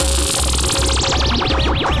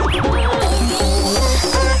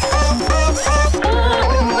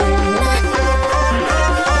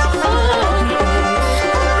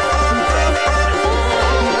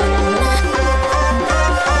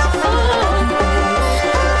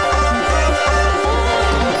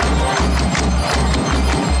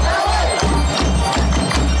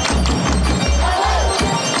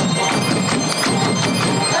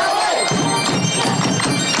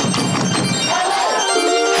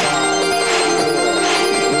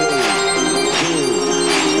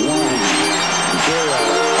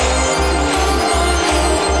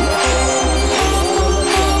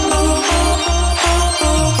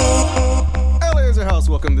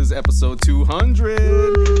episode 200.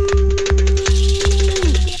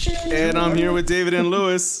 And I'm here with David and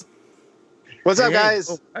Lewis. What's up, guys?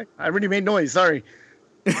 Oh, I already made noise. Sorry.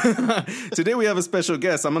 Today we have a special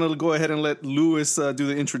guest. I'm going to go ahead and let Lewis do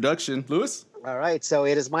the introduction. Lewis? All right, so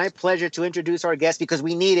it is my pleasure to introduce our guest because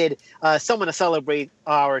we needed someone to celebrate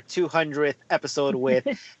our 200th episode with.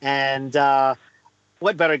 And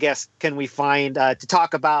what better guest can we find to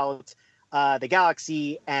talk about the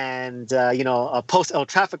Galaxy and, post El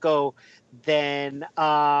Tráfico than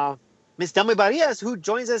Miss Delmy Barrias, who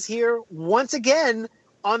joins us here once again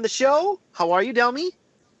on the show. How are you, Delmy?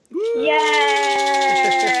 Yay!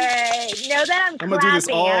 Know that I'm gonna do this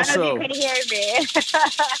all I don't show. know if you can hear me.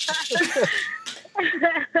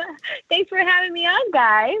 Thanks for having me on,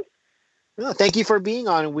 guys. No, thank you for being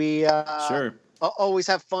on. We Sure. always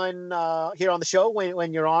have fun here on the show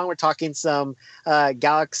when you're on. We're talking some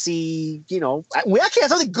Galaxy, we actually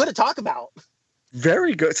have something good to talk about.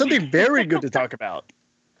 Very good. Something very good to talk about.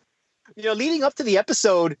 Leading up to the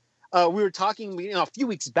episode, we were talking, a few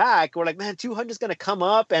weeks back. We're like, man, 200 is going to come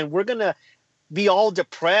up and we're going to be all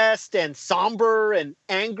depressed and somber and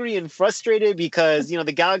angry and frustrated because, the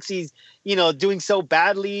Galaxy's, doing so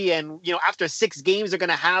badly. And, after 6 games, they're going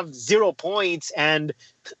to have 0 points. And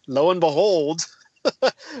lo and behold,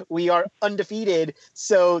 we are undefeated.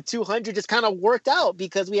 So 200 just kind of worked out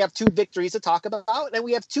because we have 2 victories to talk about. And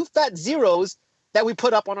we have 2 fat zeros that we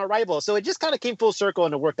put up on our rivals. So it just kind of came full circle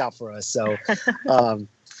and it worked out for us. So,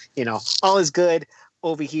 all is good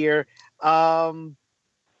over here.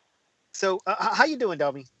 So how you doing,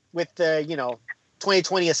 Delmy, with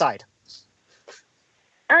 2020 aside?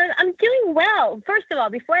 I'm doing well. First of all,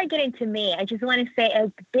 before I get into me, I just want to say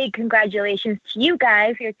a big congratulations to you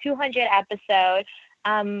guys for your 200 episode.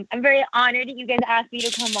 I'm very honored that you guys asked me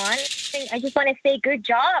to come on. I just want to say good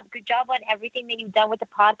job. Good job on everything that you've done with the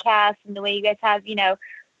podcast and the way you guys have,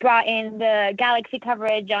 brought in the Galaxy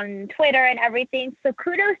coverage on Twitter and everything. So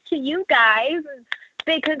kudos to you guys.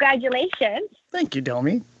 Big congratulations. Thank you,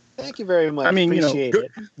 Delmy. Thank you very much. I mean, Appreciate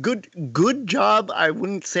it. good job. I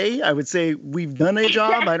wouldn't say. I would say we've done a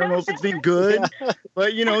job. I don't know if it's been good,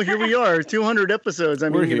 but here we are, 200 episodes. I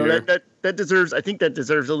mean, that deserves. I think that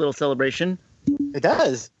deserves a little celebration. It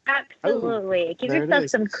does. Absolutely. Give yourself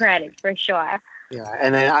some credit for sure. Yeah,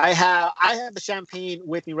 and then I have the champagne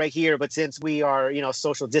with me right here, but since we are,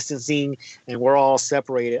 social distancing and we're all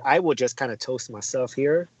separated, I will just kind of toast myself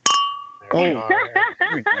here. Very nice.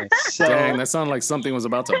 So, Dang, that sounded like something was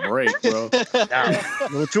about to break, bro. Yeah, a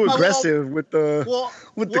little too aggressive with the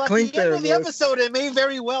clink at the end there. of the episode, it may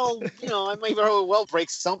very well, I may very well break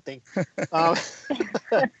something. No.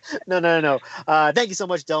 Thank you so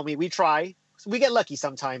much, Delmy. We try. We get lucky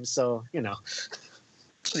sometimes, so Yeah.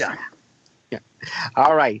 Yeah.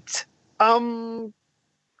 All right. Well,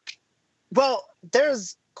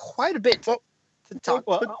 there's quite a bit to talk.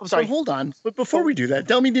 I'm sorry. Hold on. But before we do that,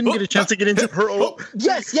 Delmy didn't get a chance to get into her own.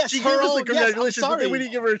 Yes. She gave us the congratulations, but then we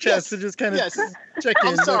didn't give her a chance to just kind of check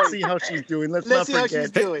in. Let's see how she's doing. Let's not see how forget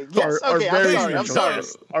she's doing. Yes. our very I'm sorry.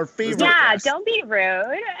 our favorite. Yeah, guest. don't be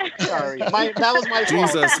rude. Sorry. That was my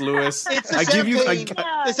fault. Jesus, Lewis. It's I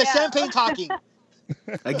champagne talking.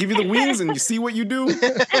 I give you the wings and you see what you do. No,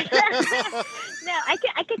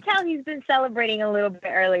 I could tell he's been celebrating a little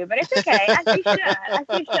bit earlier, but it's okay. As you should.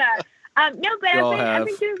 No, but I've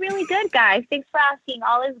been doing really good, guys. Thanks for asking.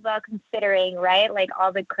 All is well considering, right? Like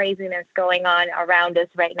all the craziness going on around us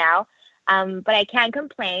right now. But I can't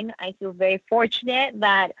complain. I feel very fortunate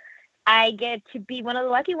that I get to be one of the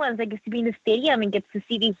lucky ones that gets to be in the stadium and gets to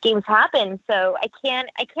see these games happen. So I can't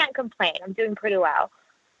complain. I'm doing pretty well.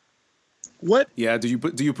 What? Yeah, do you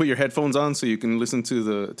put your headphones on so you can listen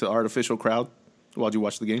to artificial crowd while you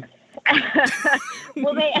watch the game?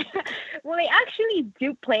 Well, they actually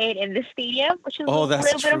do play it in the stadium, which is a little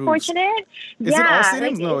bit true. unfortunate. Is it all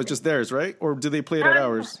stadiums? No, it's just theirs, right? Or do they play it at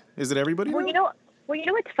ours? Is it everybody? Well, you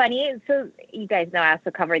know what's funny? So you guys know I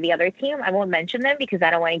also cover the other team. I won't mention them because I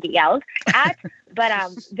don't want to get yelled at. But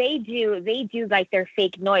they do like their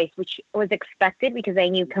fake noise, which was expected because I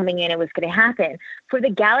knew coming in it was going to happen. For the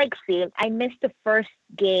Galaxy, I missed the first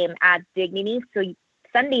game at Dignity, so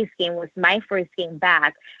Sunday's game was my first game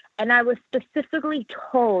back, and I was specifically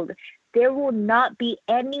told there will not be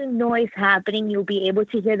any noise happening. You'll be able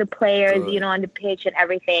to hear the players, on the pitch and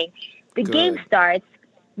everything. The game starts.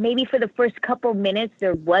 Maybe for the first couple minutes,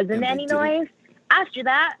 there wasn't any noise. After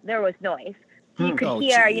that, there was noise. You could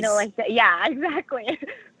hear, like that. Yeah, exactly.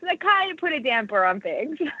 So that kind of put a damper on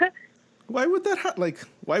things. Why would that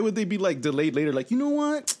why would they be like delayed later? Like, you know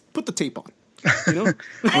what? Put the tape on. You know?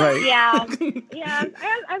 Right. Yeah. I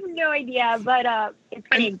have no idea, but it's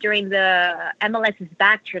funny. During the MLS's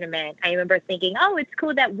back tournament, I remember thinking, "Oh, it's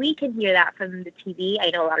cool that we can hear that from the TV." I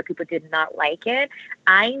know a lot of people did not like it.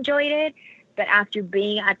 I enjoyed it, but after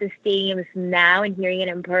being at the stadiums now and hearing it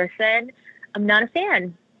in person, I'm not a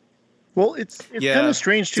fan. Well, it's kind of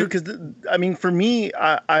strange too, because I mean, for me,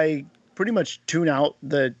 I pretty much tune out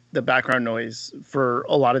the background noise for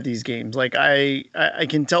a lot of these games. Like I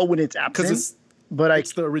can tell when it's absent, but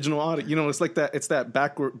it's the original audio. You know, it's like that. It's that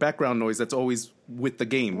background noise that's always with the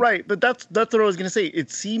game. Right, but that's what I was gonna say.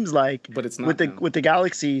 It seems like, but it's not with the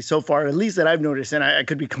Galaxy so far, at least that I've noticed, and I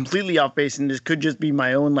could be completely off base, and this could just be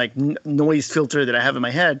my own like noise filter that I have in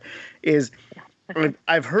my head. Is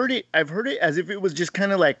I've heard it as if it was just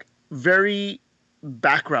kind of like very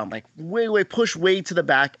background, like way pushed way to the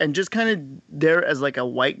back, and just kind of there as like a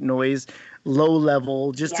white noise, low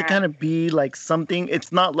level, just to kind of be like something.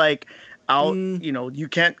 It's not like out, you know, you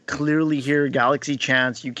can't clearly hear Galaxy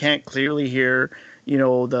chants, you can't clearly hear, you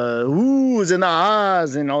know, the oohs and the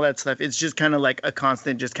ahs and all that stuff. It's just kind of like a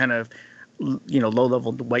constant, just kind of, you know, low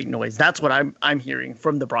level white noise. That's what I'm hearing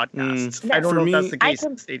from the broadcasts. I don't know if that's the case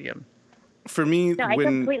in the stadium. For me, I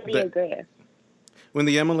completely agree. When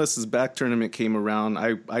the MLS's back tournament came around,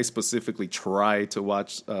 I specifically tried to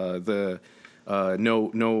watch the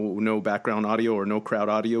no background audio or no crowd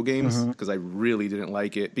audio games because I really didn't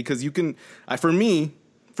like it. Because you can, for me,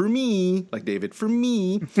 like David,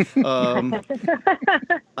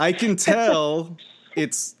 I can tell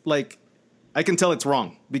it's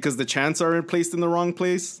wrong because the chants are placed in the wrong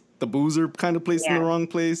place. The boos are kind of placed in the wrong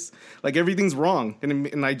place. Like everything's wrong,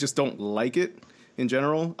 and I just don't like it. In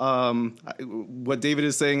general, what David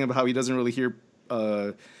is saying about how he doesn't really hear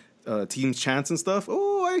teams' chants and stuff.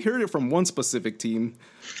 Oh, I heard it from one specific team.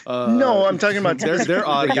 No, I'm talking about their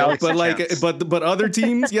audio, but like, but other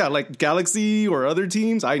teams, like Galaxy or other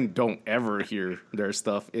teams, I don't ever hear their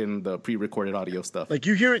stuff in the pre-recorded audio stuff. Like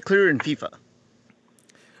you hear it clear in FIFA.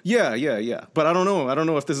 Yeah. But I don't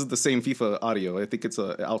know if this is the same FIFA audio. I think it's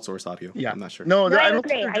a outsourced audio. Yeah, I'm not sure. No, I don't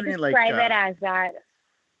agree. think I describe it as that.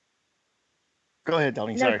 Go ahead,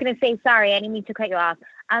 Darlene. No, I was going to say, sorry, I didn't mean to cut you off.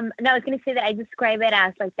 No, I was going to say that I describe it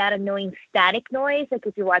as like that annoying static noise, like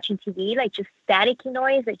if you're watching TV, like just static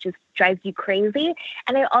noise that just drives you crazy.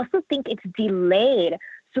 And I also think it's delayed.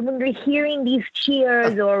 So when you're hearing these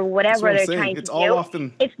cheers or whatever they're trying to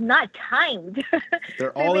do, it's not timed.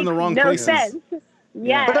 They're all in the wrong places. Sense.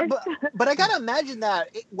 Yeah. But I gotta imagine that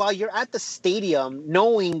while you're at the stadium,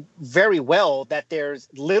 knowing very well that there's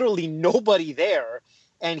literally nobody there,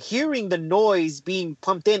 and hearing the noise being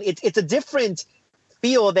pumped in, it's a different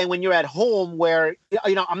feel than when you're at home where,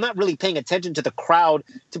 you know, I'm not really paying attention to the crowd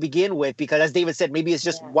to begin with, because as David said, maybe it's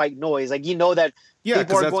just white noise. Like, you know that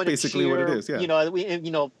people are going basically to cheer, what it is. Yeah.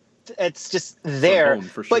 You know, it's just there, home,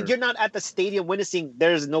 for sure. But you're not at the stadium witnessing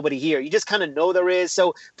there's nobody here. You just kind of know there is.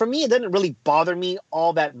 So for me, it didn't really bother me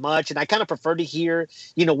all that much. And I kind of prefer to hear,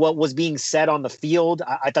 you know, what was being said on the field.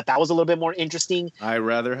 I thought that was a little bit more interesting. I'd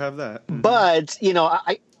rather have that. But, you know,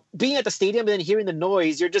 I being at the stadium and then hearing the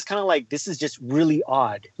noise, you're just kind of like, this is just really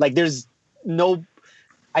odd. Like there's no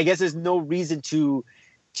reason to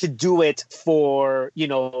do it for, you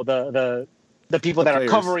know, the people that are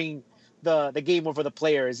covering the game over the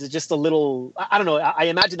players. Is just a little, I don't know. I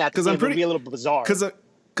imagine that would be a little bizarre.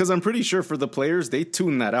 Because I'm pretty sure for the players, they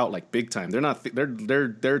tune that out like big time. They're not.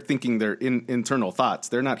 They're thinking their internal thoughts.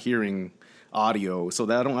 They're not hearing audio, so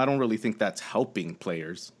that I don't really think that's helping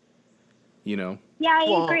players. You know. Yeah,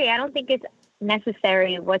 I agree. I don't think it's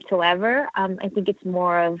necessary whatsoever. I think it's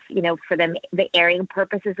more of, you know, for them, the airing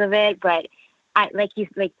purposes of it. But like you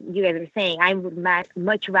guys were saying, I would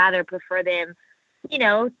much rather prefer them, you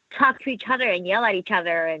know, talk to each other and yell at each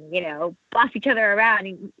other and, you know, boss each other around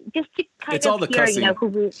and just to kind it's of all the hear, cussing. You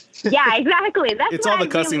know, yeah, exactly. That's it's all the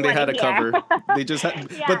cussing they had to cover. They just had,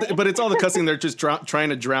 but it's all the cussing they're just trying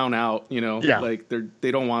to drown out, you know. Yeah. Like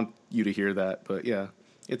they don't want you to hear that, but yeah,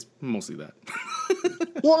 it's mostly that.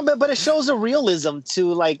 Well, but it shows a realism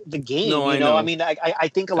to like the game. No, you know, I mean, I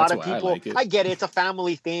think a lot of people. I get it. It's a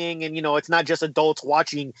family thing, and you know, it's not just adults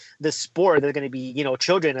watching the sport. They're going to be, you know,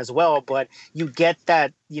 children as well. But you get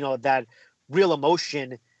that, you know, that real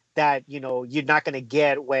emotion that, you know, you're not going to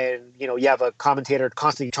get when, you know, you have a commentator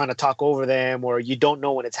constantly trying to talk over them, or you don't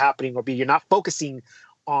know when it's happening, or you're not focusing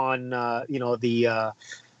on, you know, the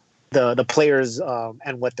players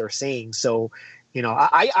and what they're saying. So. You know,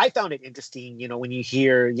 I found it interesting, you know, when you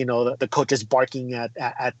hear, you know, the coaches barking at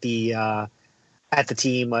the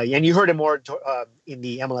team, and you heard it more in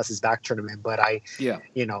the MLS's back tournament. But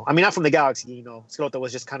you know, I mean, not from the Galaxy, you know, Schelotto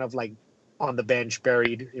was just kind of like on the bench,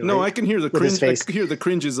 buried. No, I can hear the cringe. I can hear the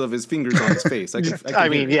cringes of his fingers on his face. I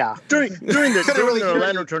mean, yeah. During the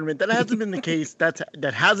Orlando tournament, that hasn't been the case.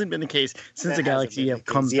 That hasn't been the case since the Galaxy have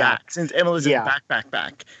come back. Since MLS is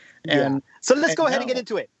back. And so let's go ahead and get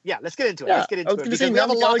into it. Yeah, let's get into it. Let's get into it because we have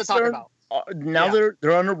a lot to talk about. Now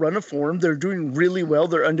they're on a run of form. They're doing really well.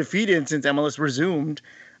 They're undefeated since MLS resumed.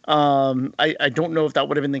 I don't know if that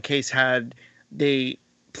would have been the case had they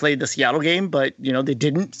played the Seattle game, but they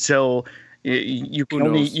didn't. So you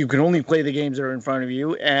can only play the games that are in front of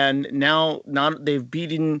you. And now they've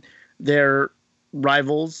beaten their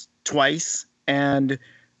rivals twice and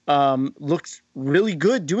looks really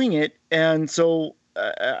good doing it. And so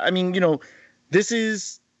this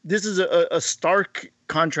is a stark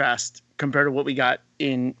contrast compared to what we got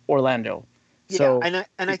in Orlando. So, and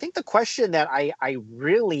I think the question that I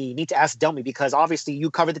really need to ask Delmy, because obviously you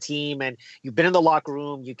cover the team and you've been in the locker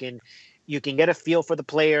room, you can get a feel for the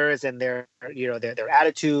players and their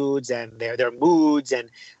attitudes and their moods and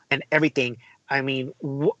everything. I mean,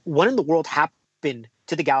 what in the world happened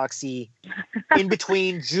to the Galaxy in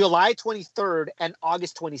between July 23rd and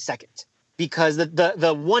August 22nd? Because the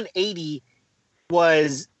 180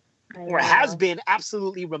 was or has been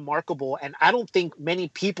absolutely remarkable. And I don't think many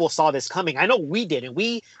people saw this coming. I know we did, and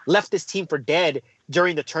we left this team for dead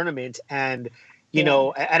during the tournament. And,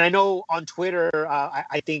 and I know on Twitter,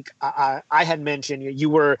 I think I had mentioned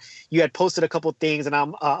you had posted a couple things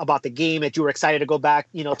and about the game that you were excited to go back,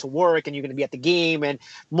 to work and you're going to be at the game. And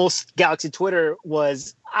most Galaxy Twitter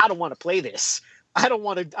was, I don't want to play this. I don't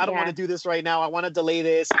want to do this right now. I want to delay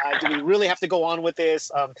this. Do we really have to go on with this?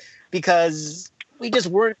 Because we just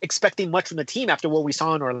weren't expecting much from the team after what we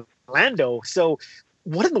saw in Orlando. So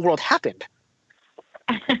what in the world happened?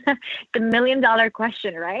 The $1 million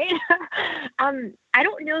question, right? I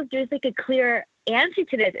don't know if there's like a clear answer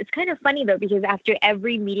to this. It's kind of funny though, because after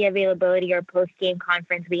every media availability or post-game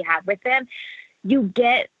conference we have with them, you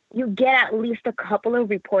get at least a couple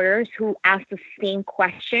of reporters who ask the same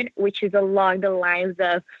question, which is along the lines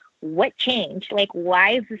of, what changed? Like,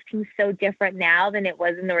 why is this team so different now than it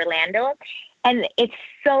was in Orlando? And it's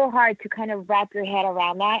so hard to kind of wrap your head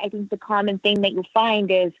around that. I think the common thing that you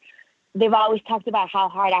find is they've always talked about how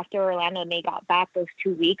hard after Orlando and they got back those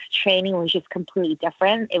 2 weeks, training was just completely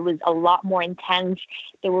different. It was a lot more intense.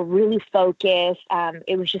 They were really focused.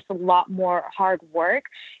 It was just a lot more hard work.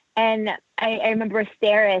 And I remember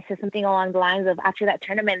Steris said something along the lines of, after that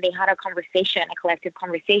tournament, they had a collective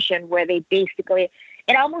conversation where they basically,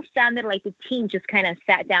 it almost sounded like the team just kind of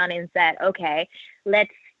sat down and said, okay,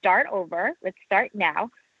 let's start over. Let's start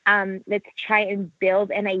now. Let's try and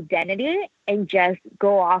build an identity and just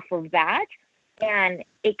go off of that. And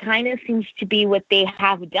it kind of seems to be what they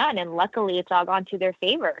have done. And luckily, it's all gone to their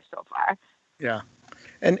favor so far. Yeah.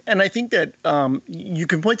 And I think that you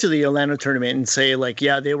can point to the Orlando tournament and say, like,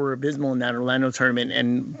 yeah, they were abysmal in that Orlando tournament.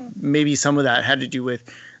 And maybe some of that had to do with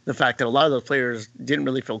the fact that a lot of those players didn't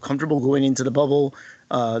really feel comfortable going into the bubble.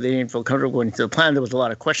 They didn't feel comfortable going into the plan. There was a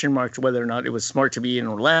lot of question marks whether or not it was smart to be in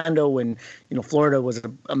Orlando when, Florida was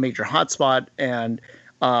a major hotspot, and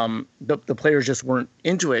the players just weren't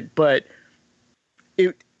into it. But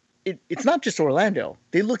it's not just Orlando.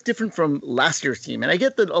 They look different from last year's team. And I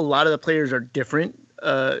get that a lot of the players are different.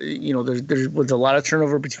 There was a lot of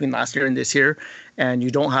turnover between last year and this year, and you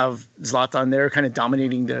don't have Zlatan there kind of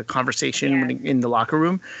dominating the conversation in the locker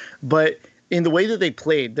room. But in the way that they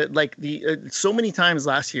played, that so many times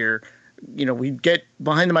last year, we'd get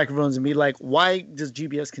behind the microphones and be like, why does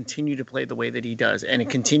GBS continue to play the way that he does? And it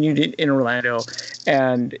continued in Orlando.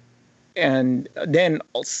 And then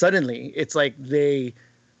suddenly it's like they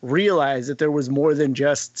realized that there was more than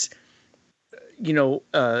just,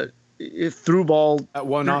 through ball at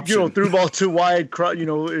one option, through ball too wide,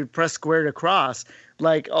 press square to cross.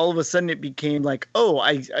 Like all of a sudden it became like,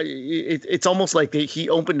 it's almost like he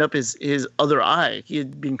opened up his other eye. He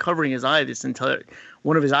had been covering his eye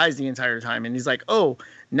one of his eyes the entire time. And he's like, oh,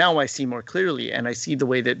 now I see more clearly. And I see the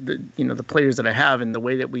way that the players that I have and the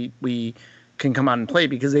way that we can come out and play,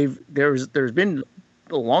 because there's been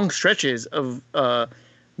long stretches of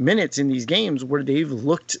minutes in these games where they've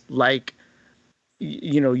looked like,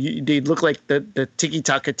 they look like the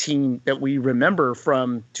tiki-taka team that we remember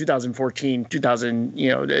from 2014,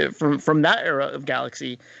 2000, from that era of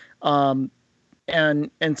Galaxy. And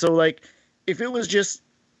so, like, if it was just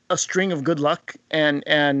a string of good luck and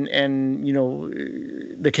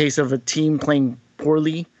the case of a team playing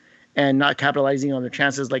poorly and not capitalizing on their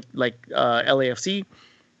chances like LAFC,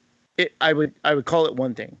 I would call it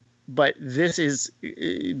one thing. But this is,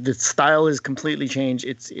 the style is completely changed.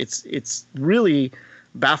 It's really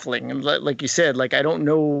baffling. And like you said, like, I don't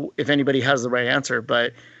know if anybody has the right answer,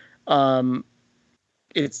 but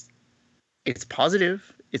It's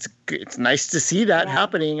positive. It's nice to see that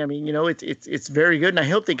happening. I mean, it's very good, and I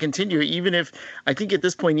hope they continue. Even if I think at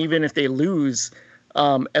this point, even if they lose,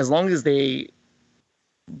 as long as they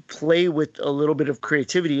play with a little bit of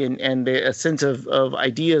creativity and a sense of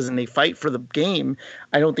ideas, and they fight for the game,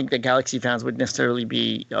 I don't think that Galaxy fans would necessarily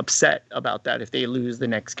be upset about that if they lose the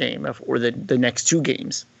next game or the next two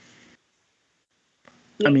games.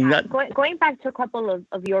 Yeah, I mean, going back to a couple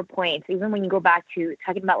of your points, even when you go back to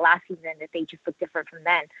talking about last season, that they just look different from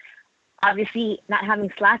then. Obviously, not having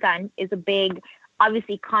Zlatan is a big,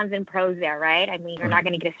 obviously, cons and pros there, right? I mean, you're not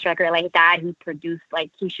going to get a striker like that. He produced,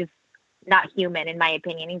 he's just not human, in my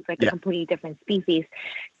opinion. He's a completely different species.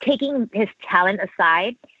 Taking his talent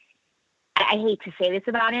aside, I hate to say this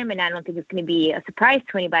about him, and I don't think it's going to be a surprise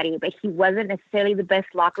to anybody, but he wasn't necessarily the best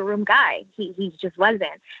locker room guy. He just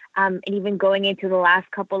wasn't. And even going into the last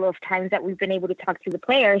couple of times that we've been able to talk to the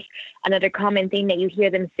players, another common thing that you hear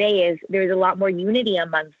them say is there's a lot more unity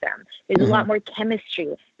amongst them. There's a lot more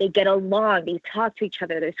chemistry. They get along. They talk to each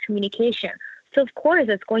other. There's communication. So, of course,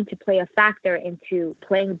 it's going to play a factor into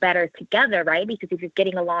playing better together, right? Because if you're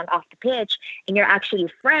getting along off the pitch and you're actually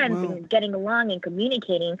friends and you're getting along and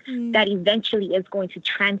communicating, that eventually is going to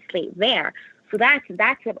translate there. So that's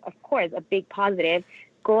of course, a big positive.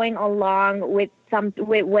 Going along with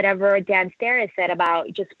whatever Dan Steres said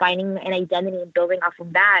about just finding an identity and building off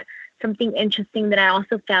of that. Something interesting that I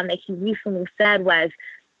also found that he recently said was,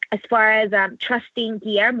 as far as trusting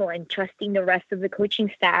Guillermo and trusting the rest of the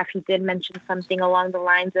coaching staff, he did mention something along the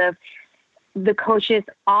lines of the coaches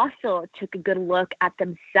also took a good look at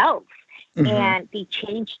themselves and they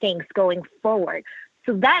changed things going forward.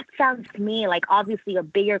 So that sounds to me like obviously a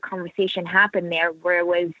bigger conversation happened there where it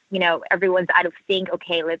was, everyone's out of sync.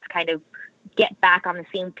 Okay, let's kind of get back on the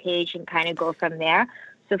same page and kind of go from there.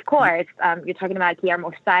 So, of course, you're talking about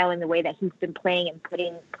Guillermo's style and the way that he's been playing and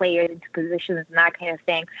putting players into positions and that kind of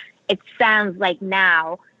thing. It sounds like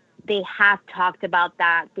now they have talked about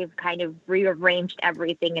that. They've kind of rearranged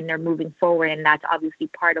everything and they're moving forward. And that's obviously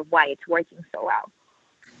part of why it's working so well.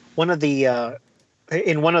 One of the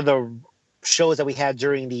shows that we had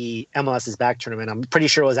during the MLS is Back tournament, I'm pretty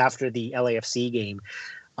sure it was after the LAFC game.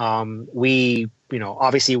 We,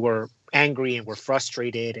 obviously were angry and we're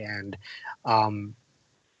frustrated and,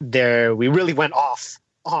 we really went off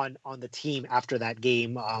on the team after that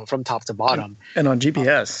game from top to bottom and on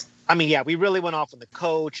GPS. We really went off on the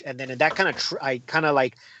coach, and then that I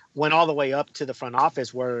went all the way up to the front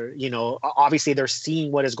office where obviously they're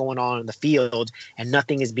seeing what is going on in the field and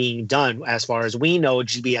nothing is being done. As far as we know,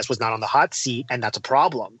 GBS was not on the hot seat, and that's a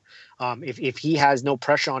problem. If he has no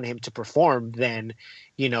pressure on him to perform, then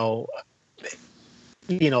we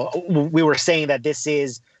were saying that this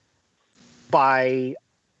is by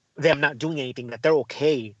them not doing anything, that they're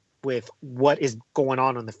okay with what is going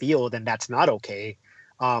on the field, and that's not okay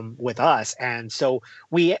with us. And so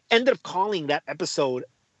we ended up calling that episode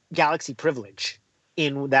Galaxy Privilege,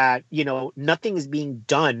 in that nothing is being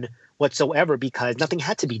done whatsoever because nothing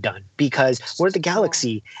had to be done because we're the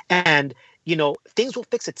Galaxy, and things will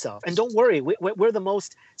fix itself. And don't worry, we're the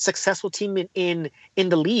most successful team in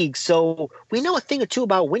the league, so we know a thing or two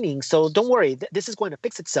about winning, so don't worry, this is going to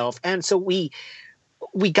fix itself. And so we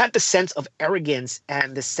got the sense of arrogance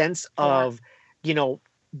and the sense of,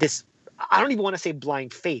 this, I don't even want to say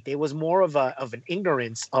blind faith. It was more of an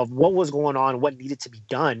ignorance of what was going on, what needed to be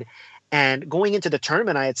done. And going into the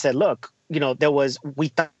tournament, I had said, look, we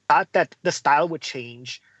thought that the style would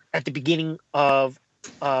change at the beginning of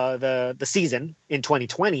the season in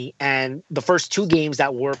 2020. And the first two games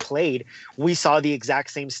that were played, we saw the exact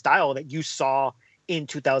same style that you saw in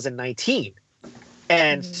 2019.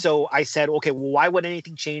 And so I said, okay, well, why would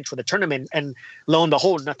anything change for the tournament? And lo and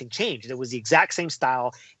behold, nothing changed. It was the exact same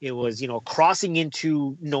style. It was, crossing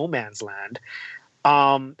into no man's land.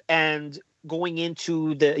 And going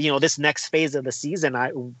into the, this next phase of the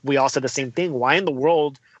season, we all said the same thing. Why in the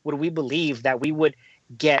world would we believe that we would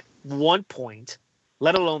get 1 point,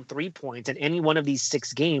 let alone 3 points in any one of these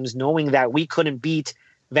 6 games, knowing that we couldn't beat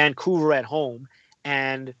Vancouver at home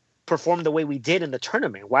and perform the way we did in the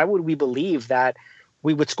tournament? Why would we believe that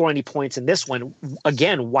we would score any points in this one?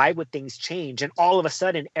 Again, why would things change? And all of a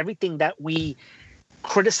sudden, everything that we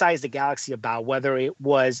criticized the Galaxy about, whether it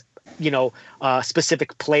was,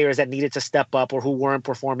 specific players that needed to step up or who weren't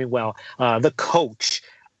performing well, the coach,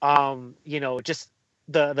 just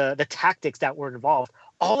the tactics that were involved,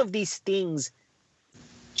 all of these things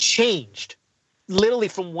changed literally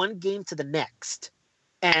from one game to the next.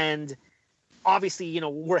 And obviously,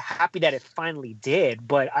 we're happy that it finally did,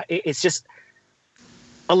 but it's just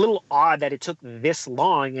a little odd that it took this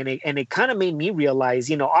long, and it kind of made me realize,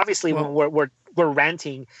 obviously when we're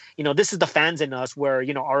ranting, this is the fans in us where,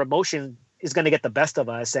 our emotion is going to get the best of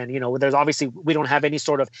us. And, there's obviously, we don't have any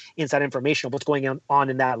sort of inside information of what's going on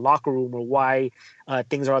in that locker room or why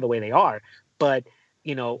things are the way they are. But,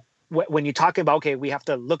 when you're talking about, okay, we have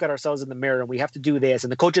to look at ourselves in the mirror and we have to do this,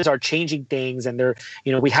 and the coaches are changing things and they're,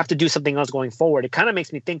 we have to do something else going forward. It kind of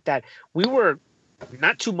makes me think that we were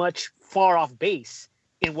not too much far off base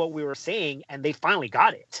in what we were saying, and they finally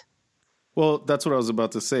got it. Well, that's what I was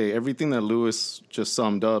about to say. Everything that Lewis just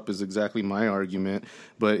summed up is exactly my argument.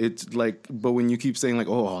 But but when you keep saying like,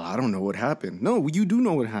 oh, I don't know what happened. No, you do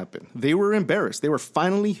know what happened. They were embarrassed. They were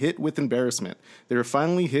finally hit with embarrassment. They were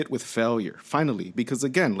finally hit with failure. Finally. Because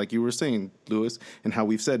again, like you were saying, Lewis, and how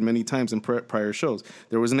we've said many times in prior shows,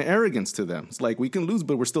 there was an arrogance to them. It's like, we can lose,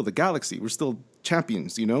 but we're still the Galaxy. We're still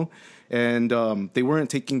champions, And they weren't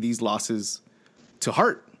taking these losses to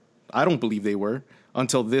heart. I don't believe they were.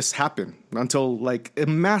 Until this happened, until like a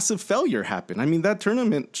massive failure happened. I mean, that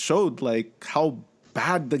tournament showed like how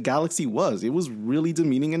bad the Galaxy was. It was really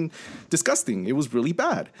demeaning and disgusting. It was really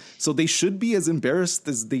bad. So they should be as embarrassed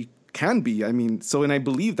as they can be. I mean, and I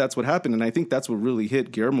believe that's what happened. And I think that's what really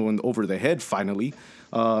hit Guillermo over the head finally,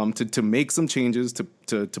 to make some changes, to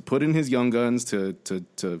put in his young guns, to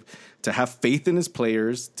have faith in his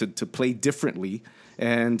players, to play differently.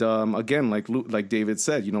 And again, like David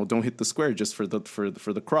said, don't hit the square just for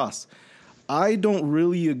the cross. I don't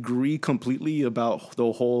really agree completely about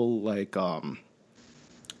the whole I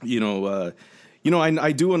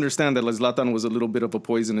do understand that Zlatan was a little bit of a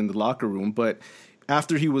poison in the locker room, but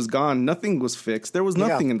after he was gone, nothing was fixed. There was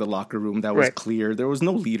nothing in the locker room that was clear. There was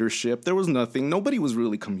no leadership. There was nothing. Nobody was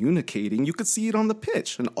really communicating. You could see it on the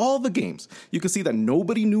pitch in all the games. You could see that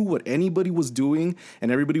nobody knew what anybody was doing, and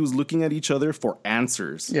everybody was looking at each other for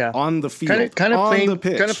answers on the field, kind of on playing, the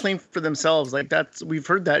pitch. Kind of playing for themselves. Like we've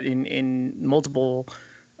heard that in multiple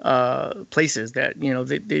places that,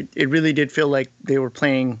 it really did feel like they were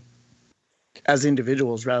playing as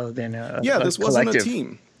individuals rather than this wasn't a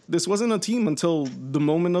team. This wasn't a team until the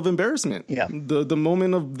moment of embarrassment. Yeah. The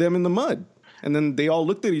moment of them in the mud. And then they all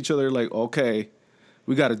looked at each other like, okay,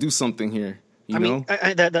 we got to do something here. You know?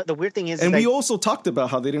 The weird thing is... And we also talked about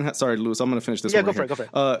how they didn't have... Sorry, Lewis, I'm going to finish this one. Yeah, go for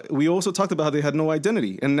it. We also talked about how they had no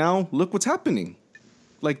identity. And now look what's happening.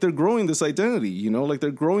 Like, they're growing this identity, like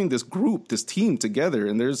they're growing this group, this team together,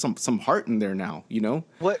 and there's some heart in there now,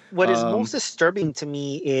 What is most disturbing to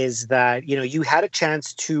me is that, you had a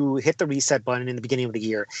chance to hit the reset button in the beginning of the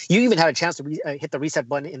year. You even had a chance to hit the reset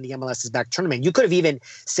button in the MLS is Back tournament. You could have even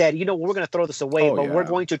said, we're going to throw this away, we're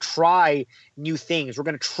going to try new things. We're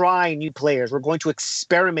going to try new players. We're going to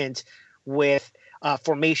experiment with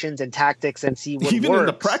formations and tactics and see what even works. In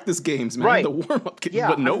the practice games, man, right? The warm-up games, yeah,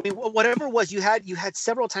 but no. Whatever it was, you had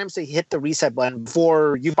several times to hit the reset button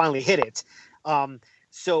before you finally hit it.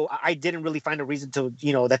 So I didn't really find a reason to,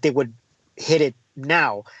 that they would hit it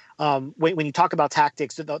now. When you talk about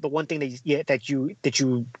tactics, the one thing that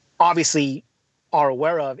you obviously are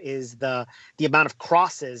aware of is the amount of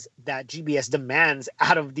crosses that GBS demands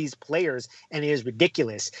out of these players, and it is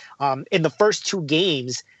ridiculous. In the first two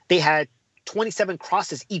games, they had 27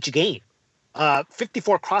 crosses each game.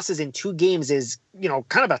 54 crosses in 2 games is,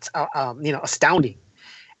 kind of, astounding.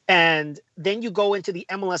 And then you go into the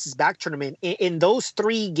MLS's Back tournament. In those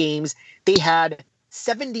 3 games, they had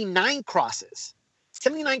 79 crosses.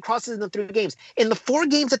 79 crosses in the 3 games. In the 4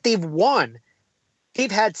 games that they've won,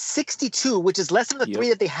 they've had 62, which is less than the 3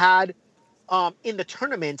 that they had in the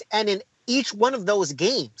tournament. And in each one of those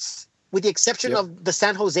games, with the exception of the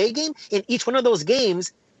San Jose game, in each one of those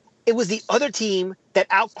games, it was the other team that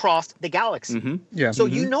outcrossed the Galaxy. Mm-hmm. Yeah. So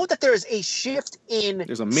you know that there is a shift in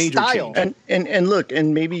There's a major style. change. And look,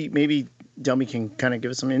 and maybe Delmy can kind of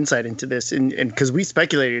give us some insight into this, and because we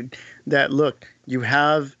speculated that, look, you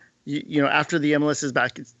have after the MLS's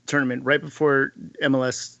Back tournament, right before the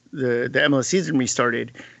MLS season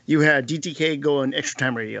restarted, you had DTK go on Extra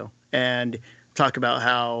Time Radio and talk about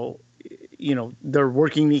how they're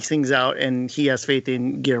working these things out, and he has faith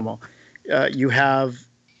in Guillermo. You have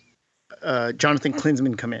Jonathan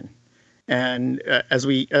Klinsmann come in, and as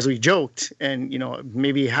we joked, and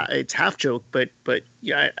maybe it's half joke, but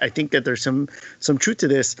yeah, I think that there's some truth to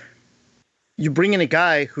this. You bring in a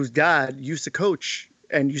guy whose dad used to coach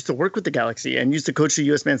and used to work with the Galaxy and used to coach the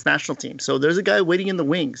U.S. men's national team. So there's a guy waiting in the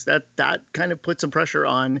wings. That kind of puts some pressure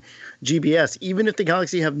on GBS, even if the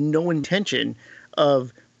Galaxy have no intention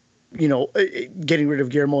of getting rid of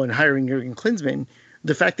Guillermo and hiring Jurgen Klinsmann.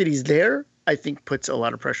 The fact that he's there, I think, puts a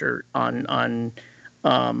lot of pressure on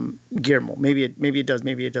Guillermo. Maybe it does,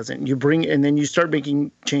 maybe it doesn't. You bring, and then you start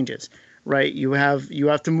making changes. right? You have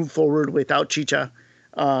to move forward without Chicha.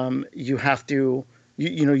 You have to,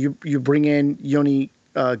 you bring in Yoni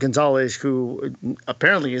Gonzalez, who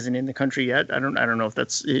apparently isn't in the country yet. I don't know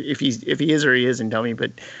if he is or he isn't. Tell me,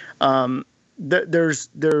 but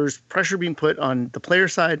there's pressure being put on the player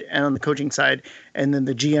side and on the coaching side, and then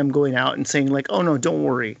the GM going out and saying like, "Oh no, don't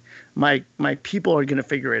worry, my people are going to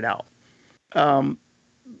figure it out."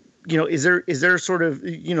 Is there sort of,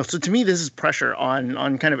 so to me, this is pressure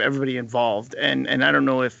on kind of everybody involved. And I don't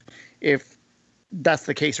know if that's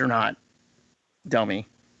the case or not. Delmy.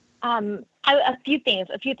 A few things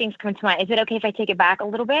come to mind. Is it okay if I take it back a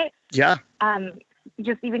little bit? Yeah.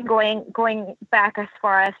 Just even going back as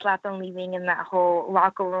far as Zlatan leaving in that whole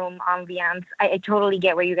locker room ambiance, I totally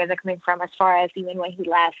get where you guys are coming from as far as even when he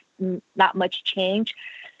left, not much change.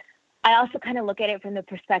 I also kind of look at it from the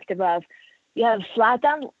perspective of, you have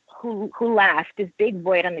Zlatan who left, this big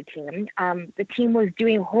void on the team. The team was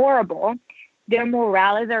doing horrible. Their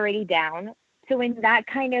morale is already down. So in that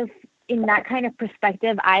kind of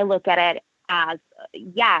perspective, I look at it as,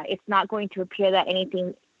 it's not going to appear that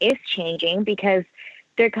anything is changing because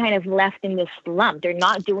they're kind of left in this slump. They're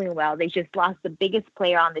not doing well. They just lost the biggest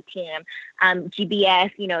player on the team.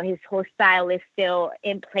 GBS, his whole style is still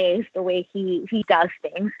in place, the way he does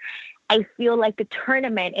things. I feel like the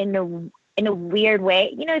tournament in a weird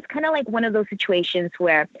way, it's kind of like one of those situations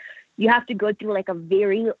where you have to go through like a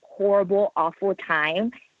very horrible, awful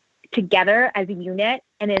time together as a unit,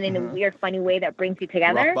 and then in a weird, funny way that brings you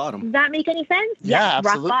together. Rock bottom. Does that make any sense? Yeah,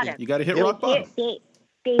 absolutely. Rock bottom. You got to hit rock bottom.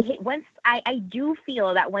 They hit once. I do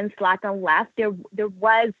feel that when Zlatan left, there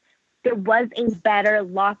was a better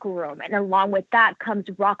locker room, and along with that comes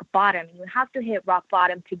rock bottom. You have to hit rock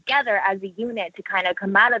bottom together as a unit to kind of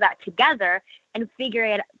come out of that together and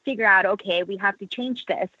figure out, okay, we have to change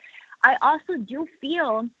this. I also do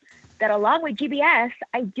feel that along with GBS,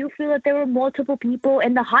 I do feel that there were multiple people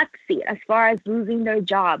in the hot seat as far as losing their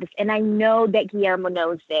jobs. And I know that Guillermo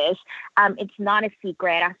knows this. It's not a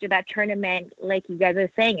secret. After that tournament, like you guys are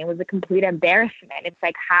saying, it was a complete embarrassment. It's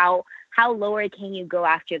like, how lower can you go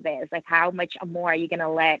after this? Like, how much more are you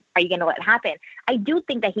gonna let happen? I do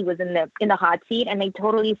think that he was in the hot seat, and I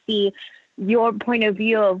totally see your point of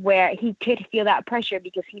view of where he could feel that pressure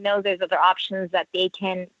because he knows there's other options that they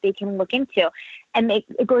can look into. And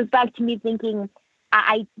it goes back to me thinking,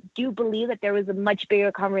 I do believe that there was a much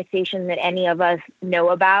bigger conversation that any of us know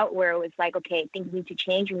about, where it was like, okay, things need to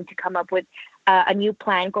change. We need to come up with a new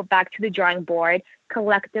plan, go back to the drawing board,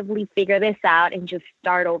 collectively figure this out, and just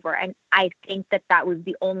start over. And I think that was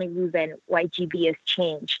the only reason why GB has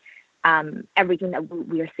changed everything that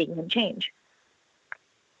we are seeing him change.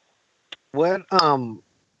 When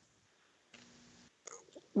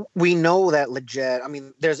we know that Leggett, I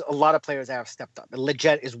mean, there's a lot of players that have stepped up.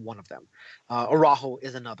 Leggett is one of them. Araujo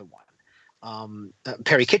is another one.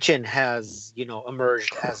 Perry Kitchen has,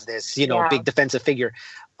 emerged as this, big defensive figure.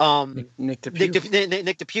 Nick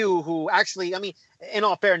DePuy, who actually, I mean, in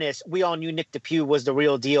all fairness, we all knew Nick DePuy was the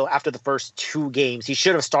real deal after the first 2 games. He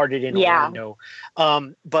should have started in Orlando.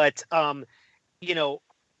 But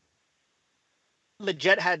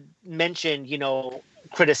Leggett had mentioned,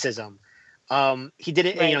 criticism. He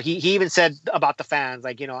didn't, right. He even said about the fans,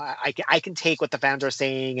 like, I can take what the fans are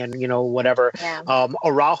saying and, whatever. Yeah.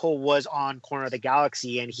 Araujo was on Corner of the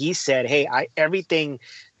Galaxy, and he said, hey, everything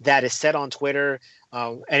that is said on Twitter,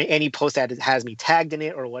 any post that has me tagged in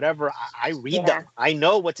it or whatever, I read them. I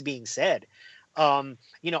know what's being said. How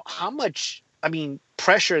much,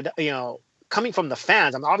 pressure, coming from the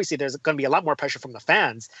fans. Obviously there's going to be a lot more pressure from the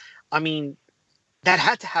fans. That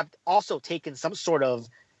had to have also taken some sort of,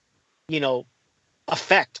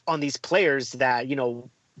 effect on these players that,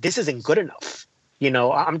 this isn't good enough.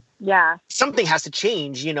 Something has to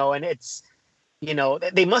change, and it's,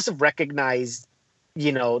 they must have recognized,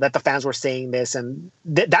 that the fans were saying this, and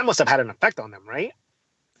that must have had an effect on them, right?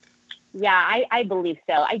 Yeah, I believe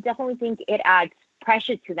so. I definitely think it adds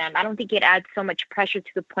pressure to them. I don't think it adds so much pressure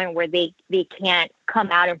to the point where they can't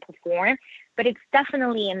come out and perform. But it's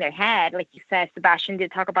definitely in their head. Like you said, Sebastian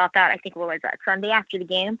did talk about that, I think, what was that, Sunday after the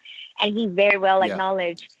game? And he very well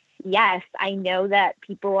acknowledged, yes, I know that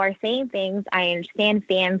people are saying things. I understand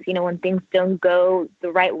fans, when things don't go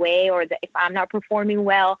the right way, or if I'm not performing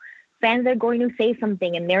well, fans are going to say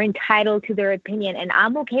something, and they're entitled to their opinion. And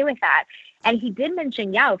I'm okay with that. And he did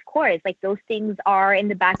mention, of course, like those things are in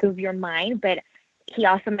the back of your mind, but he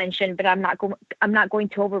also mentioned, but I'm not going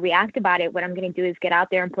to overreact about it. What I'm going to do is get out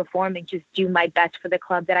there and perform and just do my best for the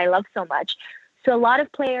club that I love so much. So a lot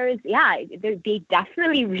of players, they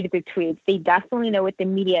definitely read the tweets. They definitely know what the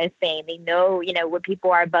media is saying. They know, what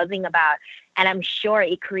people are buzzing about. And I'm sure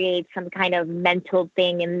it creates some kind of mental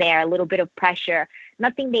thing in there, a little bit of pressure,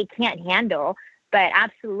 nothing they can't handle, but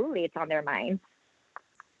absolutely it's on their minds.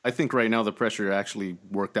 I think right now the pressure actually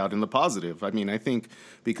worked out in the positive. I mean, I think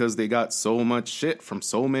because they got so much shit from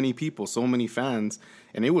so many people, so many fans,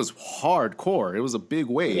 and it was hardcore. It was a big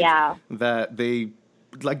wave that they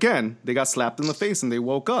got slapped in the face and they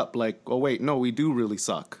woke up like, oh, wait, no, we do really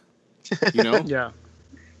suck. You know? Yeah.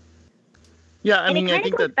 Yeah, I think that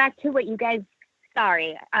goes back to what you guys,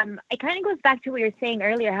 sorry. It kind of goes back to what you were saying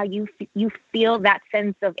earlier, how you feel that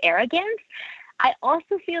sense of arrogance. I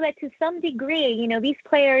also feel that to some degree, these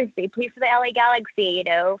players, they play for the LA Galaxy,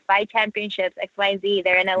 5 championships, X, Y, Z,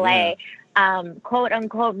 they're in LA, quote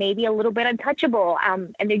unquote, maybe a little bit untouchable.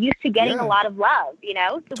 And they're used to getting a lot of love,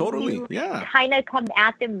 So totally. Kind of come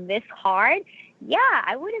at them this hard. Yeah,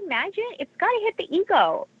 I would imagine it's got to hit the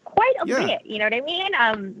ego quite a bit. You know what I mean?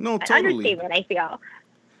 No, totally. Understatement, I feel.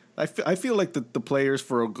 I feel like the players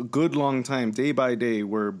for a good long time, day by day,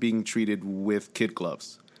 were being treated with kid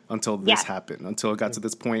gloves. Until this happened, until it got to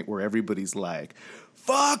this point where everybody's like,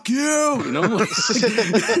 fuck you!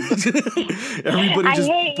 Everybody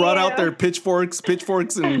just brought out their pitchforks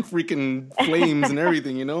and freaking flames and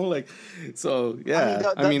everything, So, yeah.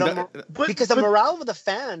 Because the morale of the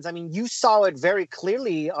fans, you saw it very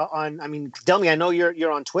clearly Delmy, I know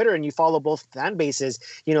you're on Twitter and you follow both fan bases.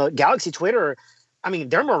 Galaxy Twitter,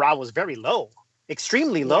 their morale was very low,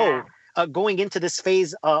 extremely low. Going into this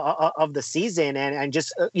phase of the season and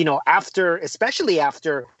just especially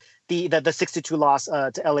after the 6-2 loss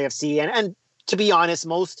to LAFC and to be honest,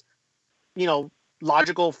 most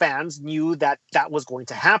logical fans knew that was going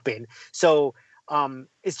to happen. So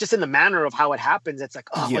it's just in the manner of how it happens. It's like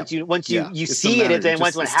once you see it, and then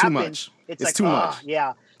once it happens, it's too much.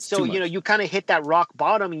 Yeah. So you kind of hit that rock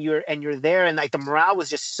bottom and you're there, and like the morale was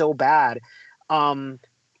just so bad.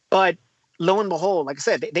 But lo and behold, like I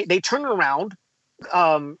said, they turn around.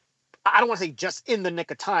 I don't want to say just in the nick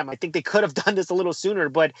of time. I think they could have done this a little sooner,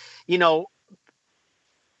 but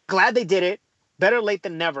glad they did it. Better late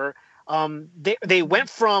than never. They went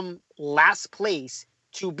from last place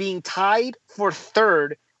to being tied for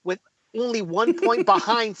third with only 1 point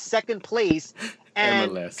behind second place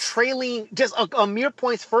and MLS. Trailing just a mere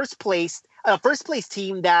points first place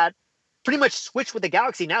team that pretty much switched with the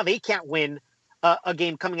Galaxy. Now they can't win a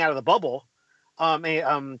game coming out of the bubble.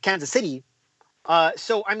 Kansas City.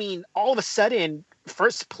 So, all of a sudden,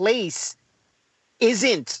 first place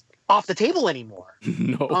isn't off the table anymore.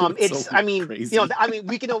 No, it's so crazy.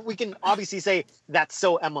 We can obviously say that's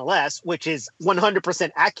so MLS, which is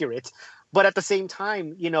 100% accurate. But at the same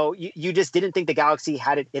time, you just didn't think the Galaxy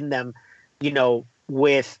had it in them,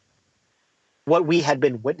 with what we had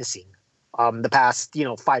been witnessing the past,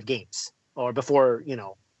 5 games or before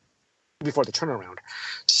the turnaround.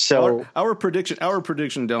 So our prediction,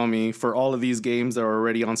 Delmy, for all of these games that are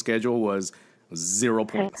already on schedule was 0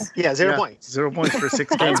 points. Yeah, 0 points. 0 points for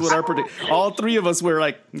 6 games. That's what our prediction. All 3 of us were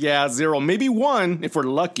like, 0, maybe 1 if we're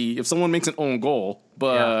lucky, if someone makes an own goal.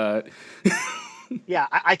 But yeah,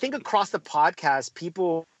 I think across the podcast,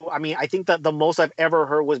 people. I think that the most I've ever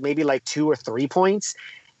heard was maybe like 2 or 3 points,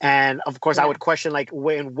 and of course, I would question like,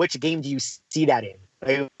 in which game do you see that in?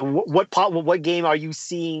 Like, what game are you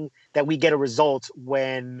seeing that we get a result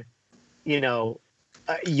when, you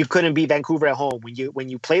couldn't beat Vancouver at home, when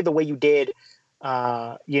you play the way you did,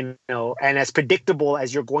 and as predictable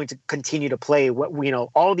as you're going to continue to play.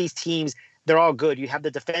 All of these teams, they're all good. You have the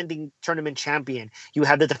defending tournament champion. You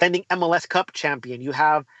have the defending MLS Cup champion. You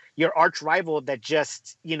have your arch rival that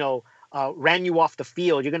just, ran you off the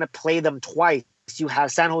field. You're going to play them twice. You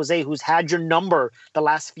have San Jose, who's had your number the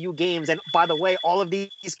last few games. And by the way, all of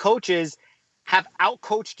these coaches have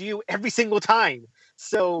outcoached you every single time.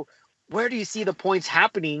 So where do you see the points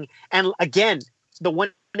happening? And again, the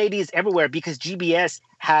 180 is everywhere because GBS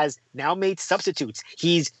has now made substitutes.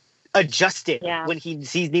 He's adjusted when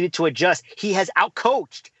he's needed to adjust. He has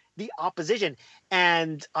outcoached the opposition.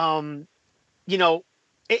 And,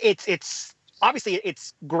 it's obviously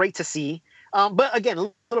it's great to see. But again,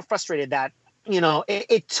 a little frustrated that,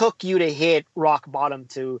 it took you to hit rock bottom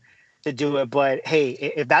to do it. But hey,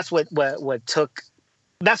 if that's what it took,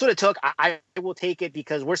 I will take it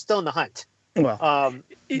because we're still in the hunt. Well,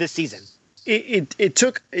 this season. It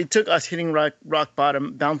took us hitting rock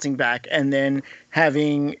bottom, bouncing back, and then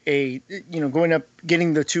having going up,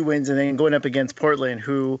 getting the 2 wins, and then going up against Portland,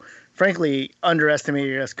 who frankly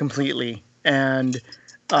underestimated us completely. And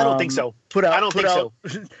I don't think so. Put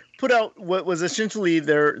out what was essentially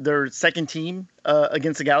their second team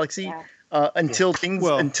against the Galaxy until things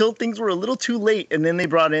were a little too late, and then they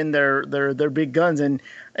brought in their big guns, and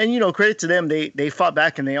credit to them, they fought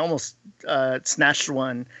back and they almost snatched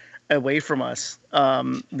one away from us.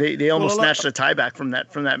 They almost snatched a tie back from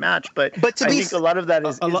that match, but I think a lot of that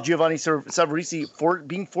is Giovanni Savarese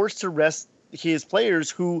being forced to rest his players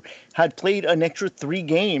who had played an extra 3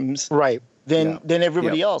 games than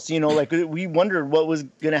everybody else. We wondered what was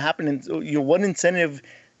going to happen, and what incentive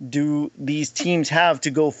do these teams have to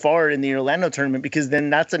go far in the Orlando tournament, because then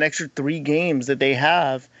that's an extra 3 games that they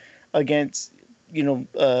have against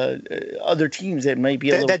other teams that might be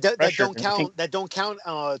a little that don't count toward that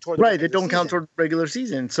don't count toward regular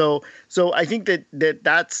season. So I think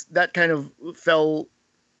that kind of fell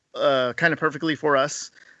kind of perfectly for us,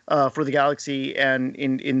 for the Galaxy, and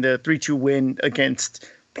in the 3-2 win against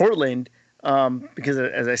Portland, because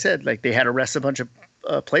as I said, like, they had to rest a bunch of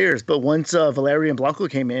players, but once Valeri and Blanco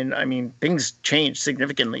came in, I mean, things changed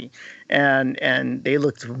significantly, and they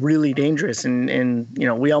looked really dangerous, and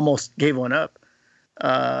we almost gave one up,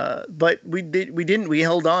 but we didn't. We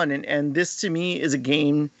held on, and this to me is a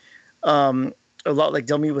game, a lot like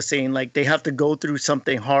Delmy was saying, like, they have to go through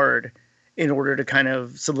something hard in order to kind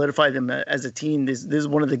of solidify them as a team. This is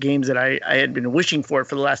one of the games that I had been wishing for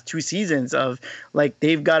the last 2 seasons, of, like,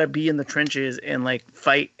 they've got to be in the trenches and, like,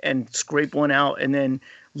 fight and scrape one out, and then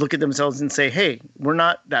look at themselves and say, hey, we're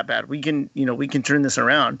not that bad. We can turn this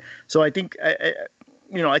around. So I think,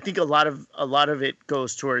 I think a lot of it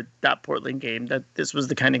goes toward that Portland game, that this was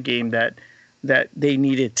the kind of game that they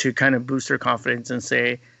needed to kind of boost their confidence and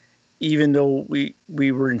say, even though we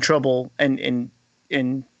were in trouble, and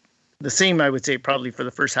the same, I would say, probably for the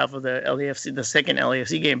first half of the LAFC, the second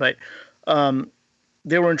LAFC game, but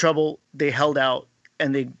they were in trouble. They held out,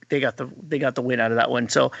 and they got the win out of that one.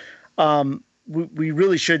 So we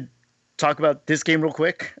really should talk about this game real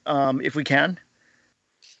quick, if we can.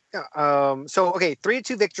 Yeah.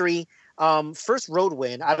 3-2 victory. First road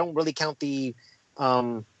win. I don't really count the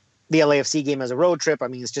LAFC game as a road trip. I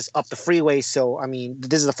mean, it's just up the freeway. So, I mean,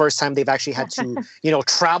 this is the first time they've actually had to,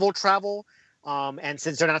 travel. And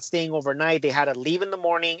since they're not staying overnight, they had to leave in the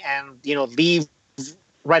morning and, leave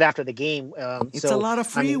right after the game. It's a lot of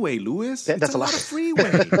freeway, Louis. That's a lot of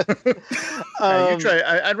freeway. You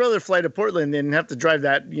try. I'd rather fly to Portland than have to drive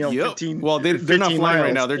that, 15. Well, they're not flying miles.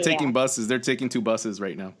 right now. They're taking buses. They're taking 2 buses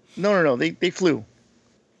right now. No. They flew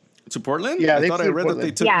to Portland. Yeah, I thought I read that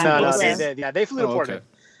they took 2 buses. They flew to Portland.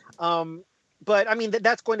 Okay. But I mean,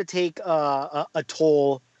 that's going to take a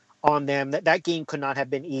toll on them. That game could not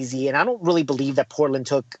have been easy, and I don't really believe that Portland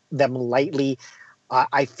took them lightly.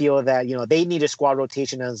 I feel that they need a squad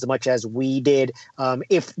rotation as much as we did.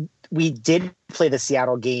 If we did play the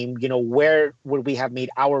Seattle game, where would we have made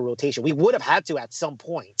our rotation? We would have had to at some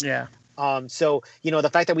point. Yeah. So the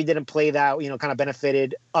fact that we didn't play that, kind of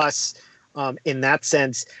benefited us in that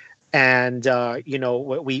sense, and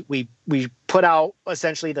we put out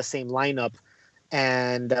essentially the same lineup.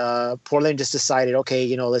 And Portland just decided,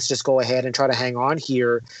 okay, let's just go ahead and try to hang on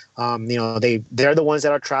here. They're the ones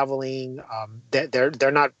that are traveling.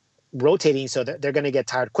 They're not rotating, so they're going to get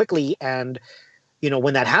tired quickly. And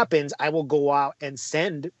when that happens, I will go out and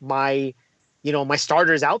send my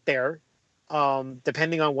starters out there,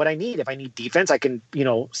 depending on what I need. If I need defense, I can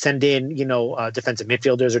send in defensive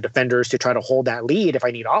midfielders or defenders to try to hold that lead. If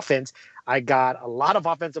I need offense, I got a lot of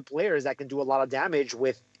offensive players that can do a lot of damage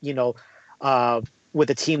with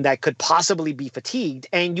a team that could possibly be fatigued.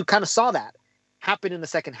 And you kind of saw that happen in the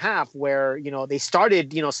second half, where, they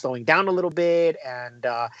started, slowing down a little bit, and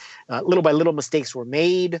little by little mistakes were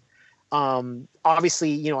made.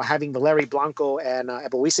 Obviously, having Valeri, Blanco, and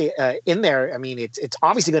Eboise in there, I mean, it's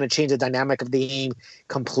obviously going to change the dynamic of the game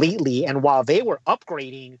completely. And while they were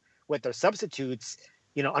upgrading with their substitutes,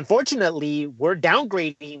 unfortunately, we're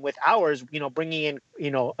downgrading with ours, bringing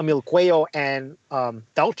in, Emil Cuello and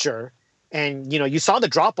Felcher. And, you saw the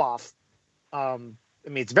drop-off. I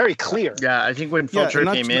mean, it's very clear. Yeah, I think when Felcher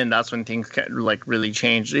came in, that's when things really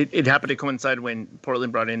changed. It happened to coincide when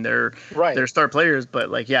Portland brought in their star players. But,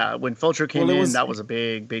 when Felcher came in, that was a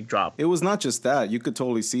big, big drop. It was not just that. You could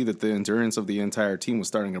totally see that the endurance of the entire team was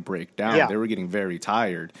starting to break down. Yeah. They were getting very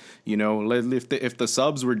tired. If the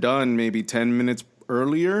subs were done maybe 10 minutes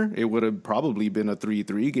earlier, it would have probably been a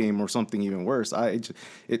 3-3 game or something even worse.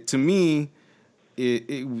 To me,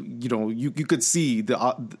 you could see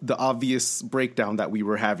the obvious breakdown that we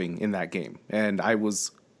were having in that game, and I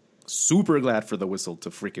was super glad for the whistle to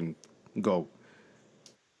freaking go.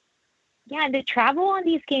 Yeah, the travel on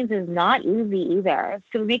these games is not easy either,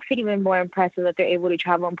 so it makes it even more impressive that they're able to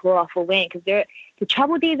travel and pull off a win, because the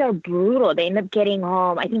travel days are brutal. They end up getting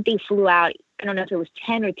home. I think they flew out, I don't know if it was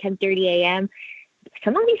 10 or 10:30 a.m.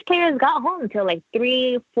 some of these players got home till like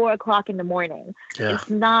 3-4 o'clock in the morning. Yeah. It's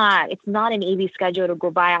not an easy schedule to go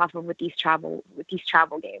by off of with these travel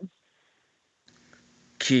games.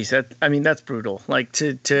 Jeez, that's brutal. Like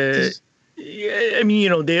they're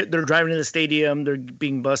driving to the stadium, they're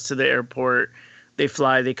being bused to the airport, they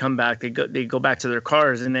fly, they come back, they go back to their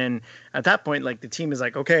cars, and then at that point, like the team is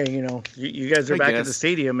like, okay, you guys are back at the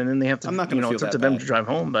stadium, and then they have to, it's up to them to drive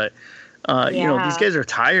home, but these guys are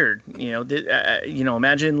tired.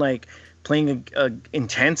 Imagine like playing a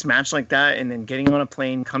intense match like that, and then getting on a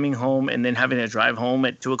plane, coming home, and then having to drive home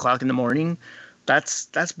at 2 o'clock in the morning.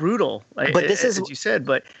 That's brutal. But this is, as you said,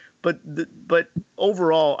 but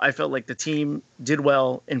overall, I felt like the team did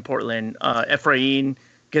well in Portland. Efrain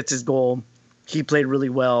gets his goal. He played really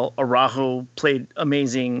well. Araujo played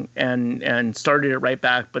amazing and started it right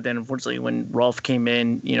back. But then, unfortunately, when Rolf came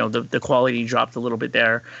in, the quality dropped a little bit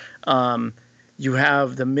there. You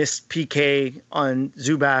have the missed PK on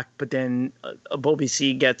Zubac, but then Bobby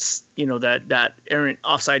gets that errant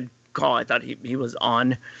offside call. I thought he was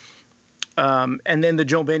on. And then the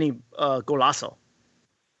Joe Benny golazo.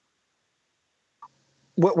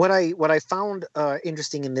 What I found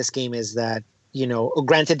interesting in this game is that,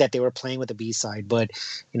 granted that they were playing with the B side, but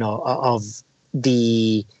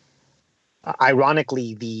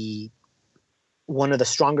ironically, one of the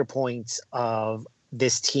stronger points of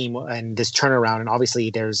this team and this turnaround, and obviously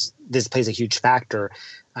this plays a huge factor,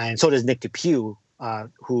 and so does Nick DePuy,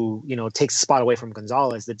 who takes the spot away from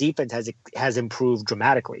Gonzalez. The defense has improved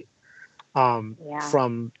dramatically.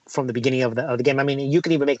 From the beginning of the game. I mean, you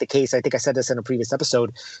can even make the case, I think I said this in a previous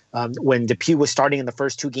episode, when DePuy was starting in the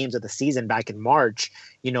first 2 games of the season back in March,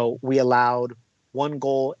 we allowed 1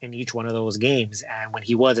 goal in each one of those games. And when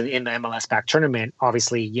he wasn't in the MLS back tournament,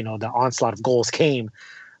 obviously, the onslaught of goals came.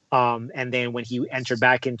 And then when he entered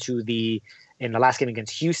back into in the last game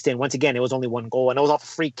against Houston, once again, it was only 1 goal, and it was off a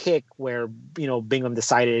free kick where, Bingham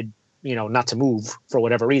decided, not to move for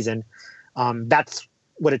whatever reason. That's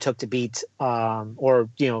what it took to beat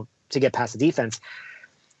to get past the defense.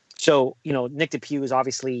 So, Nick DePuy is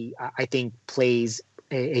obviously, I think, plays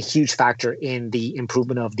a huge factor in the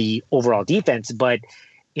improvement of the overall defense. But,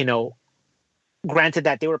 granted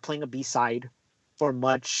that they were playing a B side for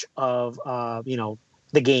much of,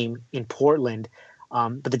 the game in Portland.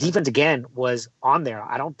 But the defense, again, was on there.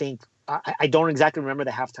 I don't exactly remember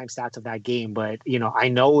the halftime stats of that game, but I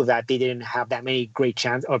know that they didn't have that many great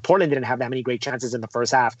chances, or Portland didn't have that many great chances in the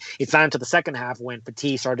first half. It's not until the second half when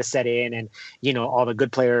Petit started to set in, and all the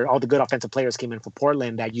good offensive players came in for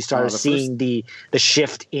Portland, that you started seeing the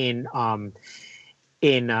shift in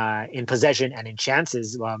possession and in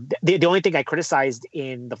chances. The only thing I criticized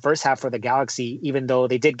in the first half for the Galaxy, even though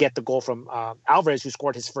they did get the goal from Alvarez, who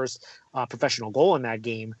scored his first professional goal in that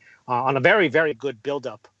game, on a very, very good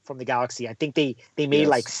buildup from the Galaxy. I think they made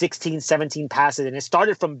like 16, 17 passes, and it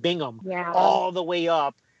started from Bingham all the way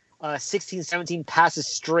up, 16, 17 passes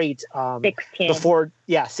straight. 16. Before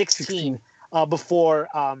 16 before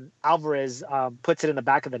Alvarez puts it in the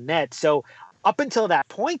back of the net. So up until that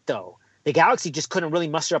point, though, the Galaxy just couldn't really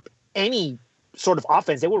muster up any sort of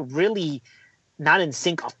offense. They were really not in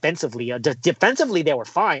sync offensively. Defensively, they were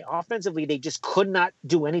fine. Offensively, they just could not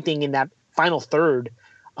do anything in that final third.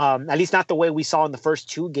 At least not the way we saw in the first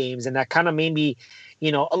 2 games. And that kind of made me,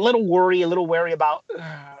 a little wary about,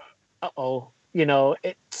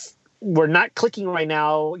 we're not clicking right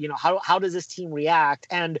now. How does this team react?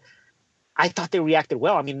 And I thought they reacted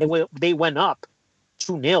well. I mean, they went up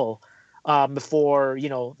 2-0 before,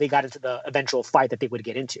 they got into the eventual fight that they would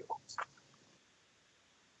get into.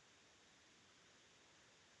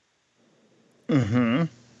 Mm-hmm.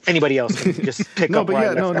 Anybody else can just pick up.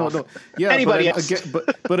 No. Yeah, anybody else.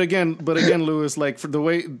 But again, Lewis, like, for the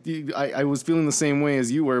way I was feeling the same way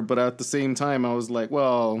as you were, but at the same time, I was like,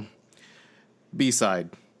 well, B-side.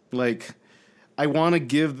 Like, I want to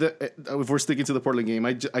give if we're sticking to the Portland game,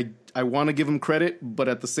 I want to give them credit, but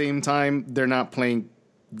at the same time, they're not playing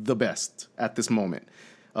the best at this moment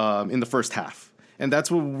in the first half. And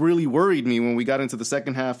that's what really worried me when we got into the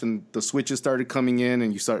second half and the switches started coming in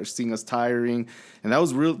and you started seeing us tiring. And that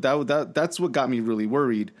was real. That's what got me really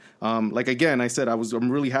worried. Like, again, I said,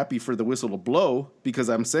 I'm really happy for the whistle to blow, because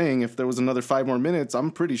I'm saying if there was another 5 more minutes,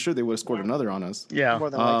 I'm pretty sure they would have scored another on us. Yeah.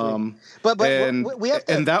 More than likely. But we have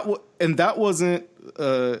to...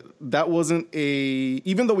 that wasn't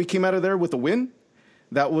even though we came out of there with a win,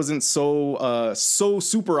 that wasn't so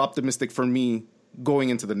super optimistic for me going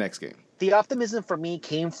into the next game. The optimism for me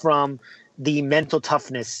came from the mental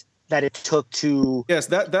toughness that it took to. Yes,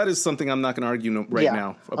 that is something I'm not going to argue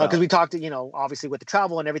now about. Because we talked, obviously with the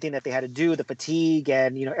travel and everything that they had to do, the fatigue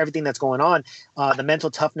and, everything that's going on, the mental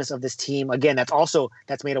toughness of this team. Again, that's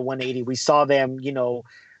made a 180. We saw them,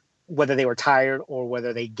 whether they were tired or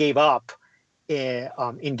whether they gave up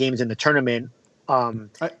in games in the tournament.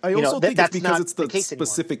 I also think it's because it's the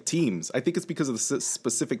specific teams. I think it's because of the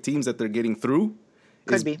specific teams that they're getting through.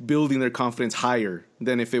 Could be building their confidence higher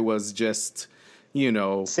than if it was just,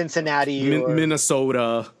 Cincinnati or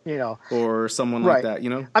Minnesota, or someone like that,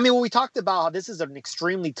 I mean, when we talked about how this is an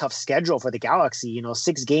extremely tough schedule for the Galaxy,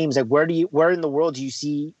 6 games, like where in the world do you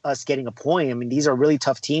see us getting a point? I mean, these are really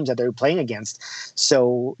tough teams that they're playing against.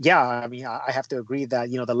 So, yeah, I mean, I have to agree that,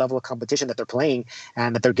 the level of competition that they're playing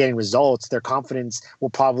and that they're getting results, their confidence will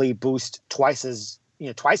probably boost twice as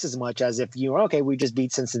much as if we just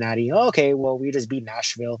beat Cincinnati. Okay, well, we just beat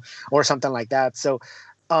Nashville or something like that. So,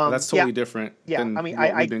 that's totally different. Yeah, than I mean,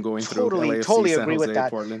 we've been going through. LAFC, totally San agree Jose, with that.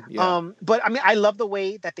 Portland. Yeah. But I mean, I love the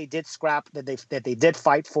way that they did scrap, that they did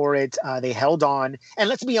fight for it. They held on, and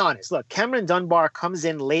let's be honest. Look, Cameron Dunbar comes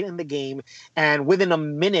in late in the game, and within a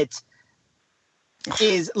minute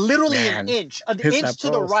is literally an inch to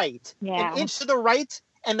the right, an inch to the right,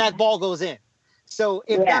 and that ball goes in. So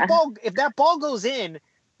if that ball goes in,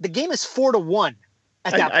 the game is 4-1.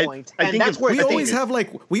 At that point, I think that's where we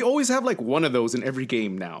always have one of those in every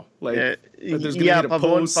game now. Like there's gonna hit a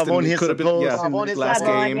post, Pavon hits the post. Last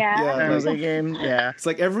game, game. Yeah, it's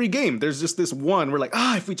like every game. There's just this one. We're like,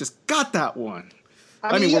 if we just got that one.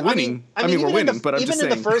 I mean, we're winning. We're winning. But I'm just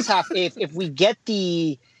saying, even in the first half, if we get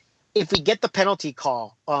the penalty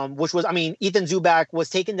call, which was, Ethan Zubak was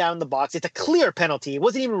taken down in the box. It's a clear penalty. It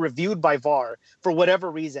wasn't even reviewed by VAR for whatever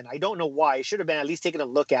reason. I don't know why. It should have been at least taken a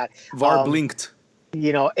look at. VAR blinked.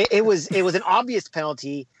 It was an obvious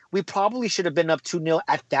penalty. We probably should have been up 2-0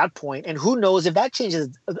 at that point. And who knows if that changes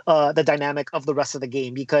the dynamic of the rest of the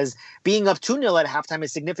game, because being up 2-0 at halftime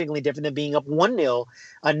is significantly different than being up 1-0,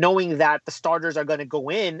 knowing that the starters are going to go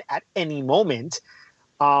in at any moment.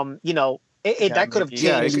 That could have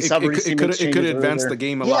changed. It could advance the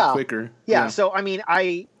game a lot quicker. Yeah. So,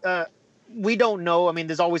 we don't know. I mean,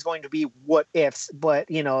 there's always going to be what ifs, but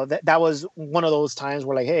that was one of those times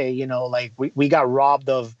where, like, hey, we got robbed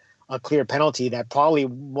of a clear penalty that probably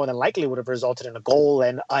more than likely would have resulted in a goal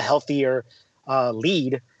and a healthier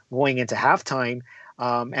lead going into halftime,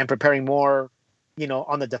 and preparing more,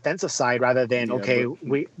 on the defensive side rather than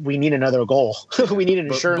we need another goal. We need an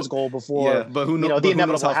insurance goal before. Yeah, but who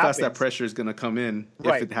knows how fast that pressure is going to come in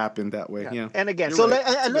if it happened that way. Yeah. And again,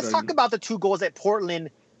 let's talk about the 2 goals that Portland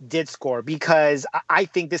did score, because I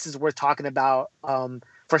think this is worth talking about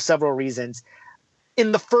for several reasons.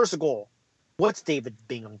 In the first goal, what's David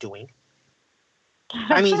Bingham doing?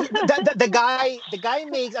 I mean, the guy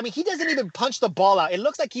makes. I mean, he doesn't even punch the ball out. It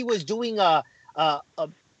looks like he was doing a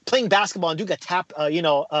playing basketball and doing a tap. He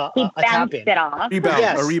a tap in. It off.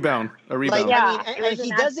 A rebound. Like, and he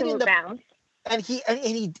does it in the bounce. And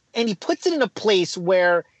he puts it in a place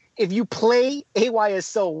where, if you play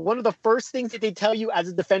AYSO, one of the first things that they tell you as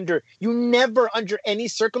a defender, you never, under any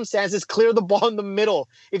circumstances, clear the ball in the middle.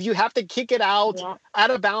 If you have to kick it out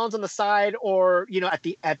of bounds on the side, or at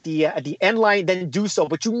the end line, then do so.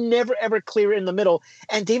 But you never ever clear it in the middle.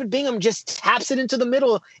 And David Bingham just taps it into the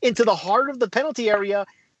middle, into the heart of the penalty area.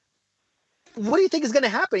 What do you think is going to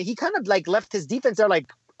happen? He kind of like left his defense there,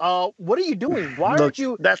 like, what are you doing? Why aren't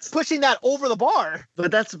you pushing that over the bar? But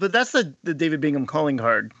that's the David Bingham calling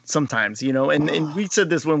card sometimes, and we said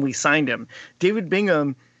this when we signed him. David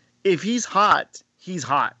Bingham, if he's hot, he's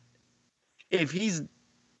hot. If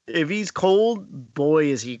he's cold, boy,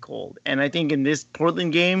 is he cold. And I think in this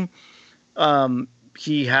Portland game,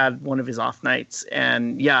 he had one of his off nights,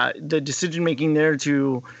 and the decision making there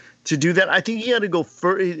to do that, I think he had to go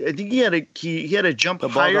I think he had to jump higher.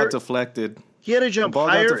 The ball got deflected. He had to jump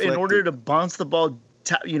higher in order to bounce the ball,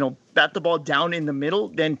 bat the ball down in the middle,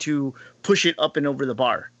 than to push it up and over the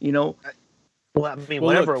bar. Well, I mean,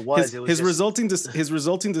 whatever it was, his resulting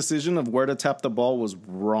decision of where to tap the ball was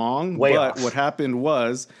wrong. But what happened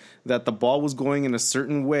was that the ball was going in a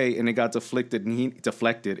certain way, and it got deflected,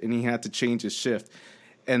 and he had to change his shift.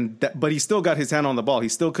 But he still got his hand on the ball. He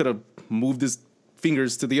still could have moved his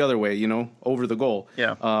fingers to the other way, over the goal.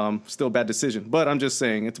 Yeah. Still a bad decision. But I'm just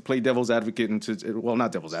saying, to play devil's advocate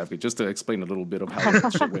not devil's advocate, just to explain a little bit of how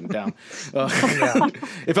that shit went down.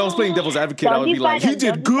 If I was playing devil's advocate, I would be like, he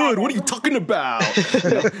did good. What are you talking about?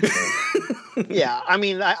 Yeah. I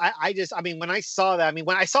mean, when I saw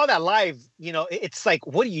that live, it's like,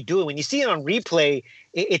 what are you doing? When you see it on replay,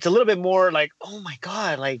 it's a little bit more like, oh my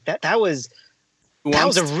God, like that was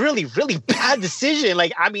a really, really bad decision.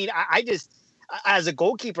 Like, I mean, as a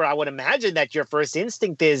goalkeeper, I would imagine that your first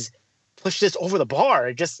instinct is push this over the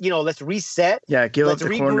bar. Just, let's reset. Yeah, give up the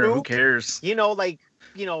regroup. corner. Who cares?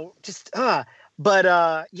 Just But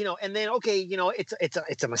and then okay,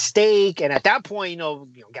 it's a mistake, and at that point,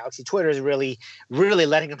 Galaxy Twitter is really, really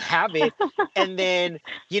letting him have it. And then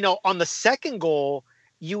on the second goal,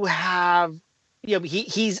 you have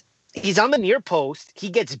he's on the near post, he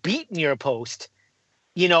gets beat near post,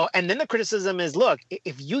 and then the criticism is, look,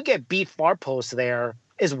 if you get beat far post, there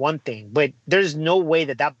is one thing, but there's no way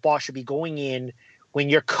that ball should be going in when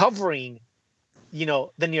you're covering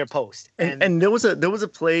the near post. And there was a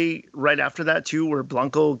play right after that too, where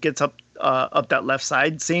Blanco gets up that left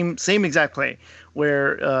side, same exact play,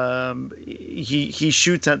 where he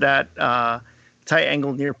shoots at that tight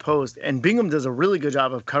angle near post, and Bingham does a really good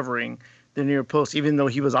job of covering the near post, even though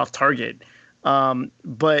he was off target.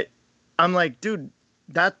 But I'm like, dude,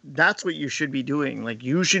 that's what you should be doing. Like,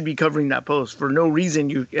 you should be covering that post. For no reason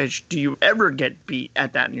do you ever get beat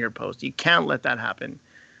at that near post. You can't let that happen.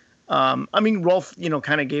 Rolf,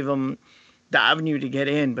 kind of gave him the avenue to get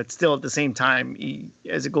in, but still at the same time,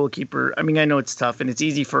 as a goalkeeper, I know it's tough and it's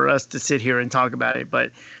easy for us to sit here and talk about it,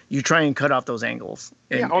 but you try and cut off those angles.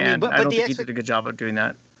 And I don't think he did a good job of doing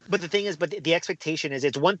that. But the thing is, the expectation is,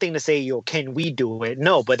 it's one thing to say, can we do it?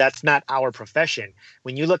 No, but that's not our profession.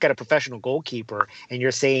 When you look at a professional goalkeeper and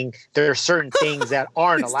you're saying there are certain things that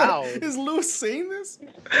aren't allowed. Is Lewis saying this?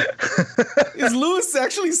 Is Lewis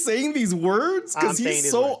actually saying these words? Because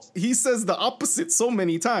he says the opposite so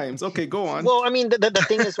many times. Okay, go on. Well, the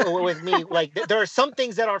thing is with me, like, there are some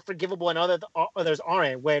things that are forgivable and others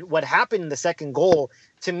aren't. What happened in the second goal,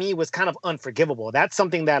 to me, was kind of unforgivable. That's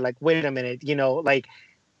something that, like, wait a minute,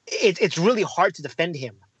 it's really hard to defend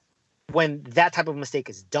him when that type of mistake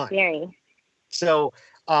is done. Very. So,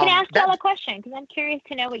 can I ask y'all a question? Because I'm curious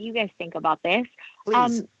to know what you guys think about this.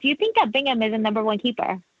 Please. Do you think that Bingham is a number one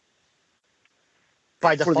keeper?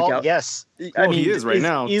 By default, yes. He is right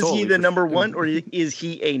now. Is he the number one, or is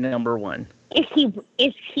he a number one? Is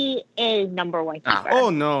he a number one keeper? Oh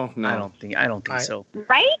no. I don't think so.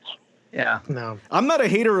 Right? Yeah. No. I'm not a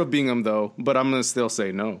hater of Bingham though, but I'm gonna still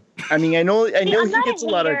say no. I know he gets a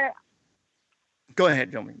lot of. Go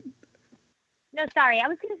ahead, Jomi. No, sorry. I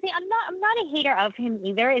was going to say I'm not a hater of him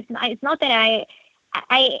either. It's not that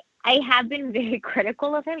I have been very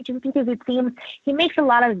critical of him, just because it seems he makes a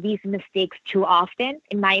lot of these mistakes too often,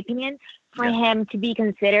 in my opinion, for him to be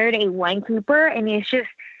considered a one keeper. And it's just,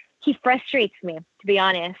 he frustrates me, to be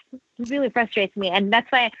honest. He really frustrates me. And that's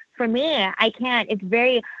why, for me, I can't. It's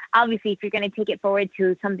very, obviously, if you're going to take it forward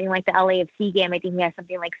to something like the LAFC game, I think he has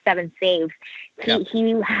something like 7 saves.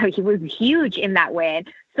 He was huge in that win.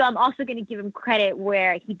 So I'm also going to give him credit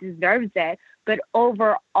where he deserves it. But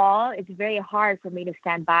overall, it's very hard for me to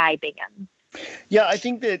stand by Bingham. Yeah, I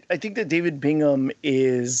think that David Bingham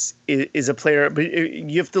is a player, but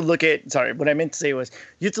you have to look at. Sorry, what I meant to say was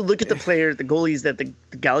you have to look at the goalies that the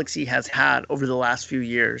Galaxy has had over the last few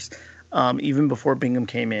years, even before Bingham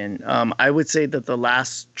came in. I would say that the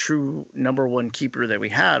last true number one keeper that we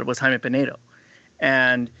had was Jaime Pinedo,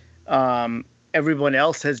 and everyone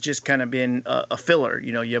else has just kind of been a filler.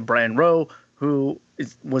 You have Brian Rowe, who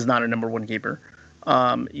was not a number one keeper.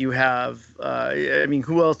 You have,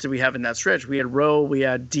 who else did we have in that stretch? We had Rowe, we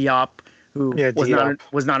had Diop, who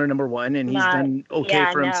was not a number one, and he's done okay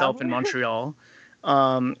for himself in Montreal.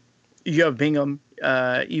 You have Bingham.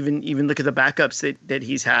 Even look at the backups that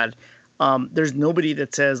he's had. There's nobody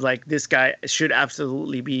that says, like, this guy should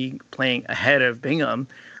absolutely be playing ahead of Bingham.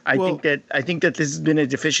 I think that this has been a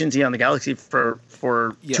deficiency on the Galaxy for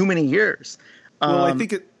too many years. Well,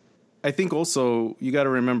 I think also you got to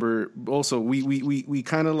remember also we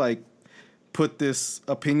kind of like put this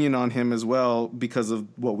opinion on him as well because of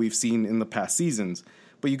what we've seen in the past seasons.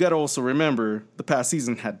 But you got to also remember the past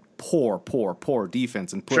season had poor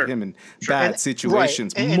defense and put him in bad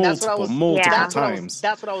situations multiple times.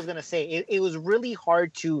 That's what I was going to say. It was really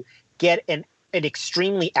hard to get an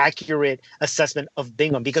extremely accurate assessment of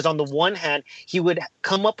Bingham, because on the one hand, he would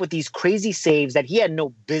come up with these crazy saves that he had no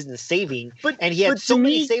business saving, and he had so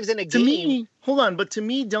many saves in a game. Hold on, but to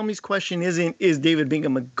me, Delmi's question isn't, is David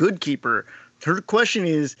Bingham a good keeper? Her question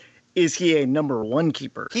is he a number one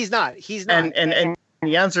keeper? He's not. And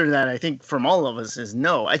the answer to that, I think, from all of us is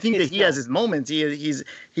no. I think that he has his moments.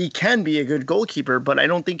 He can be a good goalkeeper, but I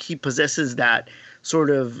don't think he possesses that sort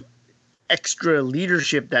of extra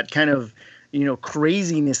leadership, that kind of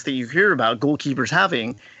craziness that you hear about goalkeepers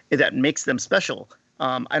having that makes them special.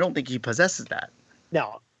 I don't think he possesses that.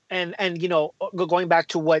 No. And going back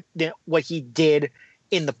to what he did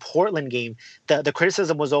in the Portland game, the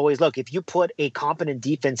criticism was always, look, if you put a competent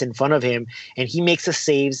defense in front of him and he makes the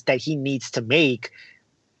saves that he needs to make,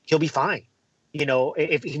 he'll be fine. You know,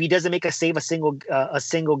 if he doesn't make a save a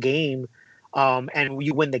single game, and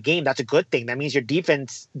you win the game, that's a good thing. That means your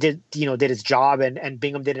defense did its job, and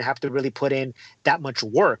Bingham didn't have to really put in that much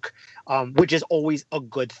work, which is always a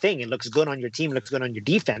good thing. It looks good on your team, it looks good on your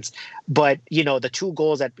defense. But, you know, the 2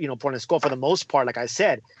 goals that, you know, Portland scored, for the most part, like I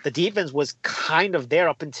said, the defense was kind of there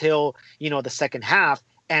up until, you know, the second half.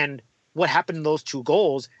 And what happened in those 2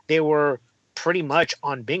 goals, they were pretty much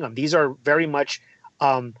on Bingham. These are very much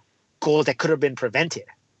goals that could have been prevented.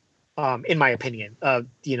 In my opinion,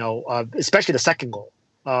 especially the second goal,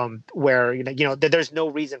 where there's no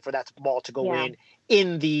reason for that ball to go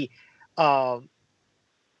in the oh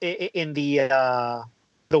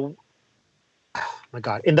my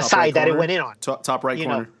God, in the top side right that corner? It went in on. Top right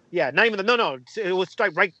corner. Not even no. It was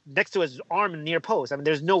right next to his arm and near post. I mean,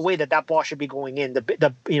 there's no way that ball should be going in.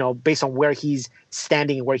 Based on where he's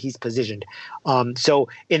standing and where he's positioned. So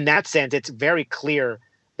in that sense, it's very clear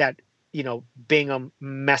that, you know, Bingham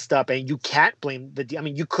messed up, and you can't blame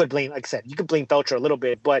you could blame, like I said, you could blame Felcher a little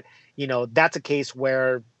bit, but, you know, that's a case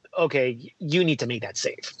where, okay, you need to make that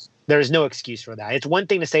save. There's no excuse for that. It's one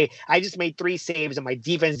thing to say, I just made 3 saves and my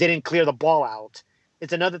defense didn't clear the ball out.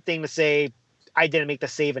 It's another thing to say, I didn't make the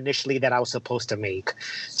save initially that I was supposed to make.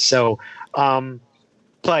 So,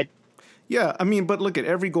 but yeah, I mean, but look, at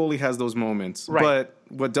every goalie has those moments. Right. But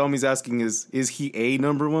what Delmy's asking is he a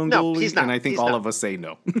number 1 goalie? He's not. And I think all of us say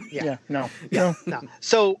no. No.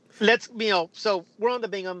 So let's, so we're on the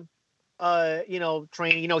Bingham,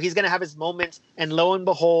 train. You know, he's going to have his moments. And lo and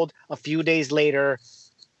behold, a few days later,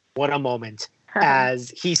 what a moment.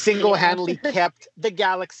 As he single-handedly kept the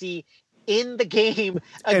Galaxy in the game.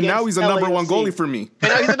 And now he's a number 1 goalie for me.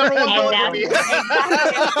 And now he's a number 1 goalie for me.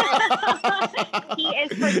 He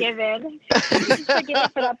is forgiven. He's forgiven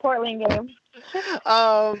for that Portland game.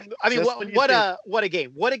 I mean, what a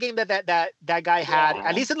game! What a game that guy had.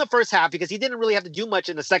 At least in the first half, because he didn't really have to do much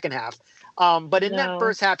in the second half. But in that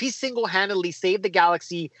first half, he single-handedly saved the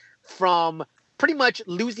Galaxy from pretty much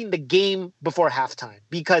losing the game before halftime.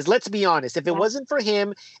 Because let's be honest, if it wasn't for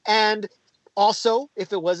him, and also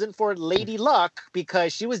if it wasn't for Lady Luck,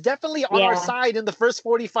 because she was definitely on our side in the first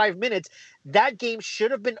 45 minutes, that game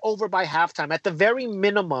should have been over by halftime. At the very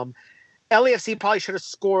minimum, LAFC probably should have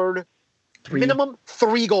scored minimum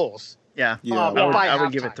 3 goals. I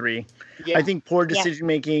would give it 3. Yeah. I think poor decision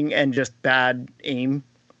making and just bad aim,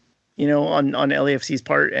 on LAFC's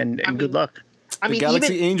part, and good luck. The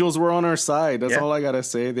Galaxy Angels were on our side. That's all I gotta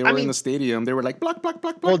say. They were in the stadium. They were like block, block,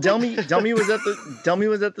 block, block. Well, Delmy was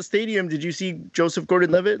at the stadium. Did you see Joseph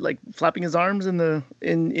Gordon-Levitt like flapping his arms in the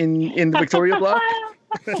Victoria block?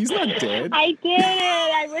 He's not dead. I did.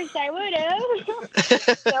 I wish I would have.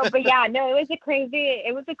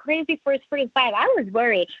 It was a crazy first 45. I was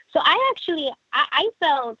worried. So I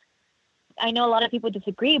felt. I know a lot of people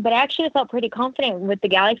disagree, but I actually felt pretty confident with the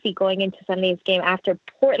Galaxy going into Sunday's game after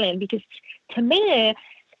Portland, because to me,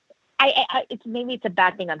 it's a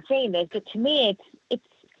bad thing I'm saying this, but to me, it's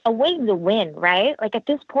a win to win, right? Like at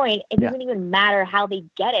this point, it doesn't even matter how they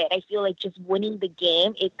get it. I feel like just winning the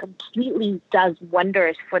game, it completely does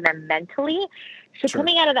wonders for them mentally. So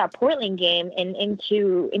coming out of that Portland game and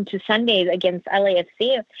into Sundays against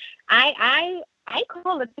LAFC, I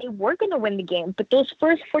call that they were going to win the game, but those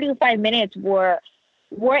first 45 minutes were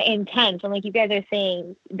intense. And like you guys are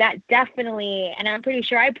saying, that definitely, and I'm pretty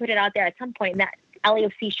sure I put it out there at some point, that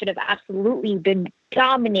LAFC should have absolutely been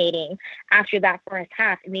dominating after that first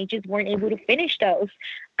half, and they just weren't able to finish those.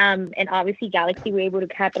 And obviously Galaxy were able to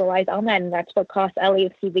capitalize on that, and that's what cost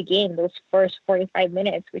LAFC the game, those first 45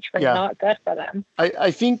 minutes, which were not good for them.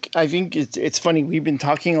 I think it's funny. We've been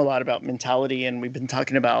talking a lot about mentality, and we've been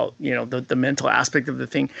talking about, the mental aspect of the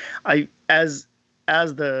thing. As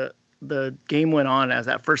the game went on, as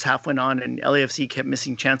that first half went on, and LAFC kept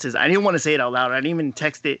missing chances, I didn't want to say it out loud. I didn't even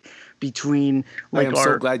text it between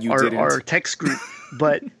our text group.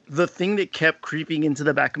 But the thing that kept creeping into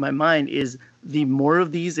the back of my mind is the more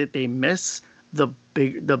of these that they miss, the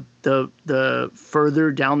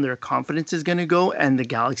further down their confidence is going to go, and the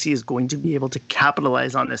Galaxy is going to be able to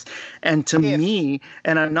capitalize on this. And to me,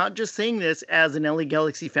 and I'm not just saying this as an LA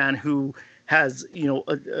Galaxy fan who has,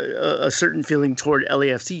 a certain feeling toward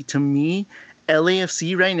LAFC. To me,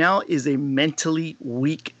 LAFC right now is a mentally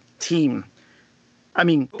weak team. I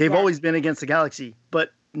mean, they've always been against the Galaxy,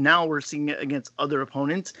 but now we're seeing it against other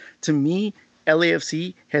opponents. To me,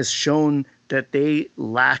 LAFC has shown that they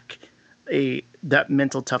lack that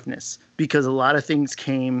mental toughness, because a lot of things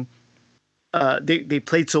came. They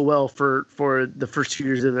played so well for the first 2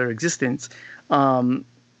 years of their existence. And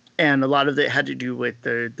a lot of it had to do with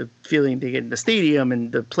the feeling they get in the stadium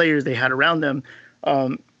and the players they had around them.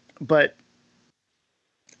 But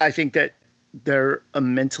I think that they're a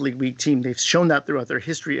mentally weak team. They've shown that throughout their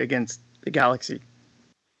history against the Galaxy.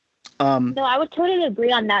 No, I would totally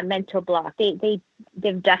agree on that mental block. They've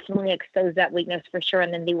definitely exposed that weakness for sure,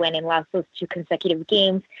 and then they went and lost those 2 consecutive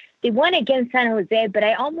games. They won against San Jose, but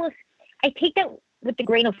I take that with a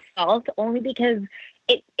grain of salt, only because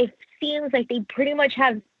it seems like they pretty much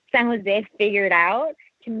have San Jose figured out.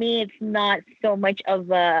 To me, it's not so much of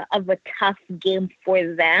a tough game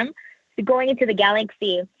for them. So going into the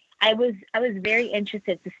Galaxy, I was very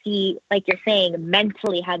interested to see, like you're saying,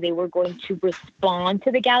 mentally how they were going to respond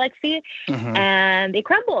to the Galaxy, and they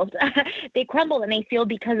crumbled. They crumbled, and I feel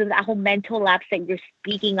because of that whole mental lapse that you're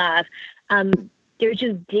speaking of, they're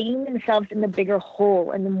just digging themselves in the bigger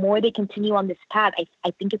hole. And the more they continue on this path,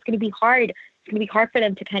 I think it's going to be hard. It's going to be hard for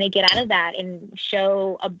them to kind of get out of that and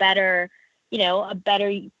show a better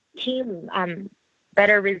team,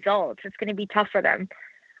 better results. It's going to be tough for them.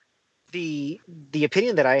 The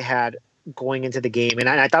opinion that I had going into the game, and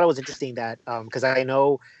I thought it was interesting that because I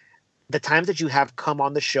know the times that you have come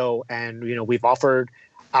on the show and we've offered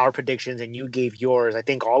our predictions and you gave yours, I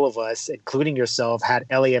think all of us, including yourself, had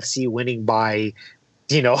LAFC winning by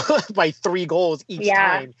by 3 goals each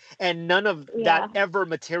time, and none of that ever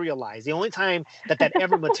materialized. The only time that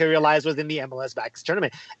ever materialized was in the MLS Back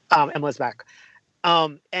tournament, MLS Back.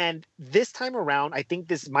 And this time around, I think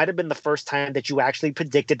this might have been the first time that you actually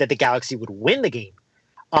predicted that the Galaxy would win the game.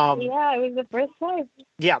 It was the first time.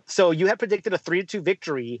 Yeah, so you had predicted a 3-2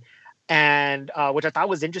 victory, and which I thought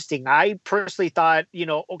was interesting. I personally thought,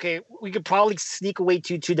 okay, we could probably sneak away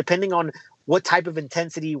 2-2 depending on what type of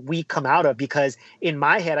intensity we come out of, because in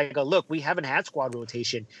my head, I go, look, we haven't had squad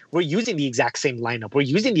rotation. We're using the exact same lineup. We're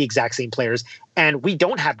using the exact same players, and we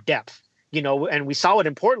don't have depth. And we saw it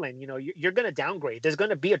in Portland. You're going to downgrade. There's going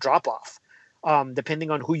to be a drop-off depending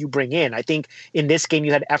on who you bring in. I think in this game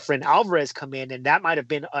you had Efrain Alvarez come in, and that might have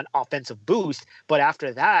been an offensive boost. But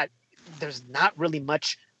after that, there's not really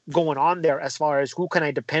much going on there as far as who can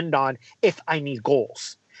I depend on if I need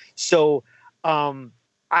goals. So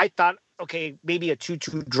I thought, okay, maybe a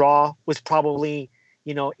 2-2 draw was probably,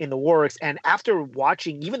 in the works. And after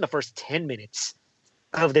watching even the first 10 minutes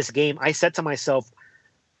of this game, I said to myself,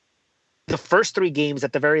 the first 3 games,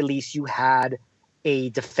 at the very least, you had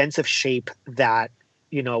a defensive shape that,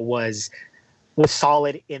 was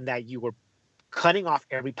solid in that you were cutting off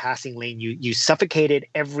every passing lane. You suffocated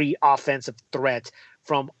every offensive threat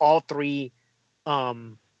from all three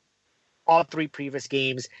previous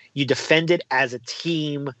games. You defended as a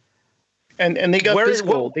team. And they got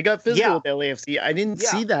physical. They got physical with LAFC. I didn't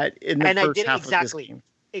see that in the first half of this game.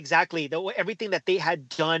 Exactly. Everything that they had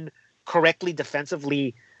done correctly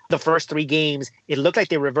defensively the first 3 games, it looked like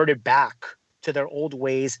they reverted back to their old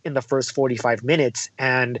ways in the first 45 minutes.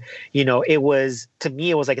 And, it was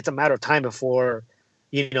like, it's a matter of time before,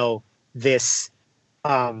 this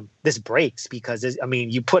breaks, because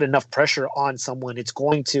you put enough pressure on someone, it's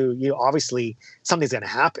going to, obviously something's going to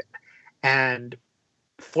happen. And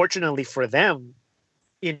fortunately for them,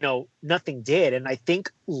 nothing did. And I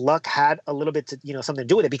think luck had a little bit to, something to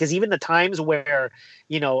do with it, because even the times where,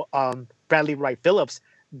 Bradley Wright Phillips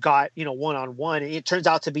got, one-on-one, it turns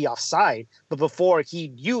out to be offside. But before he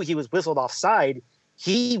knew he was whistled offside,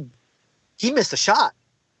 he missed a shot.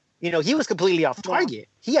 He was completely off target.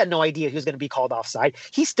 He had no idea he was going to be called offside.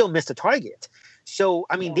 He still missed a target. So,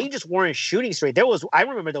 they just weren't shooting straight. I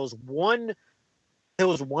remember there was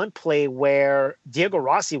one play where Diego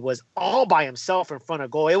Rossi was all by himself in front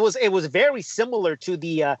of goal. It was very similar to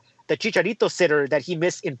the Chicharito sitter that he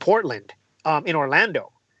missed in Portland, in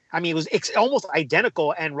Orlando. It was almost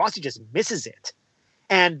identical, and Rossi just misses it.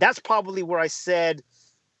 And that's probably where I said,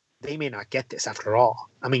 they may not get this after all.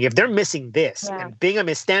 If they're missing this, and Bingham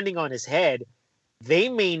is standing on his head, they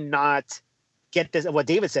may not get this. What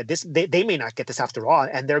David said, they may not get this after all.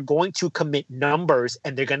 And they're going to commit numbers,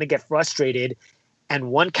 and they're going to get frustrated.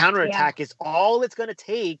 And one counterattack is all it's going to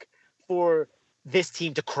take for this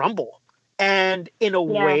team to crumble. And in a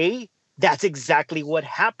way, that's exactly what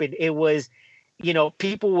happened. It was,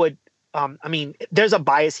 people would, there's a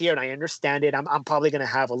bias here, and I understand it. I'm probably going to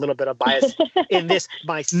have a little bit of bias in this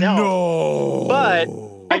myself. No. But,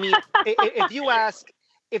 if you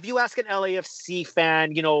ask an LAFC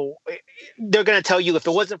fan, they're going to tell you if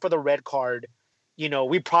it wasn't for the red card,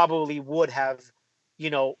 we probably would have,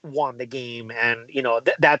 won the game. And,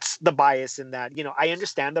 that's the bias in that, I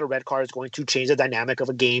understand that a red card is going to change the dynamic of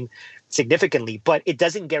a game significantly, but it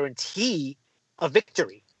doesn't guarantee a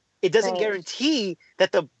victory. It doesn't guarantee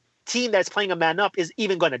that the team that's playing a man up is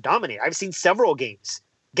even going to dominate. I've seen several games,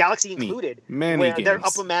 Galaxy included, where they're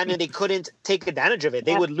up a man and they couldn't take advantage of it.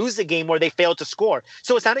 They would lose the game or they failed to score.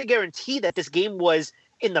 So it's not a guarantee that this game was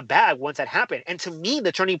in the bag once that happened. And to me,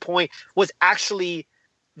 the turning point was actually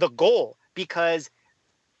the goal, because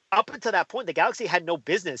up until that point, the Galaxy had no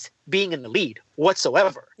business being in the lead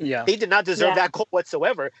whatsoever. Yeah. They did not deserve that goal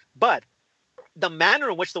whatsoever. But the manner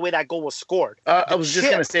in which the way that goal was scored. I was just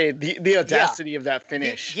going to say the audacity of that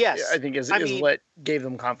finish. I think is what gave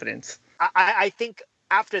them confidence. I think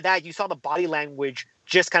after that, you saw the body language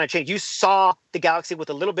just kind of change. You saw the Galaxy with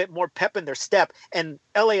a little bit more pep in their step, and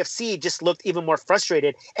LAFC just looked even more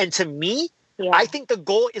frustrated. And to me, I think the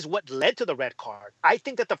goal is what led to the red card. I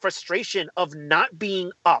think that the frustration of not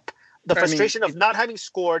being up, the frustration of not having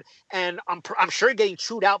scored, and I'm sure getting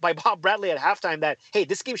chewed out by Bob Bradley at halftime that, hey,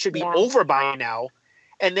 this game should be over by now.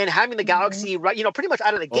 And then having the Galaxy, pretty much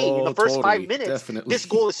out of the gate in the first 5 minutes, this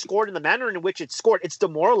goal is scored in the manner in which it's scored. It's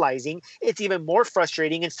demoralizing. It's even more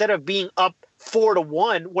frustrating. Instead of being up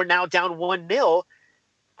 4-1, we're now down 1-0.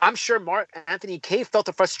 I'm sure Mark Anthony Kaye felt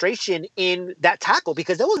the frustration in that tackle,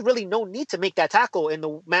 because there was really no need to make that tackle in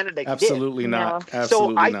the manner that he did. Absolutely not.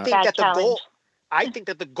 So I think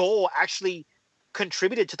that the goal actually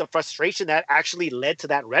contributed to the frustration that actually led to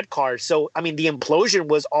that red card. So, I mean, the implosion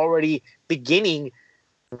was already beginning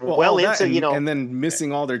and then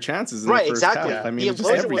missing all their chances in the first half. I mean, you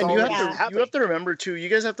have to remember too. You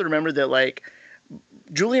guys have to remember that, like,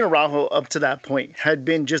 Julian Araujo up to that point had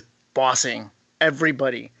been just bossing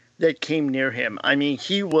everybody that came near him. I mean,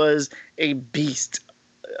 he was a beast,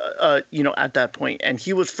 at that point, and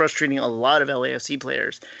he was frustrating a lot of LAFC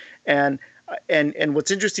players. And what's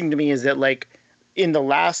interesting to me is that, like, in the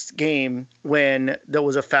last game when there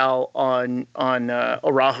was a foul on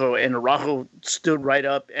Araujo, and Araujo stood right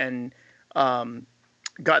up and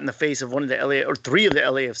got in the face of one of the three of the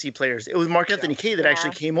LAFC players. It was Mark Anthony Kaye that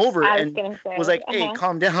actually came over and was like, "Hey,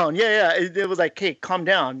 calm down." It was like, "Hey, calm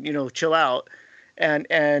down. Chill out." And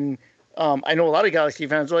I know a lot of Galaxy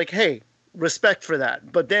fans were like, "Hey, respect for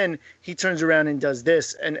that." But then he turns around and does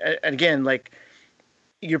this, and again, like,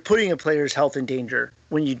 you're putting a player's health in danger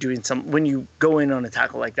when you go in on a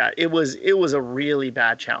tackle like that. It was a really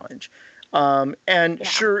bad challenge.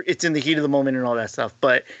 Sure, it's in the heat of the moment and all that stuff,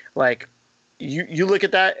 but, like, you look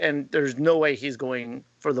at that and there's no way he's going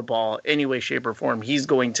for the ball any way, shape, or form. He's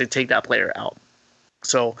going to take that player out.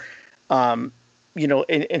 So, so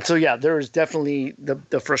there was definitely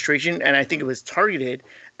the frustration, and I think it was targeted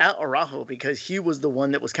at Araujo because he was the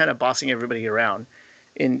one that was kind of bossing everybody around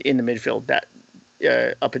in the midfield that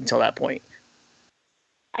up until that point.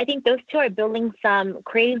 I think those two are building some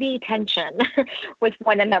crazy tension with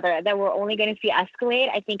one another that we're only going to see escalate,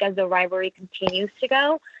 I think, as the rivalry continues to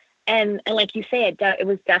go. And like you say, it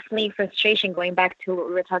was definitely frustration, going back to what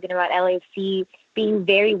we were talking about, LAFC being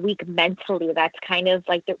very weak mentally. That's kind of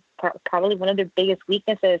like probably one of their biggest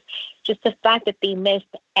weaknesses, just the fact that they missed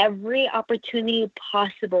every opportunity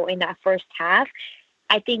possible in that first half.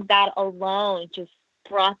 I think that alone just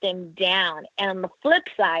brought them down. And on the flip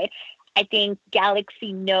side, I think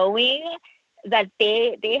Galaxy, knowing that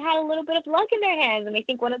they had a little bit of luck in their hands, and I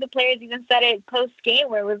think one of the players even said it post-game,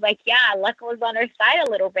 where it was like, yeah, luck was on our side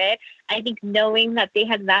a little bit. I think knowing that they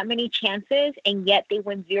had that many chances and yet they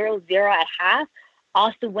went 0-0 at half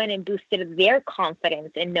also went and boosted their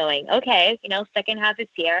confidence in knowing, okay, second half is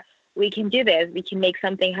here. We can do this. We can make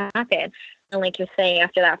something happen. And like you're saying,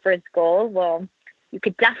 after that first goal, well, you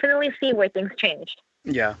could definitely see where things changed.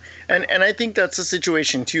 Yeah, and I think that's a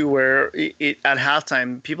situation too where at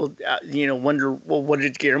halftime people wonder, well, what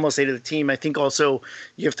did Guillermo say to the team? I think also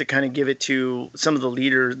you have to kind of give it to some of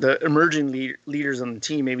the emerging leaders on the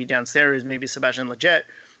team, maybe downstairs, maybe Sebastian Lletget.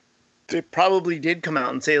 They probably did come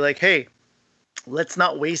out and say, like, hey, let's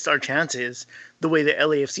not waste our chances the way the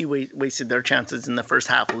LAFC wasted their chances in the first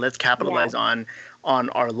half. Let's capitalize on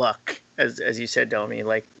our luck, as you said, Delmy.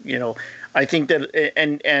 Like, I think that,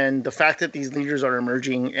 and the fact that these leaders are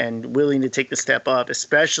emerging and willing to take the step up,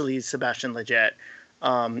 especially Sebastian Lletget,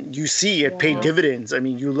 you see it paid dividends. I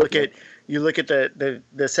mean, you look at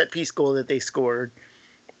the set piece goal that they scored.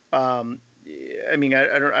 I mean,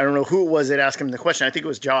 I don't know who it was that asked him the question. I think it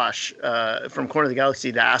was Josh from Corner of the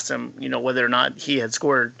Galaxy that asked him, whether or not he had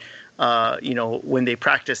scored, when they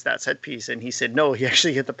practiced that set piece, and he said no, he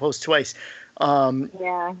actually hit the post twice. And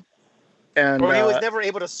he was never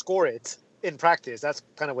able to score it in practice. That's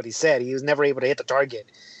kind of what he said. He was never able to hit the target.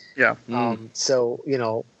 Yeah. So,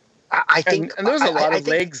 I think, and there's a lot of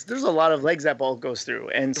legs. There's a lot of legs that ball goes through,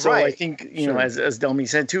 and so I think as Delmy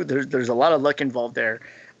said too, there's a lot of luck involved there.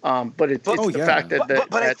 But it's the fact that.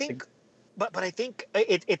 But I think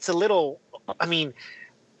it's a little. I mean,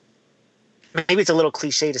 maybe it's a little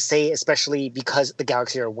cliche to say, especially because the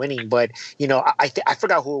Galaxy are winning. But I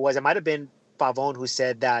forgot who it was. It might have been Pavone who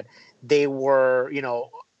said that they were,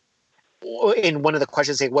 in one of the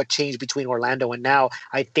questions, saying what changed between Orlando and now.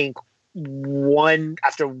 I think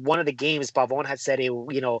after one of the games, Pavone had said,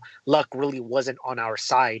 luck really wasn't on our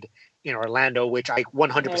side in Orlando, which I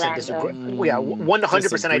 100% disagree. Yeah,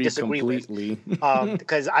 100% I disagree completely. with.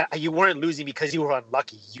 Because you weren't losing because you were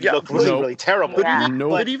unlucky. You looked really, really terrible.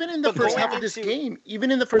 But even in the first half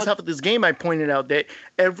of this game, I pointed out that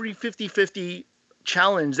every 50-50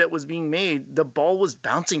 challenge that was being made, the ball was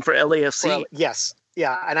bouncing for LAFC. Well, yes.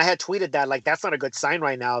 Yeah, and I had tweeted that that's not a good sign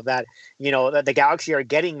right now that that the Galaxy are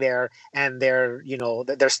getting there and they're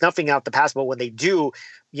snuffing out the pass, but when they do,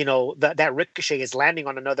 that ricochet is landing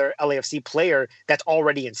on another LAFC player that's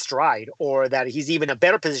already in stride, or that he's even a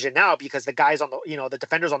better position now because the guys on the the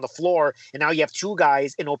defenders on the floor, and now you have two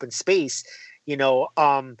guys in open space. But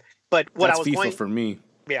what that's I was FIFA going for me.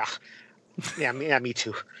 Yeah, me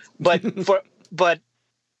too. But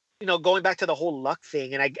going back to the whole luck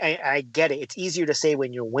thing, and I get it. It's easier to say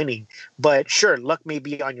when you're winning, but sure, luck may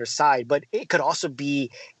be on your side, but it could also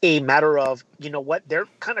be a matter of, they're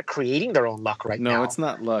kind of creating their own luck right now. No, it's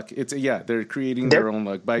not luck. They're creating their own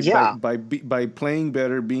luck by playing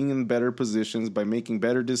better, being in better positions, by making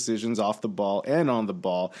better decisions off the ball and on the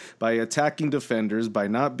ball, by attacking defenders, by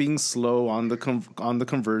not being slow on the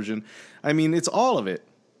conversion. I mean, it's all of it.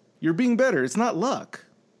 You're being better. It's not luck.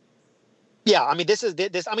 Yeah, I mean, this. I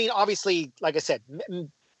mean, obviously, like I said,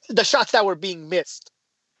 the shots that were being missed,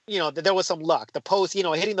 there was some luck. The post,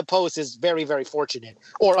 hitting the post is very, very fortunate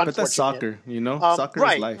or unfortunate. But that's soccer, Soccer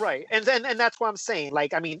is life. Right. And that's what I'm saying.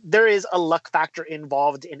 Like, I mean, there is a luck factor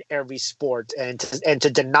involved in every sport, and to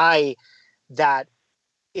deny that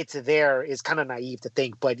it's there is kind of naive to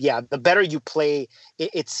think. But yeah, the better you play,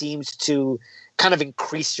 it seems to kind of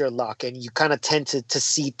increase your luck, and you kind of tend to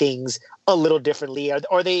see things a little differently,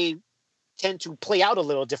 or they tend to play out a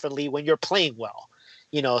little differently when you're playing well,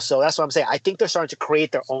 so that's what I'm saying. I think they're starting to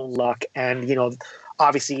create their own luck, and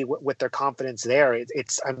obviously with their confidence there,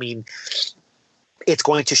 it's going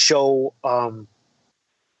to show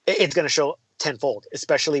it's going to show tenfold,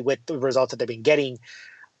 especially with the results that they've been getting,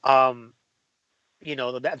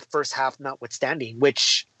 that first half notwithstanding,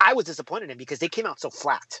 which I was disappointed in because they came out so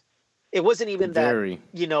flat. It wasn't even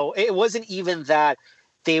it wasn't even that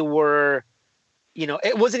they were,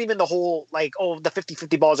 it wasn't even the whole, like, oh, the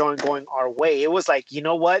 50-50 balls aren't going our way. It was like, you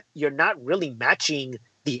know what? You're not really matching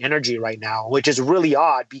the energy right now, which is really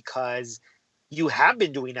odd because you have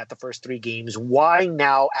been doing that the first three games. Why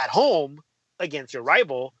now at home against your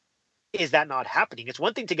rival is that not happening? It's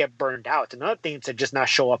one thing to get burned out. Another thing to just not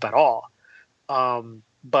show up at all.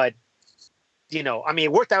 But, I mean,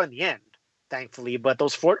 it worked out in the end, thankfully. But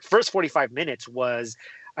those first 45 minutes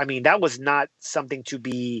that was not something to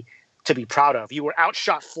be proud of. You were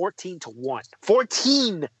outshot 14-1.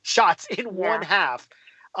 14 shots in one half.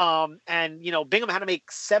 And Bingham had to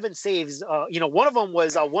make 7 saves. One of them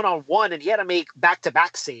was a 1-on-1, and he had to make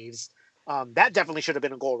back-to-back saves. That definitely should have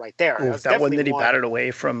been a goal right there. Ooh, that one that he batted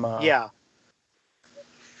away from.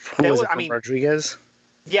 Rodriguez.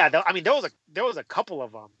 Yeah, there was a couple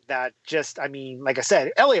of them that just, like I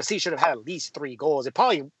said, LAFC should have had at least 3 goals. It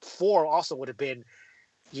probably 4 also would have been,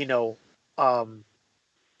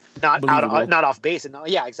 not off base. And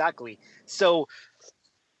yeah, exactly. So,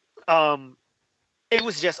 it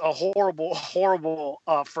was just a horrible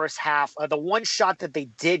first half. The one shot that they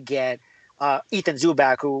did get, Ethan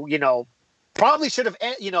Zubak, who probably should have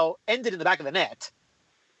ended in the back of the net.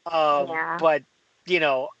 But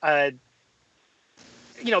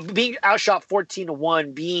being outshot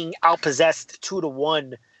 14-1, being outpossessed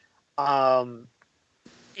 2-1,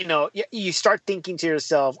 you start thinking to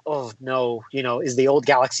yourself, oh no, is the old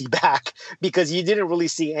Galaxy back? Because you didn't really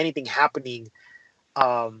see anything happening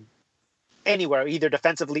anywhere, either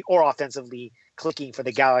defensively or offensively, clicking for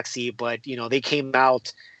the Galaxy. But, they came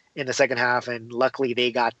out in the second half, and luckily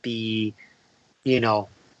they got the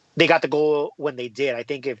goal when they did. I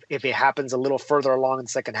think if it happens a little further along in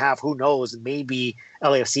the second half, who knows, maybe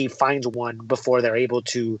LAFC finds one before they're able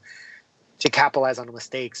to capitalize on the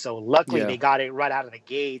mistake. So luckily they got it right out of the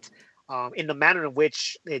gate, in the manner in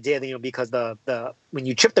which they did, because the when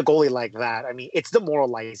you chip the goalie like that, it's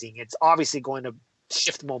demoralizing. It's obviously going to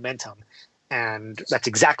shift momentum, and that's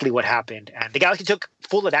exactly what happened. And the Galaxy took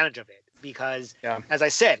full advantage of it because, as I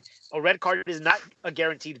said, a red card is not a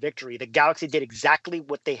guaranteed victory. The Galaxy did exactly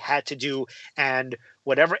what they had to do, and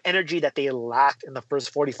whatever energy that they lacked in the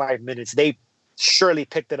first 45 minutes, they surely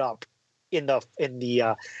picked it up in the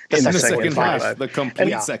second half, half. the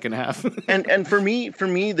complete second half. and for me,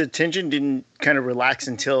 the tension didn't kind of relax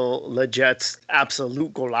until Leget's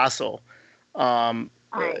absolute golazo. I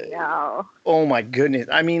know. Oh my goodness!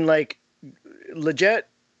 I mean, like Leget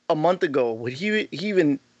a month ago, would he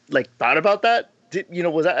even like thought about that? I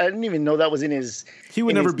didn't even know that was in his. He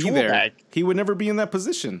would never be there. Bag. He would never be in that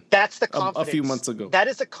position. That's the confidence. A few months ago. That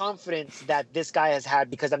is the confidence that this guy has had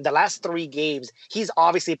because in the last 3 games, he's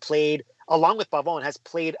obviously played, along with Pavon, has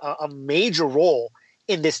played a major role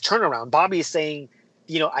in this turnaround. Bobby is saying,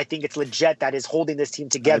 I think it's Leget that is holding this team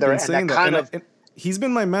together. And he's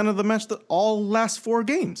been my man of the match all last 4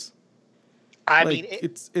 games. I mean,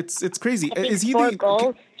 it's crazy. Is he 4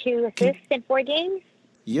 goals, 2 assists in 4 games?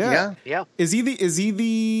 Yeah. Is he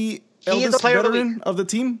the eldest veteran of the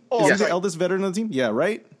team? Is he the eldest veteran of the team? Yeah,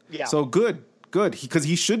 right? Yeah. So good. Because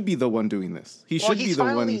he should be the one doing this. He should be the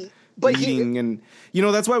one leading, and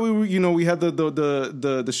that's why we had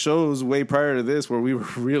the shows way prior to this where we were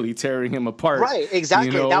really tearing him apart. Right,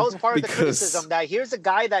 exactly. That was part of the criticism, that here's a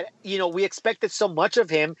guy that we expected so much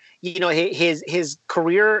of him. His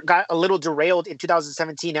career got a little derailed in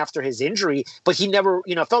 2017 after his injury, but he never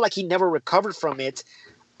felt like he never recovered from it.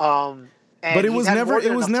 But it was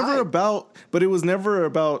never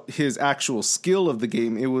about his actual skill of the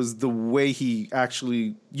game. It was the way he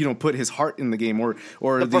actually, put his heart in the game or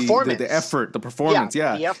the effort, the performance.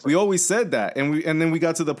 Yeah. The effort. We always said that. And then we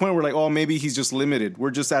got to the point where maybe he's just limited. We're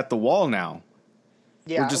just at the wall now.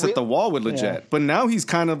 Yeah, we're just at the wall with Leget. Yeah. But now he's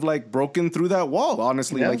kind of broken through that wall,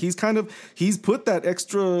 honestly. Yeah. He's put that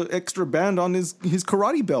extra band on his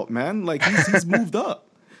karate belt, man. He's moved up.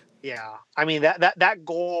 Yeah, I mean that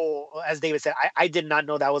goal, as David said, I did not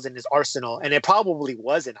know that was in his arsenal, and it probably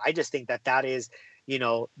wasn't. I just think that is,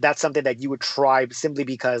 that's something that you would try simply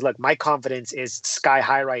because, look, my confidence is sky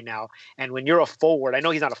high right now. And when you're a forward, I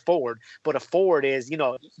know he's not a forward, but a forward is,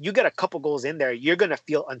 you get a couple goals in there, you're gonna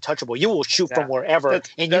feel untouchable. You will shoot from wherever,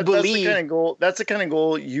 you believe. That's the kind of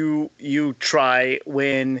goal you try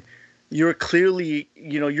when you're clearly,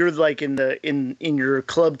 you're in your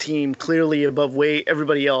club team, clearly above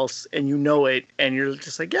everybody else, and it, and you're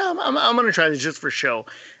just like, yeah, I'm going to try this just for show.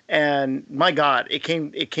 And my God, it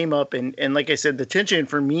came up, and like I said, the tension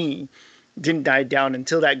for me didn't die down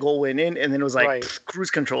until that goal went in, and then it was cruise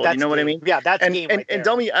control. That's what I mean? Yeah, that's game right there. And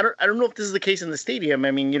tell me, I don't know if this is the case in the stadium.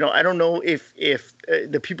 I mean, I don't know if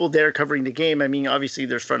the people there covering the game. I mean, obviously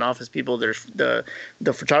there's front office people, there's the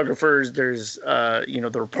photographers, there's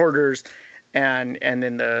the reporters, and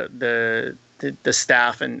then the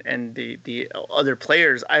staff and the other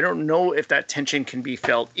players. I don't know if that tension can be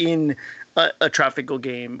felt in a Tráfico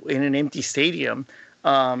game in an empty stadium.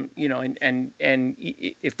 And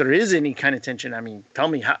if there is any kind of tension, I mean, tell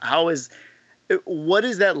me what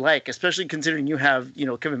is that like, especially considering you have,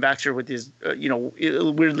 Kevin Baxter with his,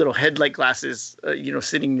 weird little headlight glasses,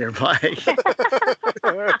 sitting nearby.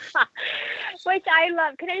 Which I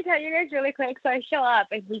love. Can I tell you guys really quick? So I show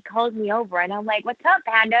up and he calls me over and I'm like, "What's up,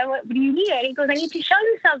 Panda? What do you need?" And he goes, "I need to show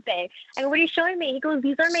you something." And what are you showing me? He goes,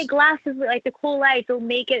 "These are my glasses with the cool lights. It'll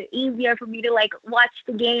make it easier for me to watch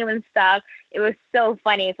the game and stuff." It was so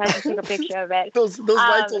funny. So I just took a picture of it. those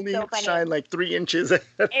lights only shine 3 inches.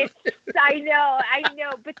 I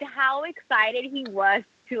know. But how excited he was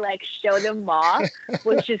to show them off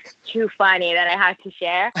was just too funny that I had to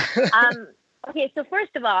share. Okay, so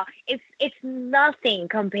first of all, it's nothing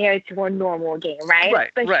compared to a normal game, right?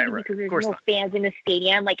 Right, Especially because there's no fans in the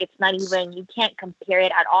stadium. It's not even, you can't compare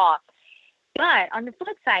it at all. But on the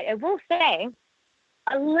flip side, I will say,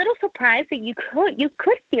 a little surprised that you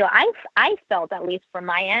could feel, I felt, at least from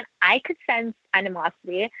my end, I could sense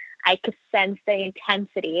animosity. I could sense the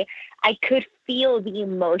intensity. I could feel the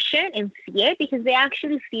emotion and see it because they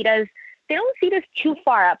actually see us, they don't see us too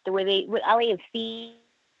far up the way they, with LAFC.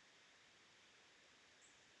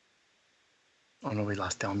 Oh no, we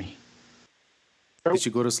lost Delmy. Did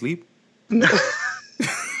you go to sleep? No.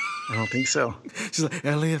 I don't think so. She's like,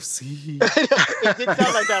 LAFC. It did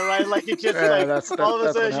sound like that, right? It just all of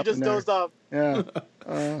a sudden she just dozed off. Yeah.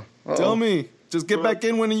 Tell me, just get back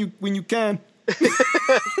in when you can.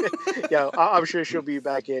 Yeah, I'm sure she'll be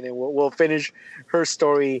back in, and we'll finish her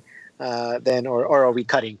story then, or are we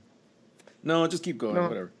cutting? No, just keep going. No.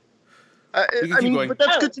 Whatever. Going. But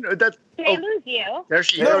that's good to know. Did I lose you? There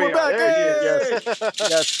she is. No, we're back. Yes. No.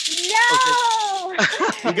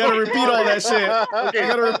 Okay. You gotta repeat all that shit. Okay, you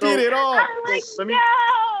gotta repeat it all.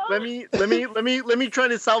 Let me try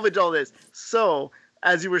to salvage all this. So,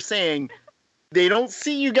 as you were saying, they don't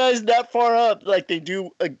see you guys that far up like they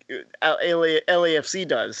do LAFC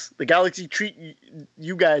does. The Galaxy treat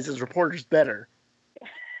you guys as reporters better.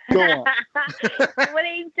 Go on. Well,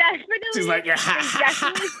 they definitely, She's like, they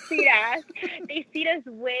definitely see us. They see us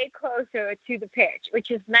way closer to the pitch,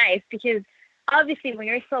 which is nice because obviously when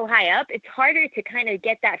you're so high up, it's harder to kind of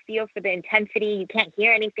get that feel for the intensity. You can't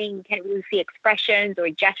hear anything. You can't really see expressions or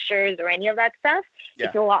gestures or any of that stuff. Yeah.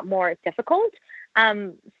 It's a lot more difficult.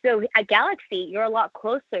 So at Galaxy, you're a lot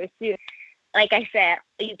closer. So, like I said,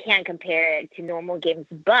 you can't compare it to normal games,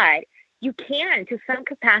 but you can to some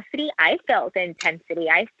capacity. I felt the intensity.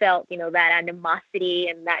 I felt, that animosity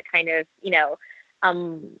and that kind of,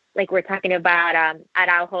 like we're talking about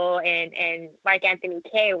Araujo and Mark Anthony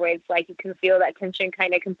Kaye, where it's like you can feel that tension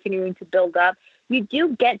kind of continuing to build up. You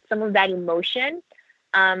do get some of that emotion,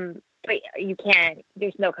 but you can't.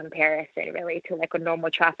 There's no comparison really to like a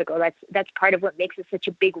normal Tráfico. That's part of what makes it such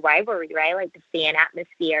a big rivalry, right? Like the fan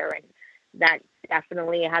atmosphere, and that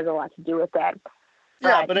definitely has a lot to do with it.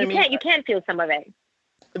 Yeah, but you can feel some of it.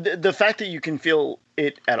 The fact that you can feel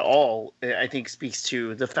it at all, I think, speaks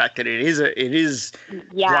to the fact that it is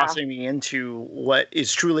blossoming into what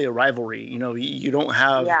is truly a rivalry. You don't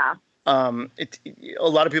have. Yeah. A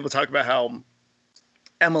lot of people talk about how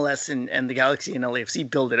MLS and the Galaxy and LAFC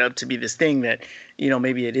build it up to be this thing that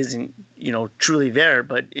maybe it isn't truly there.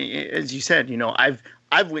 But as you said,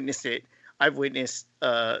 I've witnessed it. I've witnessed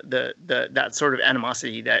that sort of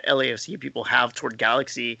animosity that LAFC people have toward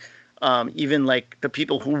Galaxy. Even like the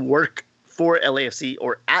people who work for LAFC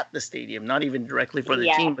or at the stadium, not even directly for the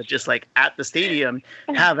team, but just like at the stadium,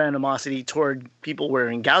 have animosity toward people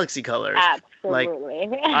wearing Galaxy colors. Absolutely.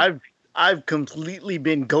 Like I've completely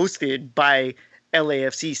been ghosted by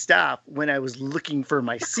LAFC staff when I was looking for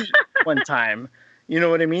my seat one time. You know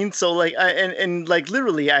what I mean? So like, and like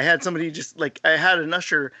literally, I had somebody I had an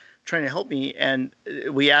usher trying to help me, and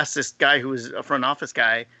we asked this guy who was a front office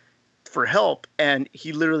guy for help, and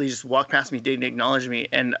he literally just walked past me, didn't acknowledge me,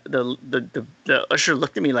 and the usher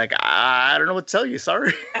looked at me like, I don't know what to tell you,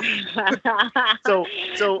 sorry. so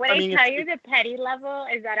when I tell you the petty level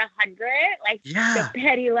is at 100, like the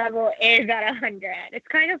petty level is at 100. It's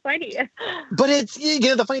kind of funny. But it's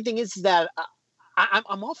the funny thing is that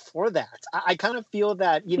I'm all for that. I kind of feel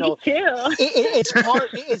that Me too. it's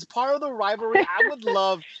part of the rivalry. I would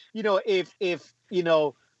love if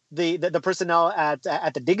the personnel at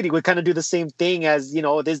the Dignity would kind of do the same thing as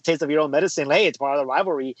this taste of your own medicine. Hey, it's part of the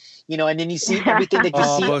rivalry, and then you see everything that you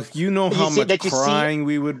see. But how much crying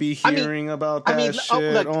we would be hearing about that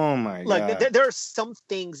shit. Oh my god! There are some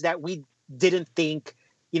things that we didn't think.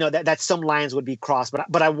 That some lines would be crossed,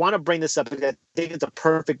 but I want to bring this up because I think it's a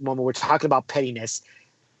perfect moment. We're talking about pettiness.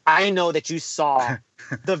 I know that you saw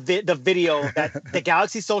the video that the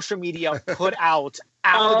Galaxy social media put out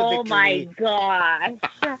after the victory. Oh my gosh!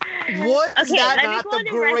 Is that not the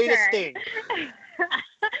greatest thing?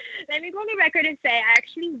 Let me go on the record and say I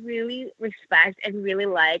actually really respect and really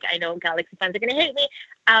like. I know Galaxy fans are going to hate me.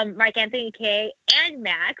 Mark Anthony Kaye and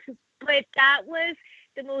Max, but that was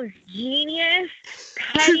the most genius,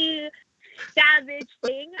 petty, savage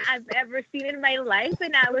thing I've ever seen in my life,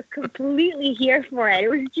 and I was completely here for it. It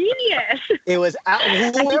was genius. It was.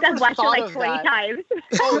 I think I've watched it like 20 times.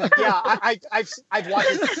 Oh yeah, I've watched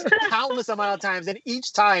it countless amount of times, and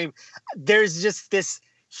each time there's just this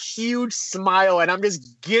huge smile, and I'm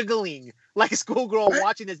just giggling like a schoolgirl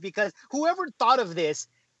watching this because whoever thought of this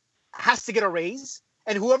has to get a raise,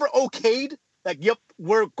 and whoever okayed. Like, yep,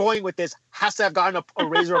 we're going with this, has to have gotten a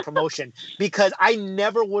raise or a promotion, because I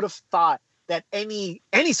never would have thought that any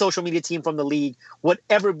social media team from the league would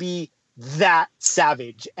ever be that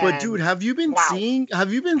savage. But dude, have you been seeing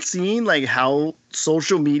like how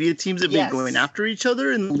social media teams have been going after each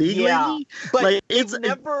other in the league lately? But like it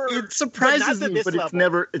surprises me, but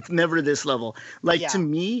it's never this level. Like to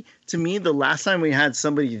me, the last time we had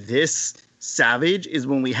somebody this savage is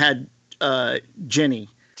when we had Jenny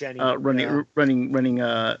running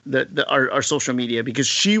our social media, because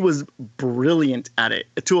she was brilliant at it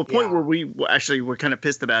to a point where we actually were kind of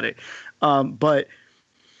pissed about it. But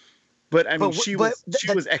I mean, she was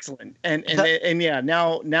excellent. And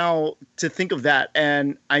now to think of that,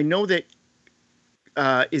 and I know that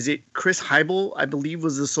is it Chris Heibel, I believe,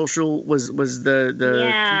 was the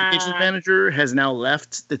communications manager, has now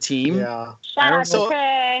left the team. Yeah. Shout out to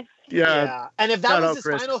Chris. Yeah. And if that was his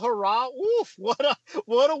final hurrah, oof, what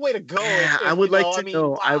a way to go. Yeah, I would like to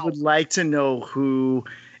know. Wow. I would like to know who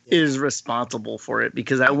is responsible for it,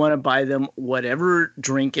 because I want to buy them whatever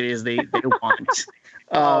drink it is they want.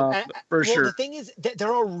 For sure. The thing is,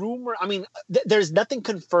 there are rumors. I mean, there's nothing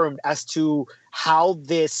confirmed as to how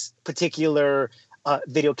this particular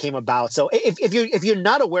video came about. So if you're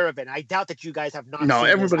not aware of it, I doubt that you guys have not. No, seen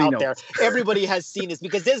everybody this out knows. there. Everybody has seen this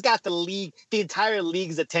because this got the entire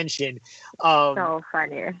league's attention. So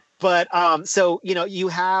funny. But so you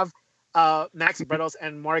have Max Bretos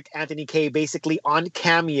and Mark Anthony Kaye basically on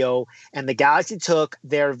Cameo, and the Galaxy took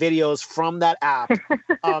their videos from that app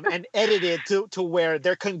and edited to where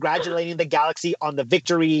they're congratulating the Galaxy on the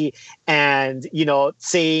victory, and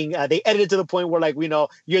saying they edited to the point where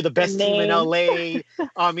you're the best team in LA.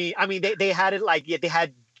 I mean they had it they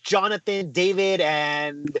had Jonathan, David,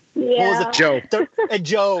 and what was it? Joe. And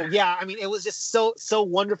Joe. Yeah, I mean it was just so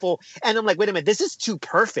wonderful, and I'm like, wait a minute, this is too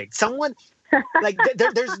perfect. Someone.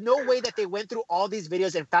 There's no way that they went through all these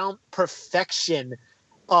videos and found perfection.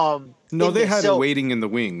 No, they had it waiting in the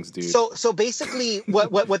wings, dude. So basically,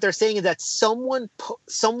 what they're saying is that someone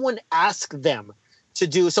asked them to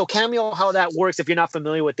do. So Cameo, how that works, if you're not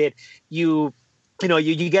familiar with it, you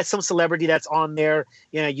get some celebrity that's on there.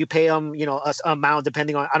 You pay them, a amount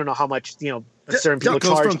depending on, I don't know how much certain people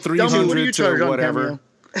charge. From 300 to whatever.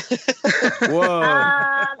 Whoa.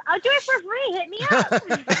 I'll do it for free. Hit me up.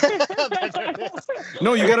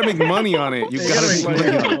 No, you got to make money on it. You got to make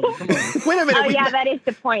money on it. Wait a minute. Oh, yeah, that is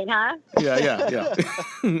the point, huh? Yeah.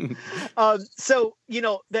 So,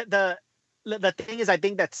 the thing is, I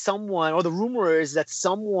think that someone, or the rumor is that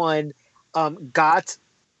someone got,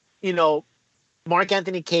 Mark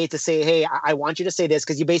Anthony Kaye to say, hey, I want you to say this,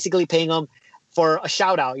 because you're basically paying them for a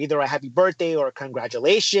shout out, either a happy birthday or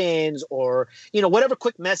congratulations, or whatever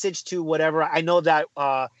quick message to whatever. I know that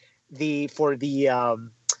La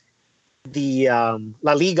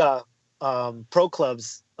Liga pro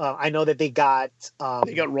clubs, I know that they got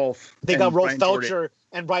Rolf. They got Rolf Felcher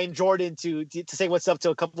and Brian Jordan to say what's up to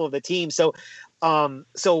a couple of the teams. So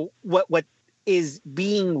what is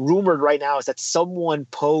being rumored right now is that someone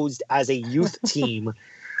posed as a youth team.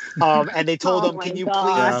 And they told them, can you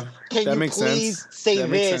please say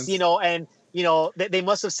this, and they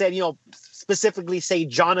must have said, specifically say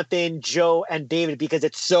Jonathan, Joe, and David, because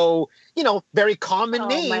it's so, very common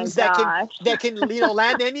names that can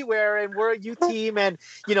land anywhere, and we're a youth team. And,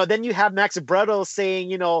 then you have Max Bretos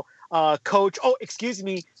saying, coach, excuse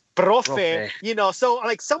me, profe. So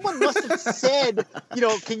someone must have said,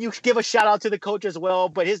 can you give a shout out to the coach as well?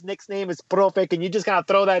 But his nickname is profe. Can you just kind of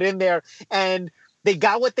throw that in there? And they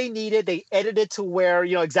got what they needed. They edited to where,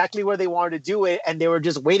 exactly where they wanted to do it. And they were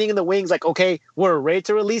just waiting in the wings, like, okay, we're ready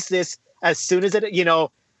to release this as soon as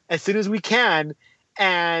as soon as we can.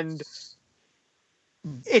 And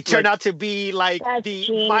it turned out to be my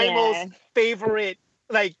most favorite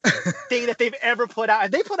thing that they've ever put out.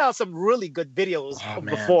 And they put out some really good videos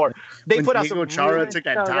before. They put out some Chara took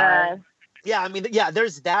that dive. Yeah, I mean,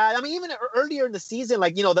 there's that. I mean, even earlier in the season,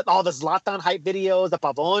 all the Zlatan hype videos, the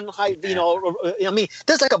Pavon hype, I mean,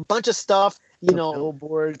 there's a bunch of stuff,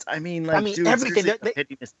 billboards. I mean, dude, everything.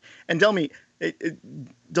 And tell me,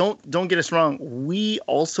 don't get us wrong. We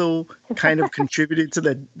also kind of contributed to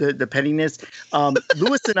the pettiness.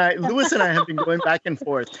 Lewis and I have been going back and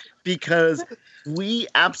forth because we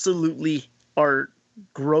absolutely are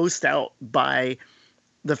grossed out by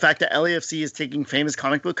the fact that LAFC is taking famous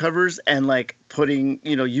comic book covers and putting,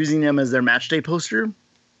 using them as their match day poster.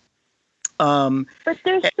 But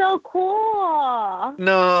they're so cool.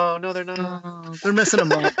 No, they're not. They're messing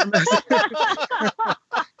them up.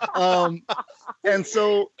 And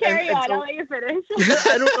so carry on. I'll let you finish.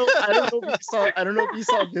 I don't know if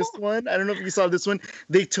you saw this one.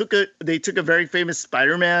 They took a very famous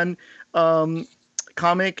Spider-Man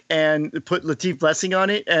comic and put Latif Blessing on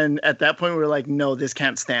it, and at that point we were like, no, this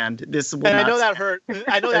can't stand. This will. And I know that hurt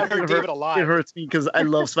David a lot. It hurts me because I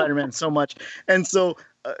love Spider-Man so much, and so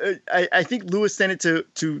I think Lewis sent it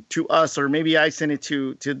to us, or maybe I sent it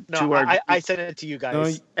to our. I sent it to you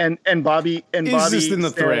guys. And Bobby just in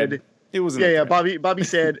the thread. It was Bobby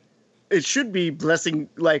said it should be Blessing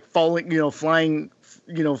falling,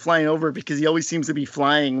 flying over, because he always seems to be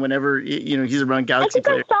flying whenever he's around Galaxy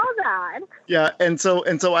players. I saw that. Yeah, and so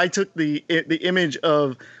I took the image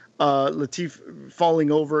of Latif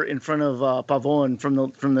falling over in front of Pavon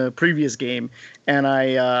from the previous game, and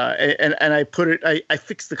I put it. I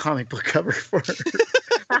fixed the comic book cover for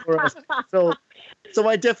us. So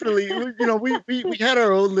I definitely, we had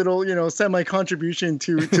our own little, semi contribution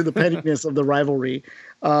to the pettiness of the rivalry,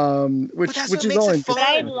 which is all. But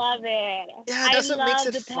I love it. Yeah, that's what makes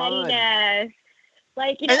it fun. Pettiness.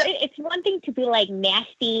 It's one thing to be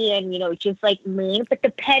nasty and just mean, but the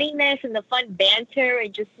pettiness and the fun banter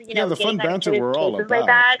and just the fun banter we're all about. Like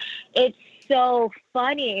that, it's so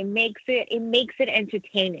funny. It makes it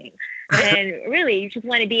entertaining. And really, you just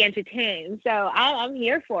want to be entertained. So I'm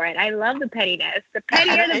here for it. I love the pettiness. The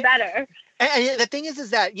pettier, the better. And the thing is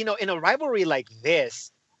that, in a rivalry like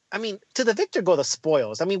this, I mean, to the victor go the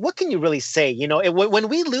spoils. I mean, what can you really say? When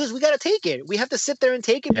we lose, we got to take it. We have to sit there and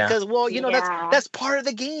take it because, well, that's part of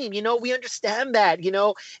the game. We understand that.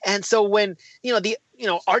 And so when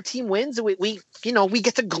our team wins, we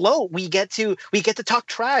get to gloat. We get to talk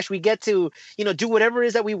trash. We get to do whatever it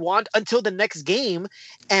is that we want until the next game.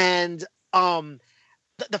 And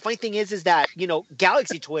the funny thing is that,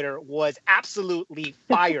 Galaxy Twitter was absolutely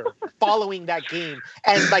fire following that game.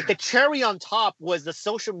 And like the cherry on top was the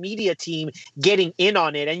social media team getting in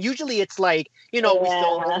on it. And usually it's like, we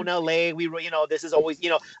still own LA. This is always,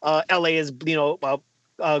 LA is, blue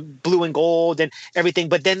and gold and everything.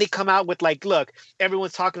 But then they come out with like, look,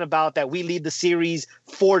 everyone's talking about that we lead the series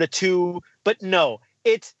 4-2, but no,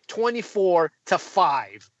 it's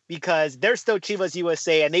 24-5. Because they're still Chivas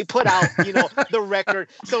USA and they put out, the record.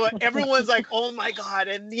 So everyone's like, oh my God.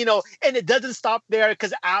 And, and it doesn't stop there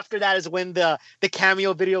because after that is when the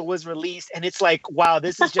cameo video was released. And it's like, wow,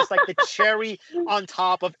 this is just like the cherry on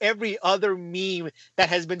top of every other meme that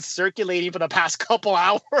has been circulating for the past couple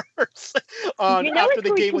hours after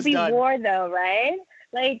the game was done. War though, right?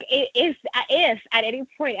 Like, if at any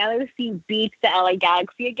point LFC beats the LA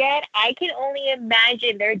Galaxy again, I can only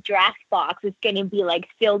imagine their draft box is going to be, like,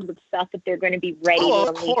 filled with stuff that they're going to be ready to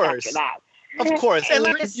release after that. Of course. And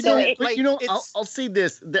I'll say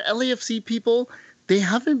this. The LAFC people, they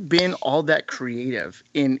haven't been all that creative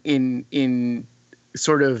in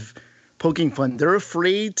sort of poking fun. They're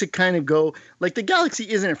afraid to kind of go... Like, the Galaxy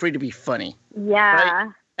isn't afraid to be funny. Yeah.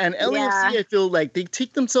 Right? And LAFC, I feel like they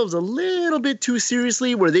take themselves a little bit too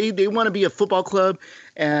seriously, where they want to be a football club,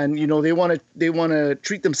 and they want to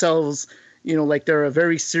treat themselves, like they're a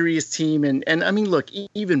very serious team. And I mean, look,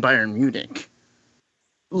 even Bayern Munich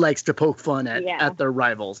likes to poke fun at their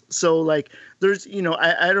rivals. So like, there's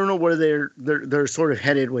I don't know where they're sort of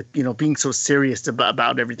headed with being so serious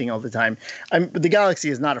about everything all the time. The Galaxy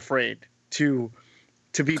is not afraid to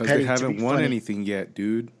be petty. Because they haven't won anything yet,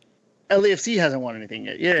 dude. LAFC hasn't won anything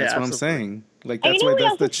yet. Yeah, that's what I'm saying. Like that's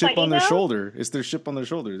the chip on their shoulder. It's their chip on their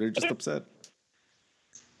shoulder. They're just upset.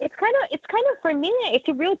 It's kind of for me. It's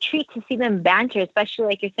a real treat to see them banter, especially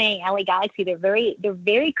like you're saying, LA Galaxy. They're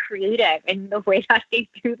very creative in the way that they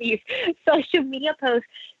do these social media posts.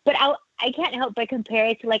 But I can't help but compare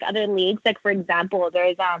it to like other leagues. Like for example,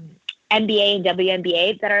 there's NBA and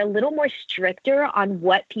WNBA that are a little more stricter on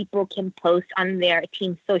what people can post on their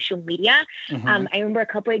team's social media. Mm-hmm. I remember a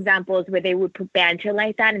couple examples where they would put banter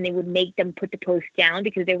like that and they would make them put the post down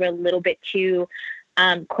because they were a little bit too,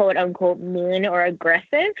 quote unquote, mean or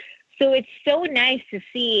aggressive. So it's so nice to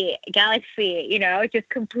see Galaxy, just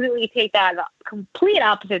completely take that complete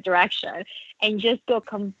opposite direction and just go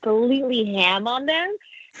completely ham on them.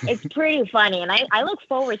 It's pretty funny, and I look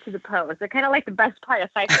forward to the post. They're kind of like the best part,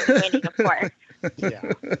 aside from winning, of course.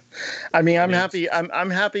 Yeah, I mean, I'm happy. I'm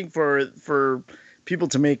happy for people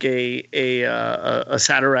to make a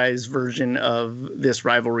satirized version of this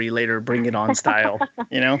rivalry later. Bring it on style,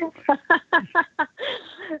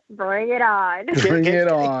 Bring it on. Bring it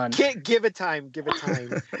on. Give it time. Give it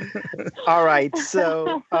time. All right.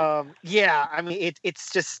 So, I mean, it's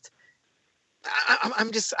just.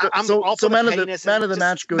 I'm all for man the of the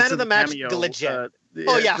match goes to the cameo. Legit. To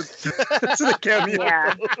the cameo.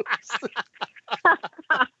 Yeah.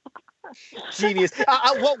 Genius.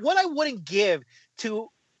 What I wouldn't give to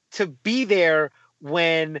be there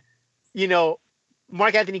when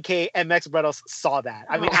Mark Anthony Kaye and Max Bretos saw that.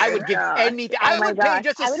 I mean, I would give anything. I would pay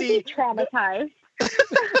just to see. Be traumatized.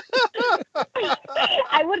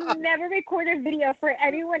 I would never record a video for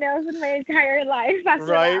anyone else in my entire life.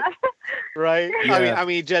 Right. Yeah. I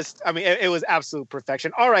mean, it was absolute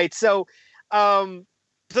perfection. All right, so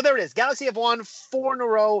there it is. Galaxy have won 4 in a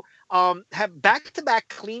row. Have back-to-back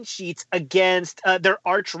clean sheets against their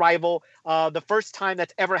arch rival. The first time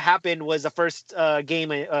that's ever happened was the first game,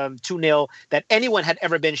 2-0, that anyone had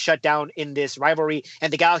ever been shut down in this rivalry,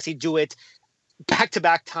 and the Galaxy do it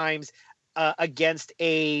back-to-back times. Against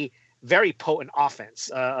a very potent offense,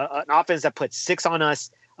 an offense that put 6 on us.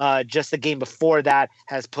 Just the game before that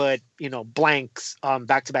has put blanks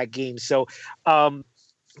back-to-back games. So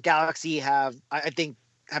Galaxy have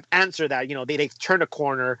answered that. They've turned a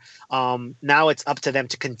corner. Now it's up to them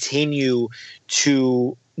to continue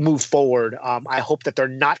to move forward. I hope that they're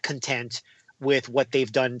not content with what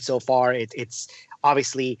they've done so far. It's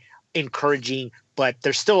obviously encouraging, but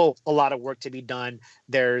there's still a lot of work to be done.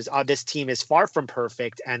 There's this team is far from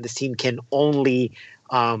perfect, and this team can only,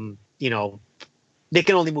 they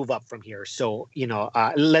can only move up from here. So,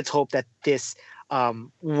 let's hope that this,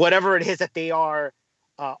 whatever it is that they are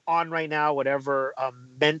on right now, whatever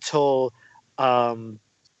mental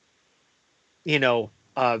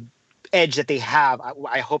edge that they have.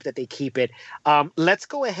 I hope that they keep it. Let's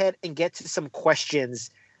go ahead and get to some questions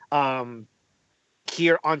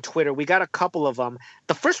here on Twitter. We got a couple of them.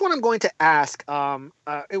 The first one I'm going to ask,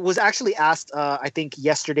 it was actually asked, I think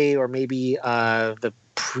yesterday or maybe the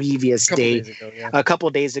previous day, a couple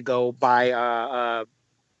of days ago by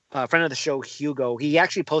a friend of the show, Hugo. He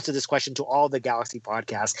actually posted this question to all the Galaxy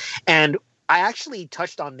podcasts. And I actually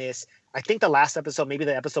touched on this, I think the last episode, maybe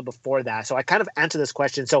the episode before that. So I kind of answered this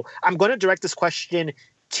question. So I'm going to direct this question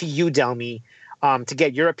to you, Delmy, to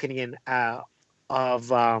get your opinion of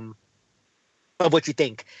what you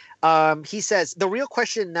think. He says, the real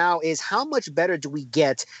question now is how much better do we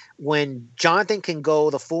get when Jonathan can go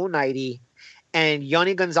the full 90 and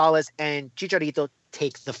Yony Gonzalez and Chicharito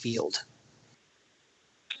take the field?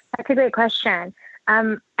 That's a great question.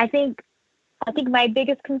 I think my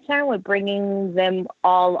biggest concern with bringing them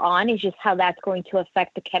all on is just how that's going to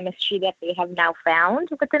affect the chemistry that they have now found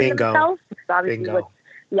within themselves. Because obviously,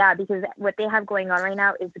 because what they have going on right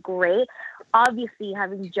now is great. Obviously,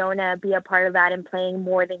 having Jonah be a part of that and playing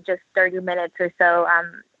more than just 30 minutes or so,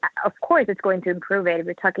 of course, it's going to improve it. If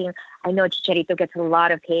you're talking, I know Chicharito gets a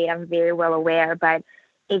lot of hate. I'm very well aware, but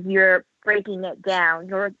if you're breaking it down,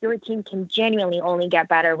 your team can genuinely only get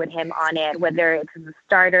better with him on it, whether it's as a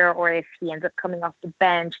starter or if he ends up coming off the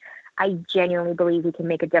bench. I genuinely believe he can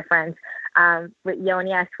make a difference. With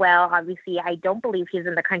Yony as well, obviously, I don't believe he's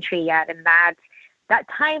in the country yet, and that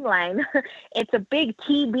timeline, it's a big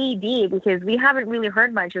TBD because we haven't really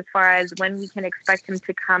heard much as far as when we can expect him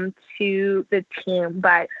to come to the team.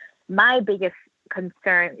 But my biggest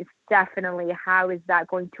concern is definitely how is that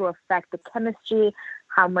going to affect the chemistry?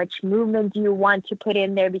 How much movement do you want to put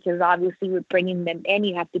in there? Because obviously with bringing them in,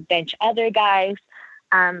 you have to bench other guys.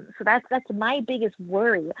 So that's my biggest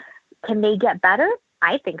worry. Can they get better?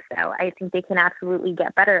 I think so. I think they can absolutely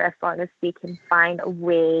get better as long as they can find a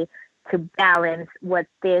way to balance what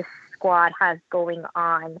this squad has going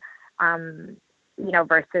on,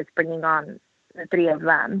 versus bringing on the three of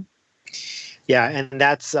them. Yeah, and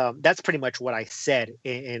that's pretty much what I said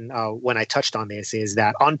in when I touched on this, is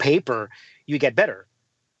that on paper you get better.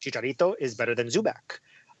 Chicharito is better than Zubak.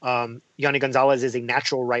 Yony Gonzalez is a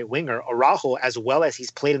natural right winger. Araujo, as well as he's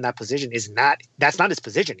played in that position, that's not his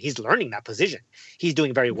position. He's learning that position. He's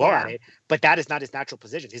doing very well at it, but that is not his natural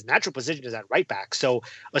position. His natural position is at right back. So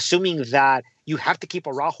assuming that you have to keep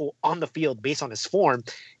Araujo on the field based on his form,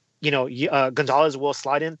 Gonzalez will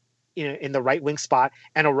slide in the right wing spot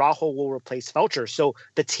and Araujo will replace Felcher. So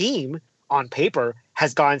the team on paper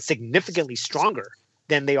has gotten significantly stronger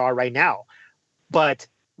than they are right now. But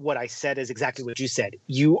what I said is exactly what you said.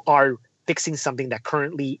 You are fixing something that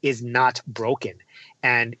currently is not broken,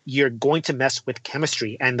 and you're going to mess with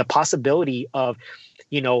chemistry and the possibility of,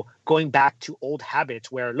 going back to old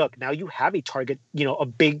habits where, look, now you have a target, a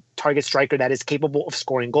big target striker that is capable of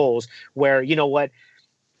scoring goals where,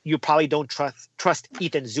 you probably don't trust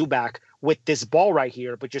Ethan Zubak with this ball right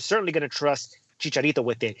here, but you're certainly going to trust Chicharito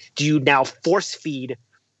with it. Do you now force feed,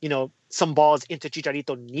 some balls into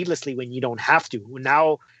Chicharito needlessly when you don't have to?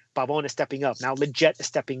 Now Pavon is stepping up. Now Leggett is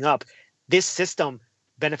stepping up. This system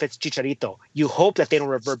benefits Chicharito. You hope that they don't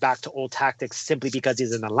revert back to old tactics simply because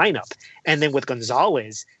he's in the lineup. And then with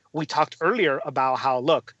Gonzalez, we talked earlier about how,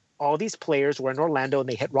 look, all these players were in Orlando and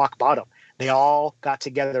they hit rock bottom. They all got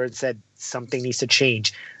together and said something needs to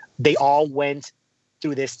change. They all went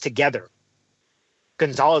through this together.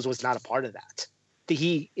 Gonzalez was not a part of that.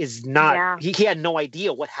 He is not, he had no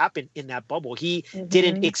idea what happened in that bubble. He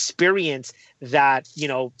didn't experience that,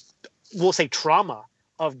 we'll say trauma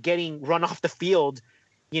of getting run off the field,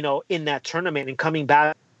 in that tournament and coming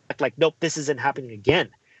back like, nope, this isn't happening again.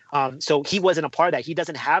 So he wasn't a part of that. He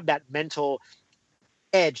doesn't have that mental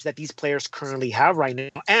edge that these players currently have right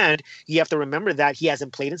now. And you have to remember that he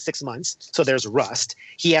hasn't played in 6 months. So there's rust.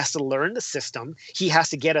 He has to learn the system. He has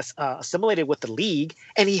to get us assimilated with the league.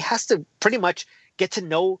 And he has to pretty much get to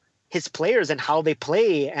know his players and how they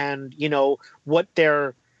play and, what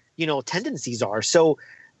their, tendencies are. So,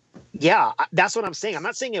 yeah, that's what I'm saying. I'm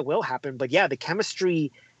not saying it will happen, but yeah, the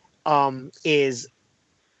chemistry is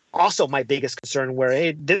also my biggest concern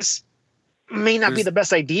where this may not be the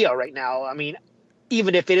best idea right now. I mean,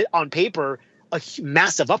 even if it is on paper, a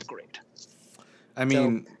massive upgrade. I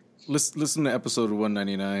mean, listen to episode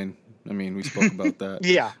 199. I mean, we spoke about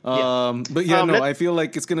that. But I feel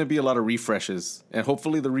like it's going to be a lot of refreshes, and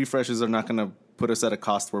hopefully the refreshes are not going to put us at a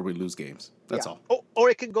cost where we lose games. That's all. Or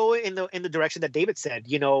it could go in the direction that David said.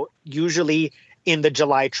 Usually in the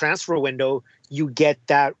July transfer window, you get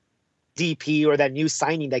that DP or that new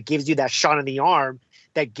signing that gives you that shot in the arm,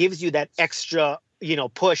 that gives you that extra,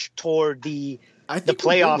 push toward the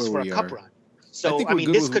playoffs for a cup run. So think I we're mean,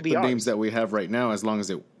 good this with could be the ours. names that we have right now, as long as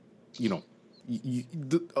it,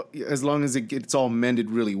 as long as it gets all mended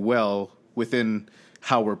really well within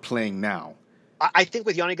how we're playing now. I think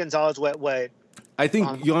with Yanni Gonzalez, what I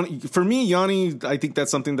think for me, Yanni, I think that's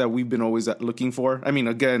something that we've been always looking for. I mean,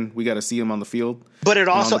 again, we got to see him on the field, but it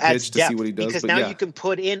also adds to see what he does. Because but now you can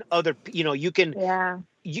put in other, you can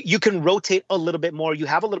you can rotate a little bit more. You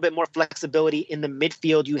have a little bit more flexibility in the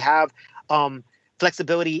midfield. You have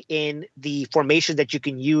flexibility in the formation that you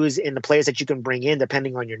can use, in the players that you can bring in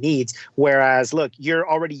depending on your needs. Whereas, look, you're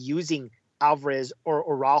already using Alvarez or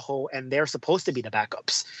Araujo, and they're supposed to be the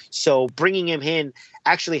backups. So bringing him in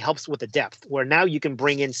actually helps with the depth, where now you can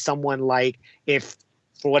bring in someone like, if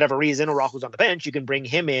for whatever reason Araujo's on the bench, you can bring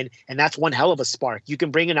him in, and that's one hell of a spark. You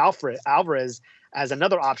can bring in Alvarez as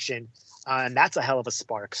another option, and that's a hell of a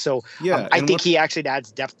spark. So I think he actually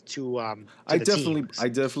adds depth to I the definitely team. I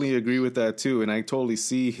definitely agree with that too, and I totally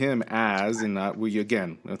see him as, and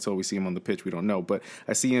again, until we see him on the pitch, we don't know, but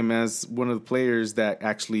I see him as one of the players that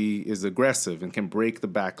actually is aggressive and can break the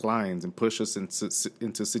back lines and push us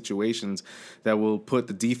into situations that will put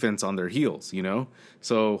the defense on their heels.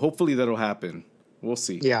 So hopefully that'll happen. We'll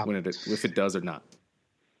see if it does or not.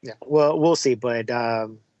 Yeah, well, we'll see, but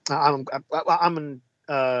I'm in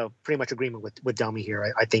pretty much agreement with Delmy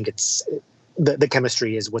here. I think it's the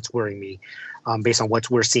chemistry is what's worrying me, based on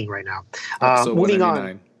what we're seeing right now. Moving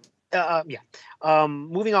on.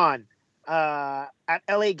 Moving on. At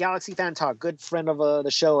LA Galaxy Fan Talk, good friend of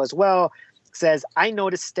the show as well, says, I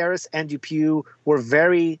noticed Steres and Dupuis were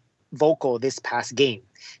very vocal this past game.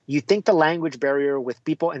 You think the language barrier with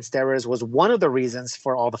People and Steres was one of the reasons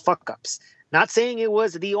for all the fuck-ups. Not saying it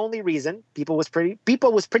was the only reason. People was pretty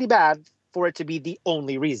bad for it to be the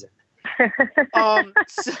only reason. He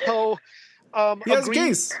has a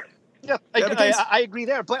case. Yeah, I agree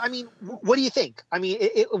there. But I mean, what do you think? I mean,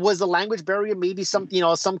 it was the language barrier, maybe some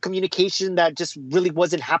communication that just really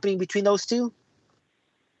wasn't happening between those two?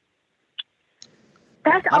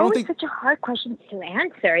 That's always such a hard question to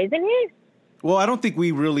answer, isn't it? Well, I don't think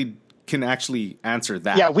we really can actually answer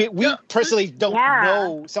that. Yeah, we personally don't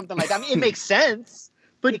know something like that. I mean, it makes sense.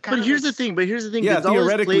 But here's the thing. Yeah,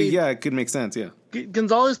 theoretically, it could make sense. Yeah,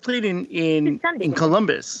 Gonzalez played in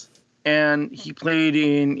Columbus, and he played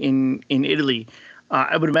in Italy.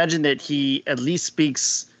 I would imagine that he at least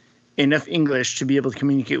speaks enough English to be able to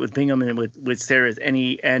communicate with Bingham and with Steres,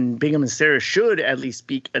 and Bingham and Steres should at least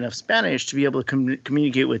speak enough Spanish to be able to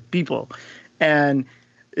communicate with people. And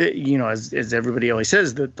as everybody always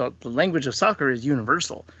says, the language of soccer is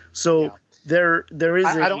universal. So there is.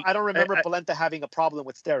 I don't remember Polenta having a problem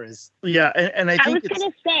with Steres. Yeah, and I think was going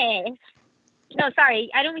to say. No, sorry,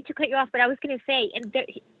 I don't mean to cut you off, but I was going to say,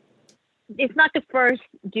 it's not the first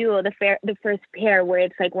duo, the first pair where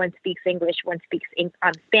it's like one speaks English, one speaks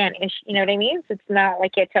Spanish. You know what I mean? So it's not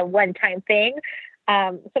like it's a one-time thing. So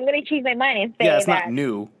I'm going to change my mind and say it's not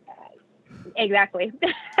new. Exactly.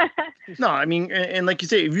 No, I mean, and like you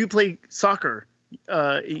say, if you play soccer,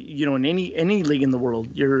 in any league in the world,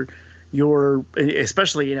 you're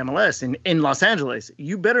especially in MLS in Los Angeles,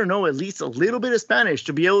 you better know at least a little bit of Spanish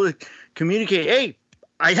to be able to communicate. Hey,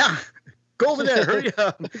 go over there, hurry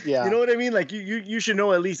up. Yeah. You know what I mean? Like you should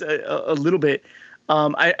know at least a little bit.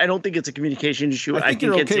 I don't think it's a communication issue. I think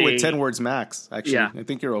you're okay with 10 words max. Actually, I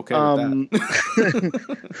think you're okay with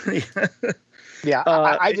that. Yeah,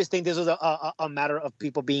 I just think this was a matter of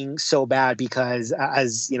people being so bad because,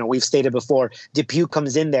 as we've stated before, Dupuis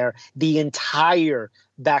comes in there, the entire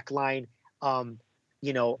back line,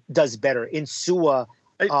 does better. Insua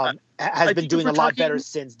has been doing a lot better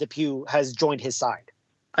since Dupuis has joined his side.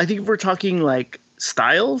 I think if we're talking like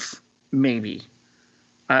styles, maybe.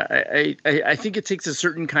 I think it takes a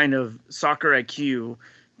certain kind of soccer IQ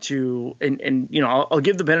to, and I'll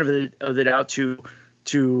give the benefit of the doubt to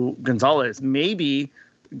Gonzalez. Maybe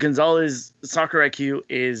Gonzalez's soccer IQ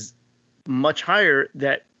is much higher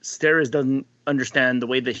that Steres doesn't understand the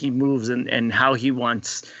way that he moves and how he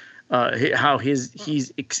wants, how he's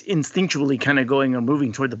instinctually kind of going or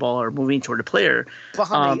moving toward the ball or moving toward a player. But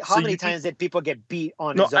how many times did people get beat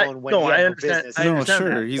on his own when he had business? I understand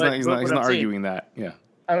that. He's not arguing that. Yeah.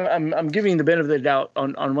 I'm giving the benefit of the doubt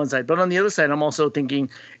on one side, but on the other side, I'm also thinking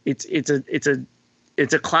it's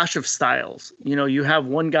a clash of styles. You have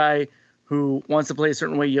one guy who wants to play a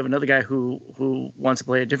certain way, you have another guy who wants to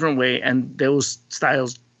play a different way, and those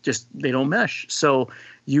styles they don't mesh. So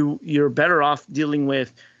you're better off dealing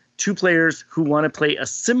with two players who want to play a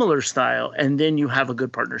similar style, and then you have a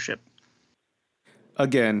good partnership.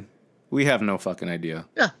 Again, we have no fucking idea.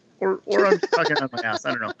 Yeah, or I'm talking on my ass.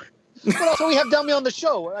 I don't know. Well, also we have Delmy on the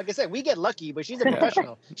show. Like I said, we get lucky, but she's a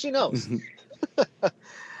professional. She knows.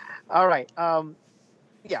 All right.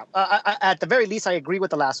 Yeah. At the very least, I agree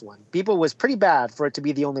with the last one. People was pretty bad for it to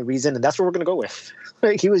be the only reason, and that's what we're gonna go with.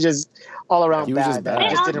 He was just all around He was bad. just bad. I It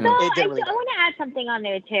just also, didn't really I want to add something on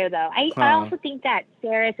there too, though. I also think that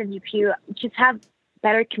Sarris and DePew just have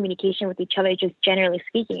better communication with each other, just generally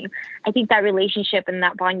speaking. I think that relationship and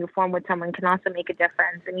that bond you form with someone can also make a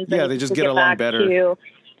difference. And even they just get along better.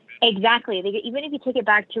 Exactly. Even if you take it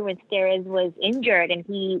back to when Sarris was injured and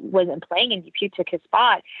he wasn't playing and DePew took his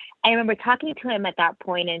spot, I remember talking to him at that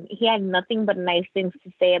point, and he had nothing but nice things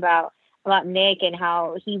to say about Nick and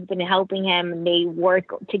how he's been helping him, and they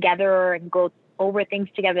work together and go over things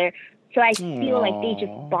together. So I feel like they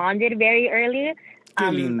just bonded very early.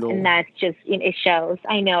 And that's just, it shows.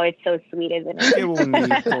 I know, it's so sweet, isn't it? Qué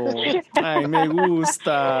bonito. Ay, me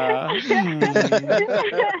gusta.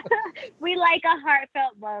 We like a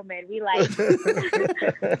heartfelt moment. We like.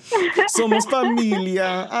 Somos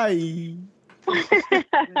familia. Ay.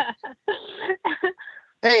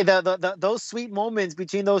 Hey, those sweet moments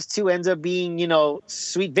between those two ends up being,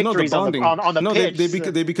 sweet victories on the pitch.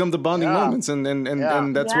 They become the bonding moments, and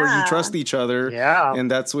that's where you trust each other. Yeah,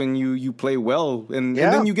 and that's when you play well, and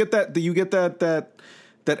then you get that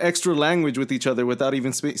extra language with each other without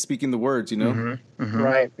even speaking the words. Mm-hmm.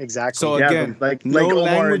 Right, exactly. So again, no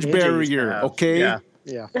language barrier. Okay.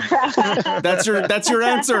 Yeah. That's your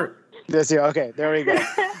answer. Okay, there we go.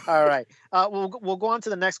 All right. We'll go on to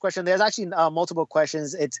the next question. There's actually multiple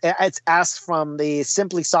questions. It's asked from the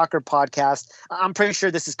Simply Soccer podcast. I'm pretty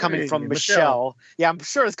sure this is coming from Michelle. Yeah, I'm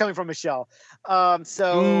sure it's coming from Michelle.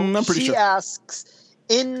 So she asks,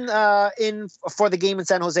 in for the game in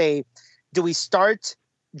San Jose, do we start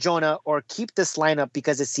Jonah or keep this lineup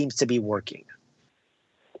because it seems to be working?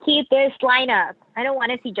 Keep this lineup. I don't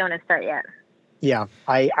want to see Jonah start yet. Yeah,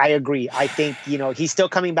 I agree. I think, he's still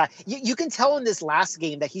coming back. You can tell in this last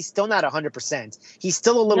game that he's still not 100%. He's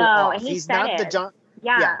still a little off. He's not the John.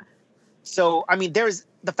 Yeah. So, I mean, there's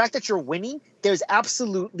the fact that you're winning, there's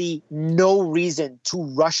absolutely no reason to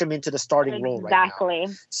rush him into the starting role right now. Exactly.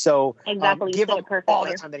 So, give him all the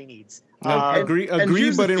perfectly. time that he needs. Agree,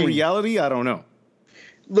 but in reality, I don't know.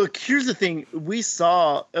 Look, here's the thing. We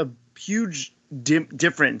saw a huge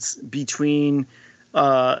difference between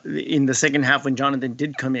in the second half when Jonathan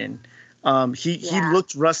did come in. He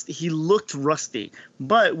looked rusty. He looked rusty,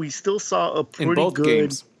 but we still saw a pretty good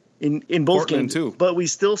games. In both Portland games too. But we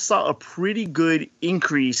still saw a pretty good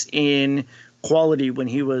increase in quality when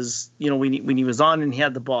he was, when he was on and he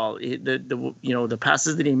had the ball. The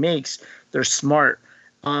passes that he makes, they're smart.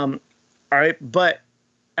 All right, but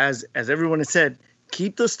as everyone has said,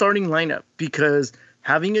 keep the starting lineup, because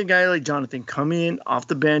having a guy like Jonathan come in off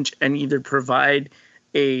the bench and either provide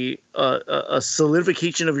a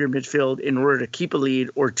solidification of your midfield in order to keep a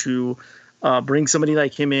lead, or to bring somebody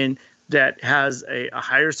like him in that has a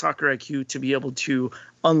higher soccer IQ to be able to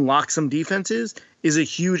unlock some defenses, is a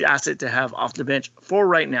huge asset to have off the bench for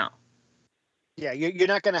right now. Yeah, you're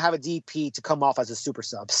not going to have a DP to come off as a super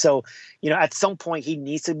sub. So, at some point he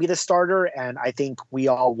needs to be the starter, and I think we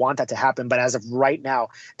all want that to happen. But as of right now,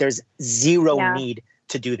 there's zero need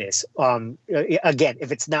to do this. Again,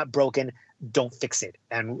 if it's not broken, don't fix it.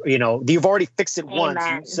 And, you've already fixed it once.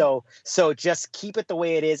 So just keep it the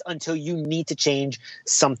way it is until you need to change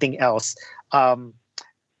something else.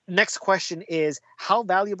 Next question is, how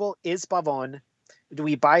valuable is Pavon? Do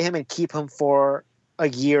we buy him and keep him for a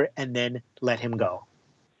year and then let him go?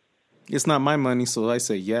 It's not my money, so I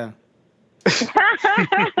say yeah.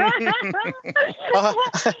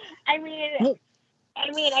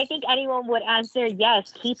 I think anyone would answer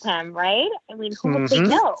yes, keep him, right? I mean, who would say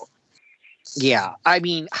no? Yeah, I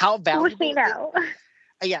mean, how valuable? Who would say no?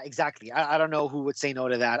 Yeah, exactly. I don't know who would say no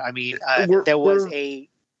to that. I mean, he's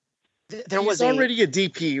already a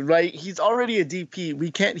DP, right? He's already a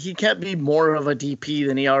DP. He can't be more of a DP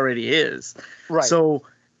than he already is. Right. So,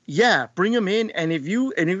 yeah, bring him in. And if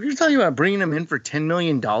you're talking about bringing him in for $10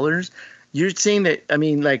 million, you're saying that, I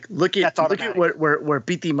mean, like, look at where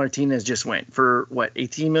Pity Martinez just went for what,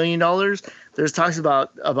 $18 million? There's talks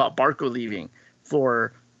about Barco leaving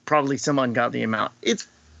for probably some ungodly amount. It's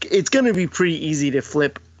going to be pretty easy to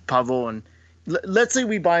flip Pavon. Let's say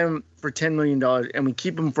we buy him for $10 million and we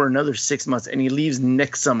keep him for another 6 months, and he leaves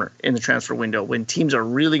next summer in the transfer window when teams are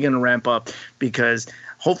really going to ramp up, because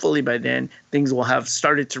hopefully by then things will have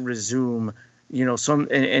started to resume, some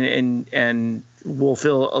and we'll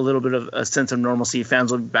feel a little bit of a sense of normalcy.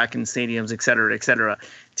 Fans will be back in stadiums, et cetera, et cetera.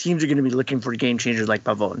 Teams are going to be looking for game changers like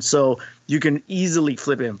Pavon. So you can easily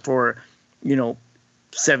flip him for,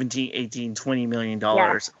 $17, $18, $20 million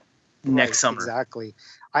next summer. Exactly.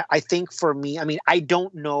 I think for me, I mean, I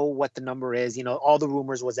don't know what the number is. You know, all the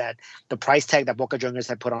rumors was that the price tag that Boca Juniors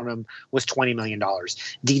had put on him was $20 million.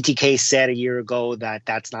 DTK said a year ago that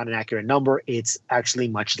that's not an accurate number. It's actually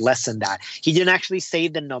much less than that. He didn't actually say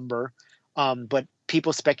the number, but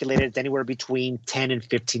people speculated it's anywhere between 10 and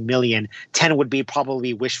 15 million. 10 would be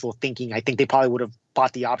probably wishful thinking. I think they probably would have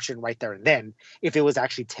bought the option right there and then if it was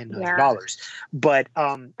actually $10 million. Yeah. But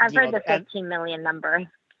I've heard the 15 million number.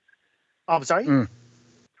 I'm sorry?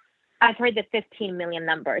 I've heard the 15 million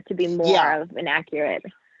number to be more of an accurate.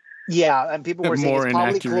 Yeah, and people were saying More it's probably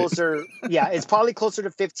inaccurate. closer. Yeah, it's probably closer to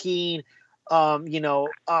 15.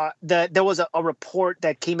 There was a report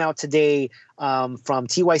that came out today from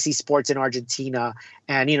TYC Sports in Argentina,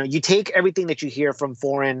 and you take everything that you hear from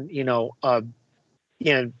foreign,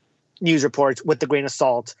 news reports with a grain of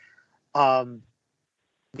salt,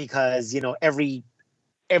 because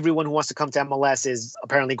everyone who wants to come to MLS is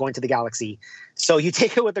apparently going to the Galaxy. So you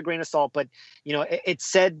take it with a grain of salt, but it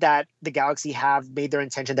said that the Galaxy have made their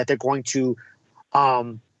intention that they're going to,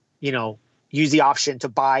 use the option to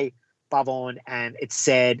buy Pavon, and it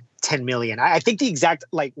said 10 million. I think the exact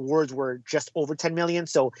words were just over 10 million.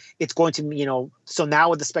 So it's going to, so now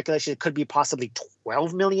with the speculation, it could be possibly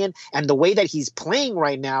 12 million. And the way that he's playing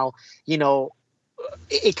right now,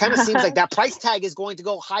 it kind of seems like that price tag is going to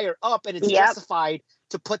go higher up, and it's justified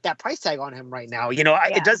to put that price tag on him right now.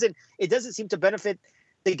 It doesn't seem to benefit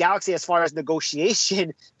the Galaxy as far as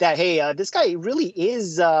negotiation that, hey, this guy really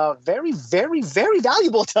is very, very, very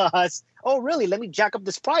valuable to us. Oh, really? Let me jack up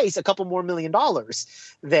this price a couple more $1 million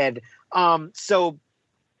then. So,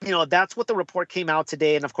 that's what the report came out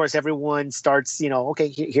today. And of course, everyone starts, okay,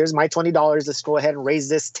 here's my $20. Let's go ahead and raise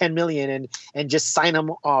this 10 million and just sign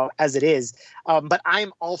him as it is. But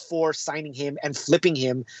I'm all for signing him and flipping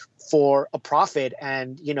him for a profit.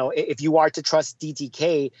 And, if you are to trust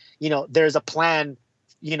DTK, there's a plan,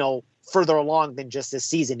 further along than just this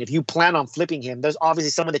season. If you plan on flipping him, there's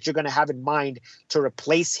obviously someone that you're going to have in mind to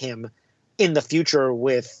replace him in the future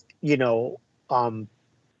with, whoever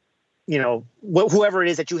it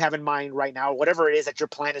is that you have in mind right now, whatever it is that your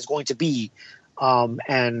plan is going to be.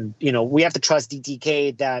 And we have to trust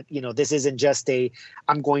DTK that, this isn't just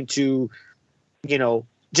I'm going to,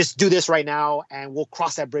 just do this right now and we'll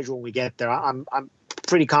cross that bridge when we get there. I'm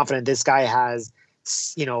pretty confident this guy has,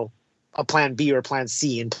 a plan B or a plan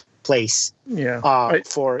C in place. Yeah.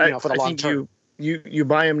 For the long term. You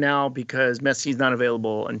buy him now because Messi's not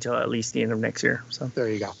available until at least the end of next year. So there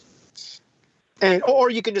you go. And or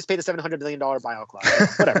you can just pay the $700 million buyout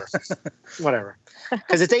clause. Whatever.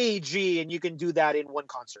 Because it's AEG and you can do that in one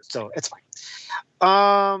concert, so it's fine.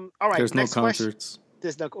 All right. There's no concerts.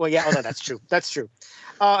 There's no. Well, yeah. Oh, no, that's true. That's true.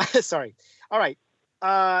 Sorry. All right.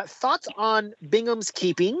 Thoughts on Bingham's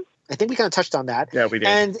keeping? I think we kind of touched on that. Yeah, we did.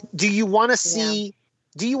 And do you want to see? Yeah.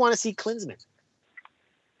 Do you want to see Klinsmann?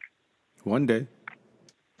 One day.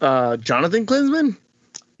 Jonathan Klinsmann?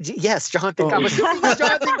 Yes, Jonathan. I'm assuming that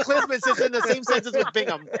Jonathan Klinsmann sits in the same sentence with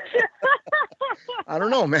Bingham. I don't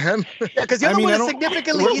know, man. Yeah, because the other one is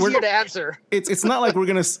significantly easier to answer. It's not like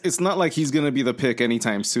it's not like he's gonna be the pick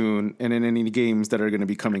anytime soon, and in any games that are gonna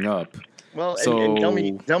be coming up. Well, and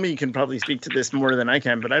Delmy can probably speak to this more than I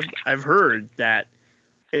can, but I've heard that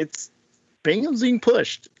Bingham's being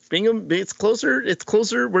pushed. Bingham, it's closer.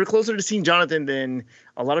 We're closer to seeing Jonathan than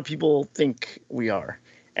a lot of people think we are.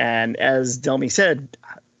 And as Delmy said,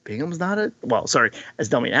 Bingham's not as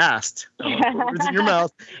Delmy asked, words in your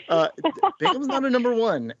mouth, Bingham's not a number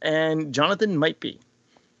one, and Jonathan might be.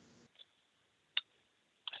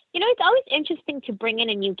 It's always interesting to bring in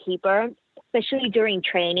a new keeper, especially during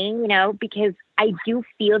training, because I do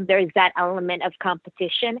feel there's that element of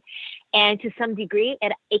competition. And to some degree,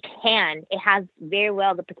 it has very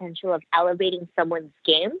well the potential of elevating someone's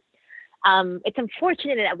game. It's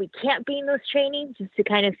unfortunate that we can't be in those trainings just to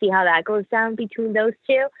kind of see how that goes down between those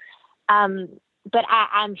two. But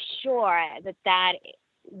I'm sure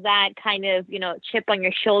that kind of, chip on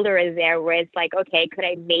your shoulder is there where it's like, okay, could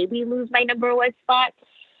I maybe lose my number one spot?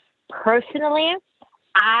 Personally,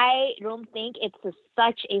 I don't think it's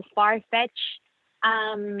such a far-fetched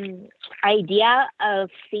idea of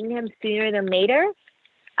seeing him sooner than later.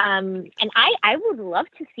 And I would love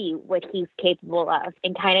to see what he's capable of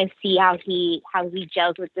and kind of see how he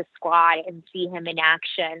gels with the squad and see him in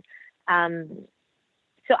action.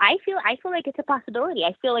 So I feel like it's a possibility.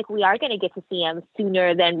 I feel like we are going to get to see him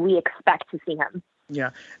sooner than we expect to see him.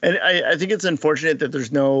 Yeah, and I think it's unfortunate that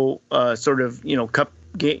there's no sort of cup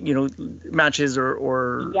game matches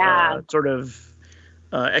or sort of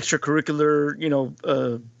extracurricular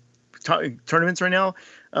tournaments right now,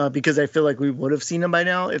 because I feel like we would have seen him by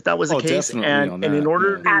now if that was the case. And in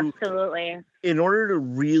order to absolutely, in order to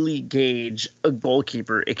really gauge a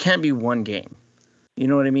goalkeeper, it can't be one game. You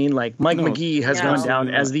know what I mean? Like Mike McGee has gone down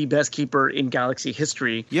as the best keeper in Galaxy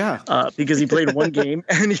history. Yeah. Because he played one game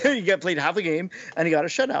and he got played half a game and he got a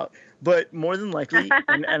shutout. But more than likely,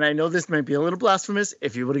 and I know this might be a little blasphemous,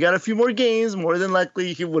 if he would have got a few more games, more than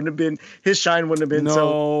likely his shine wouldn't have been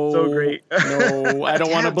so great. No, I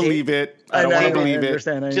don't want to believe it. I don't want to believe it.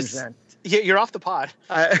 I understand. You're off the pod.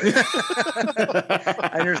 I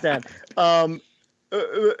understand.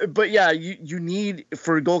 But yeah, you need,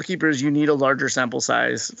 for goalkeepers, you need a larger sample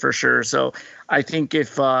size for sure. So I think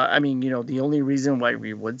if, the only reason why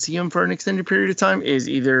we would see him for an extended period of time is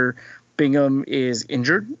either Bingham is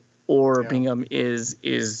injured or Bingham is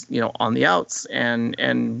on the outs.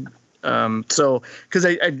 So, because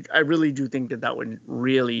I really do think that would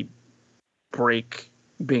really break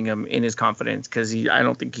Bingham in his confidence, because I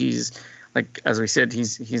don't think he's, like, as we said,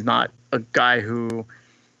 he's not a guy who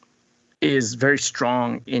is very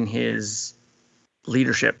strong in his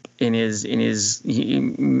leadership,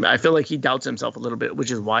 I feel like he doubts himself a little bit,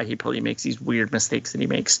 which is why he probably makes these weird mistakes that he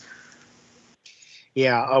makes.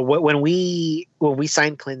 Yeah, when we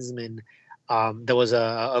signed Klinsmann, there was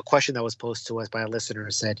a question that was posed to us by a listener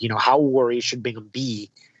who said, how worried should Bingham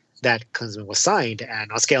be that Klinsmann was signed?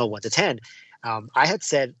 And on a scale of 1 to 10, I had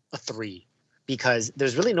said a 3, because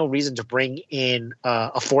there's really no reason to bring in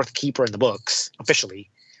a fourth keeper in the books officially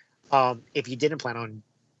if you didn't plan on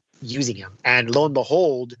using him. And lo and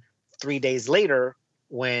behold, 3 days later,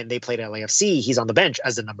 when they played LAFC, he's on the bench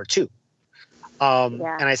as the number 2. And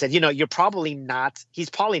I said, he's probably not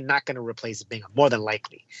going to replace Bingham, more than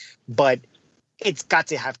likely. But it's got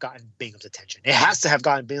to have gotten Bingham's attention. It has to have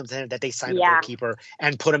gotten Bingham's attention that they signed a goalkeeper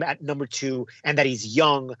and put him at number 2, and that he's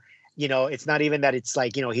young. It's not even that it's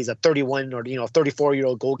like, he's a 31 or,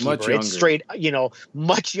 34-year-old goalkeeper. It's straight,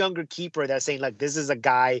 much younger keeper that's saying, like, this is a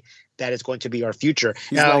guy that is going to be our future.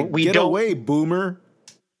 He's like, get away, boomer.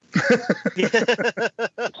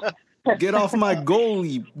 Get off my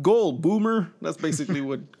goal, boomer. That's basically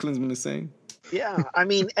what Klinsmann is saying. Yeah, I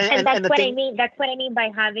mean, and that's what I mean. That's what I mean by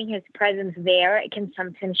having his presence there. It can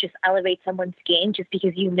sometimes just elevate someone's game, just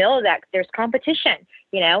because that there's competition,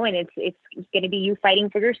 and it's going to be you fighting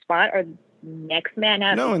for your spot or next man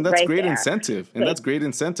up. No, and that's right great there. incentive, and that's great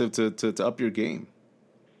incentive to up your game.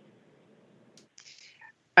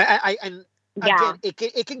 Again,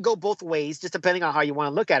 it can go both ways, just depending on how you want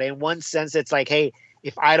to look at it. In one sense, it's like, hey,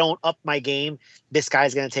 if I don't up my game, this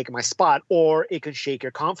guy's going to take my spot. Or it can shake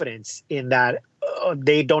your confidence in that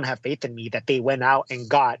they don't have faith in me, that they went out and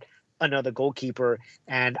got another goalkeeper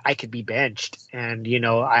and I could be benched. And,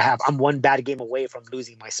 I'm one bad game away from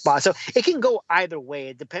losing my spot. So it can go either way.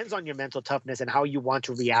 It depends on your mental toughness and how you want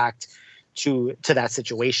to react to that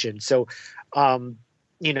situation. So, then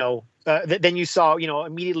you saw,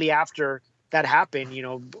 immediately after that happened,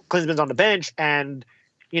 Klinsmann's on the bench and,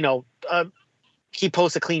 he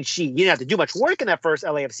posts a clean sheet. He didn't have to do much work in that first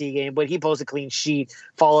LAFC game, but he posts a clean sheet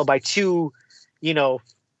followed by 2,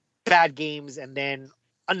 bad games and then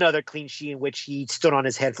another clean sheet in which he stood on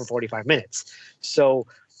his head for 45 minutes. So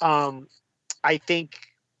I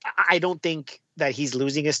don't think that he's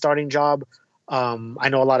losing his starting job. I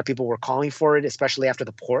know a lot of people were calling for it, especially after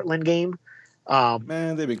the Portland game.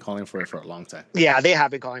 Man, they've been calling for it for a long time. Yeah, they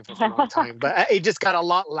have been calling for it for a long time, but it just got a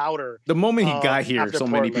lot louder. The moment he got here, so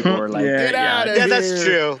Portland. Many people were like, "Get out of here!" Yeah, that's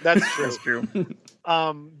true. That's true.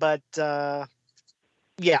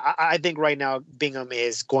 I think right now Bingham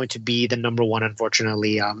is going to be the number 1.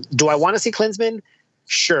 Unfortunately, do I want to see Klinsmann?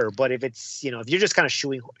 Sure, but if it's if you're just kind of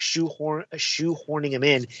shoehorning him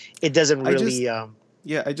in, it doesn't really. I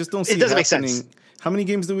just don't see it doesn't make sense. How many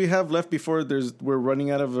games do we have left before we're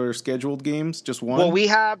running out of our scheduled games? Just one. Well, we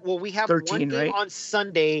have 13, one game right? on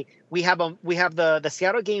Sunday. We have the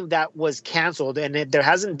Seattle game that was canceled, and there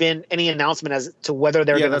hasn't been any announcement as to whether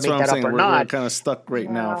they're going to make that up or not. We're kind of stuck right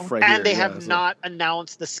now. And they have not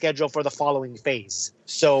announced the schedule for the following phase,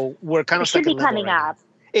 so we're kind of stuck. It should be coming up.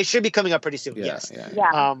 It should be coming up pretty soon. Yeah, yes.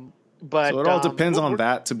 Yeah. But so it all depends on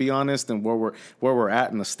that, to be honest, and where we're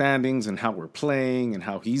at in the standings and how we're playing and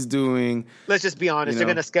how he's doing. Let's just be honest. They're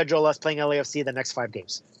going to schedule us playing LAFC the next 5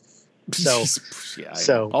 games.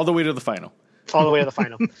 So, all the way to the final. All the way to the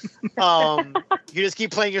final. You just keep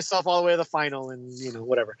playing yourself all the way to the final, and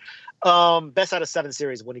whatever. Best out of 7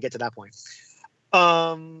 series when you get to that point.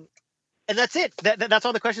 And And that's it. That's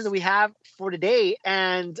all the questions that we have for today.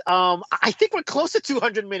 And I think we're close to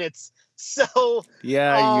 200 minutes. So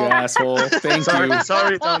yeah, you asshole. Thank you.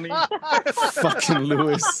 Sorry, Tommy. Fucking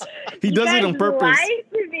Lewis. He does it on purpose. You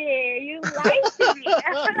lied to me. You lied to me.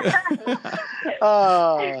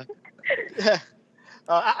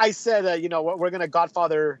 I said, we're going to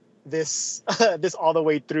Godfather this this all the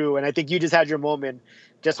way through. And I think you just had your moment.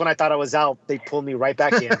 Just when I thought I was out, they pulled me right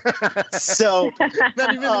back in. So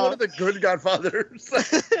not even one of the good Godfathers.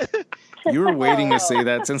 You were waiting to say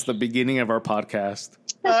that since the beginning of our podcast.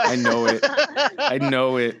 I know it. I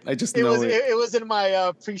know it. I just know it. It was in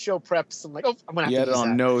my pre-show preps. I'm like, I'm gonna have to use it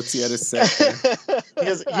on notes. He had a set. He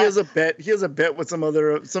has a bet. He has a bet with some of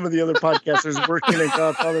the other podcasters working at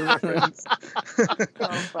Godfather reference.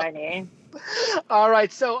 So funny. All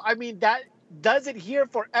right, so I mean that does it here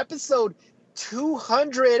for episode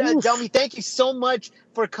 200. Delmy, thank you so much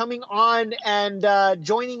for coming on and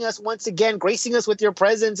joining us once again, gracing us with your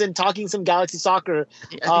presence and talking some Galaxy soccer.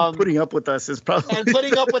 I think putting up with us is probably and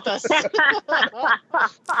putting up with us.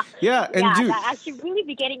 Yeah, and dude, I should really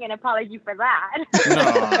be getting an apology for that.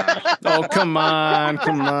 No. Oh, come on.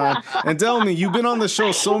 And tell me, you've been on the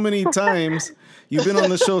show so many times. You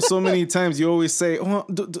always say, "Oh,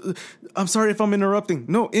 I'm sorry if I'm interrupting."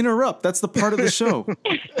 No, interrupt. That's the part of the show.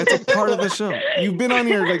 That's a part of the show. You've been on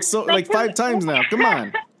here like 5 times now. Come on.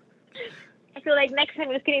 I feel like next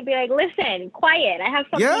time it's going to be like, listen, quiet. I have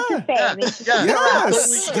something to say.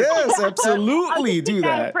 Yes, absolutely. Do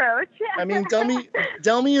that. Approach. I mean,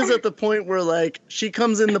 Delmy is at the point where like she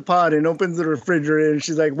comes in the pod and opens the refrigerator and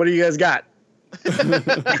she's like, "What do you guys got?"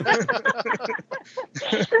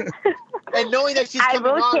 And knowing that she's coming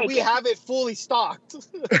on, we have it fully stocked.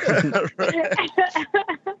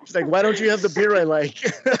 She's like, "Why don't you have the beer I like?"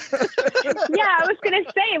 Yeah, I was going to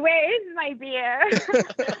say, where is my beer?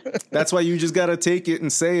 That's why you just got to take it and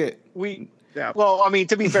say it. Well, I mean,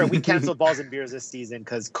 to be fair, we canceled Balls and Beers this season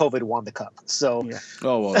because COVID won the cup. So,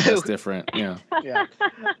 Oh, well, that's different. Yeah.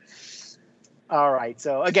 All right.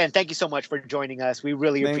 So again, thank you so much for joining us. We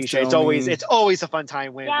really appreciate it. Delmy. It's always a fun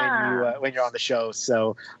time when you're on the show.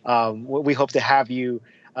 So we hope to have you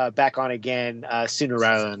back on again sooner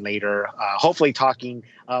rather than later. Hopefully talking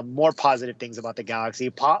more positive things about the Galaxy,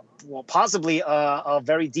 possibly a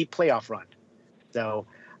very deep playoff run. So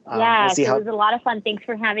we'll see it was a lot of fun. Thanks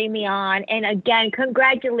for having me on. And again,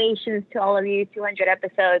 congratulations to all of you. 200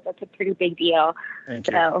 episodes. That's a pretty big deal. Thank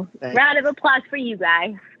you. Round of applause for you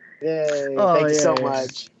guys. Yay. Thank you so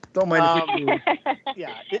much. Don't mind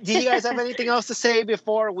Do you guys have anything else to say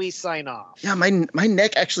before we sign off? Yeah, my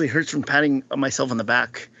neck actually hurts from patting myself on the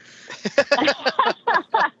back.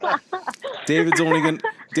 David's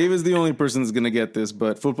the only person that's gonna get this,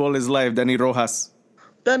 but football is live. Danny Rojas.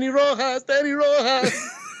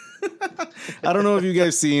 I don't know if you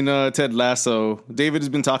guys seen Ted Lasso. David has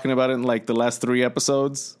been talking about it in like the last 3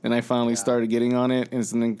 episodes, and I finally started getting on it.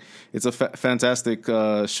 And it's a fantastic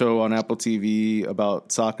show on Apple TV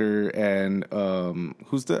about soccer. And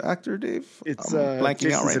who's the actor, Dave? It's blanking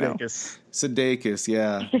Jason out right Sudeikis. Sudeikis,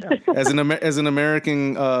 yeah. As an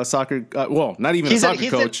American soccer, not even a soccer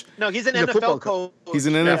coach. He's an NFL coach. He's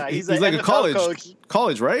an NFL. He's like a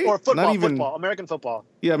college, right? Or football, American football.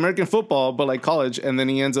 Yeah, American football, but like college, and then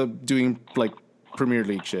he ends up doing like Premier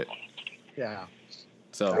League shit. Yeah.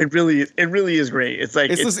 So it really is great. It's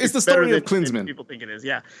like it's the story of Klinsmann. People think it is.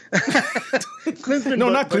 Yeah. Klinsmann,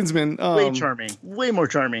 not Klinsmann. Way charming. Way more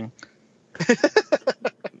charming.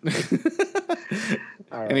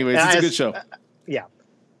 Right. Anyways, it's a good show.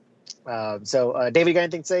 So, David, you got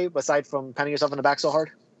anything to say aside from patting yourself on the back so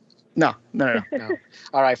hard? No.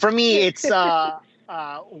 All right. For me, it's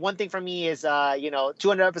one thing for me is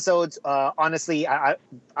 200 episodes. Honestly, I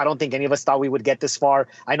don't think any of us thought we would get this far.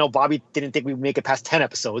 I know Bobby didn't think we would make it past 10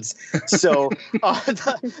 episodes. So, the fact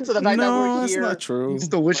that we're here, that's not true. He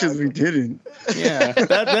still wishes we didn't. Yeah,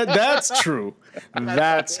 that's true.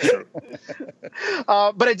 That's true.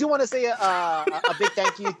 But I do want to say a big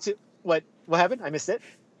thank you to what happened? I missed it.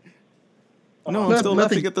 No, I'm still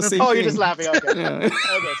laughing at the same thing. Oh, you're just laughing. Okay. Okay,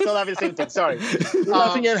 still laughing at the same thing. Sorry. You're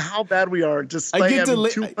laughing at how bad we are despite having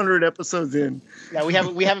 200 episodes in. Yeah, we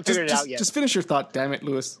haven't figured it out yet. Just finish your thought, damn it,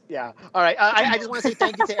 Lewis. Yeah. All right. I just want to say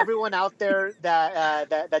thank you to everyone out there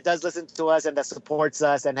that does listen to us and that supports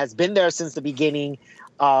us and has been there since the beginning.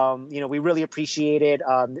 We really appreciate it.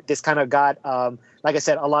 This kind of got, like I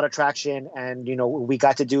said, a lot of traction, and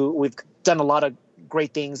we've done a lot of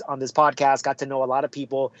great things on this podcast, got to know a lot of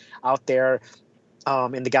people out there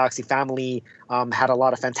in the Galaxy family, had a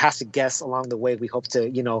lot of fantastic guests along the way. We hope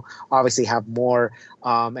to, obviously have more.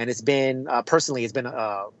 And it's been, personally, it's been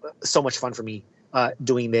so much fun for me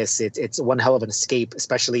doing this. It's one hell of an escape,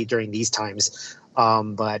 especially during these times.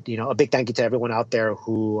 But a big thank you to everyone out there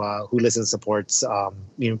who listens and supports.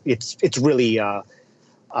 It's really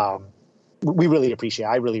we really appreciate it.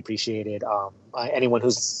 I really appreciate it. Anyone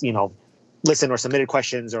who's listened or submitted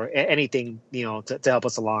questions or anything to help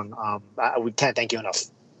us along, we can't thank you enough.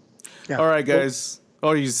 Yeah. All right, guys.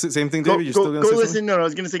 Oh, you same thing, David? You're still going to go listen. No, I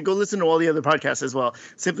was going to say go listen to all the other podcasts as well.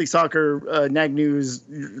 Simply Soccer, Nag News,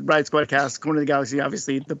 Riot Squadcast, Corner of the Galaxy,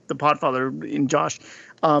 obviously the Podfather in Josh.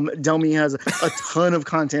 Delmy has a ton of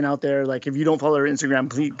content out there. Like if you don't follow her Instagram,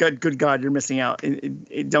 please, good God, you're missing out.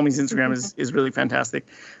 Delmy's Instagram is really fantastic.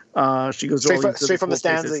 She goes straight from the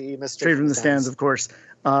stands. Straight from the stands, of course.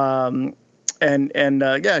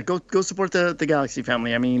 Yeah, go support the Galaxy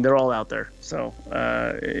family. I mean, they're all out there. So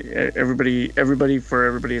everybody, for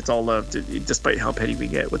everybody, it's all love, despite how petty we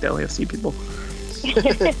get with LAFC people.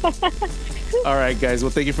 All right, guys.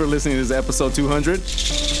 Well, thank you for listening to this episode 200.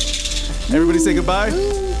 Everybody say goodbye.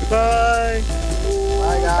 Goodbye.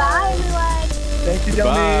 Bye, guys. Bye, everyone. Thank you,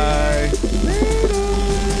 Delmy.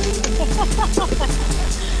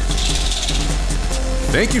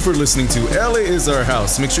 Thank you for listening to LA is Our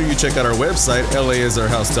House. Make sure you check out our website,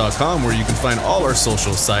 laisourhouse.com, where you can find all our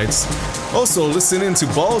social sites. Also, listen in to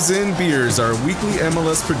Balls In Beers, our weekly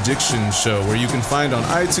MLS prediction show, where you can find on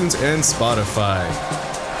iTunes and Spotify.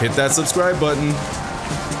 Hit that subscribe button.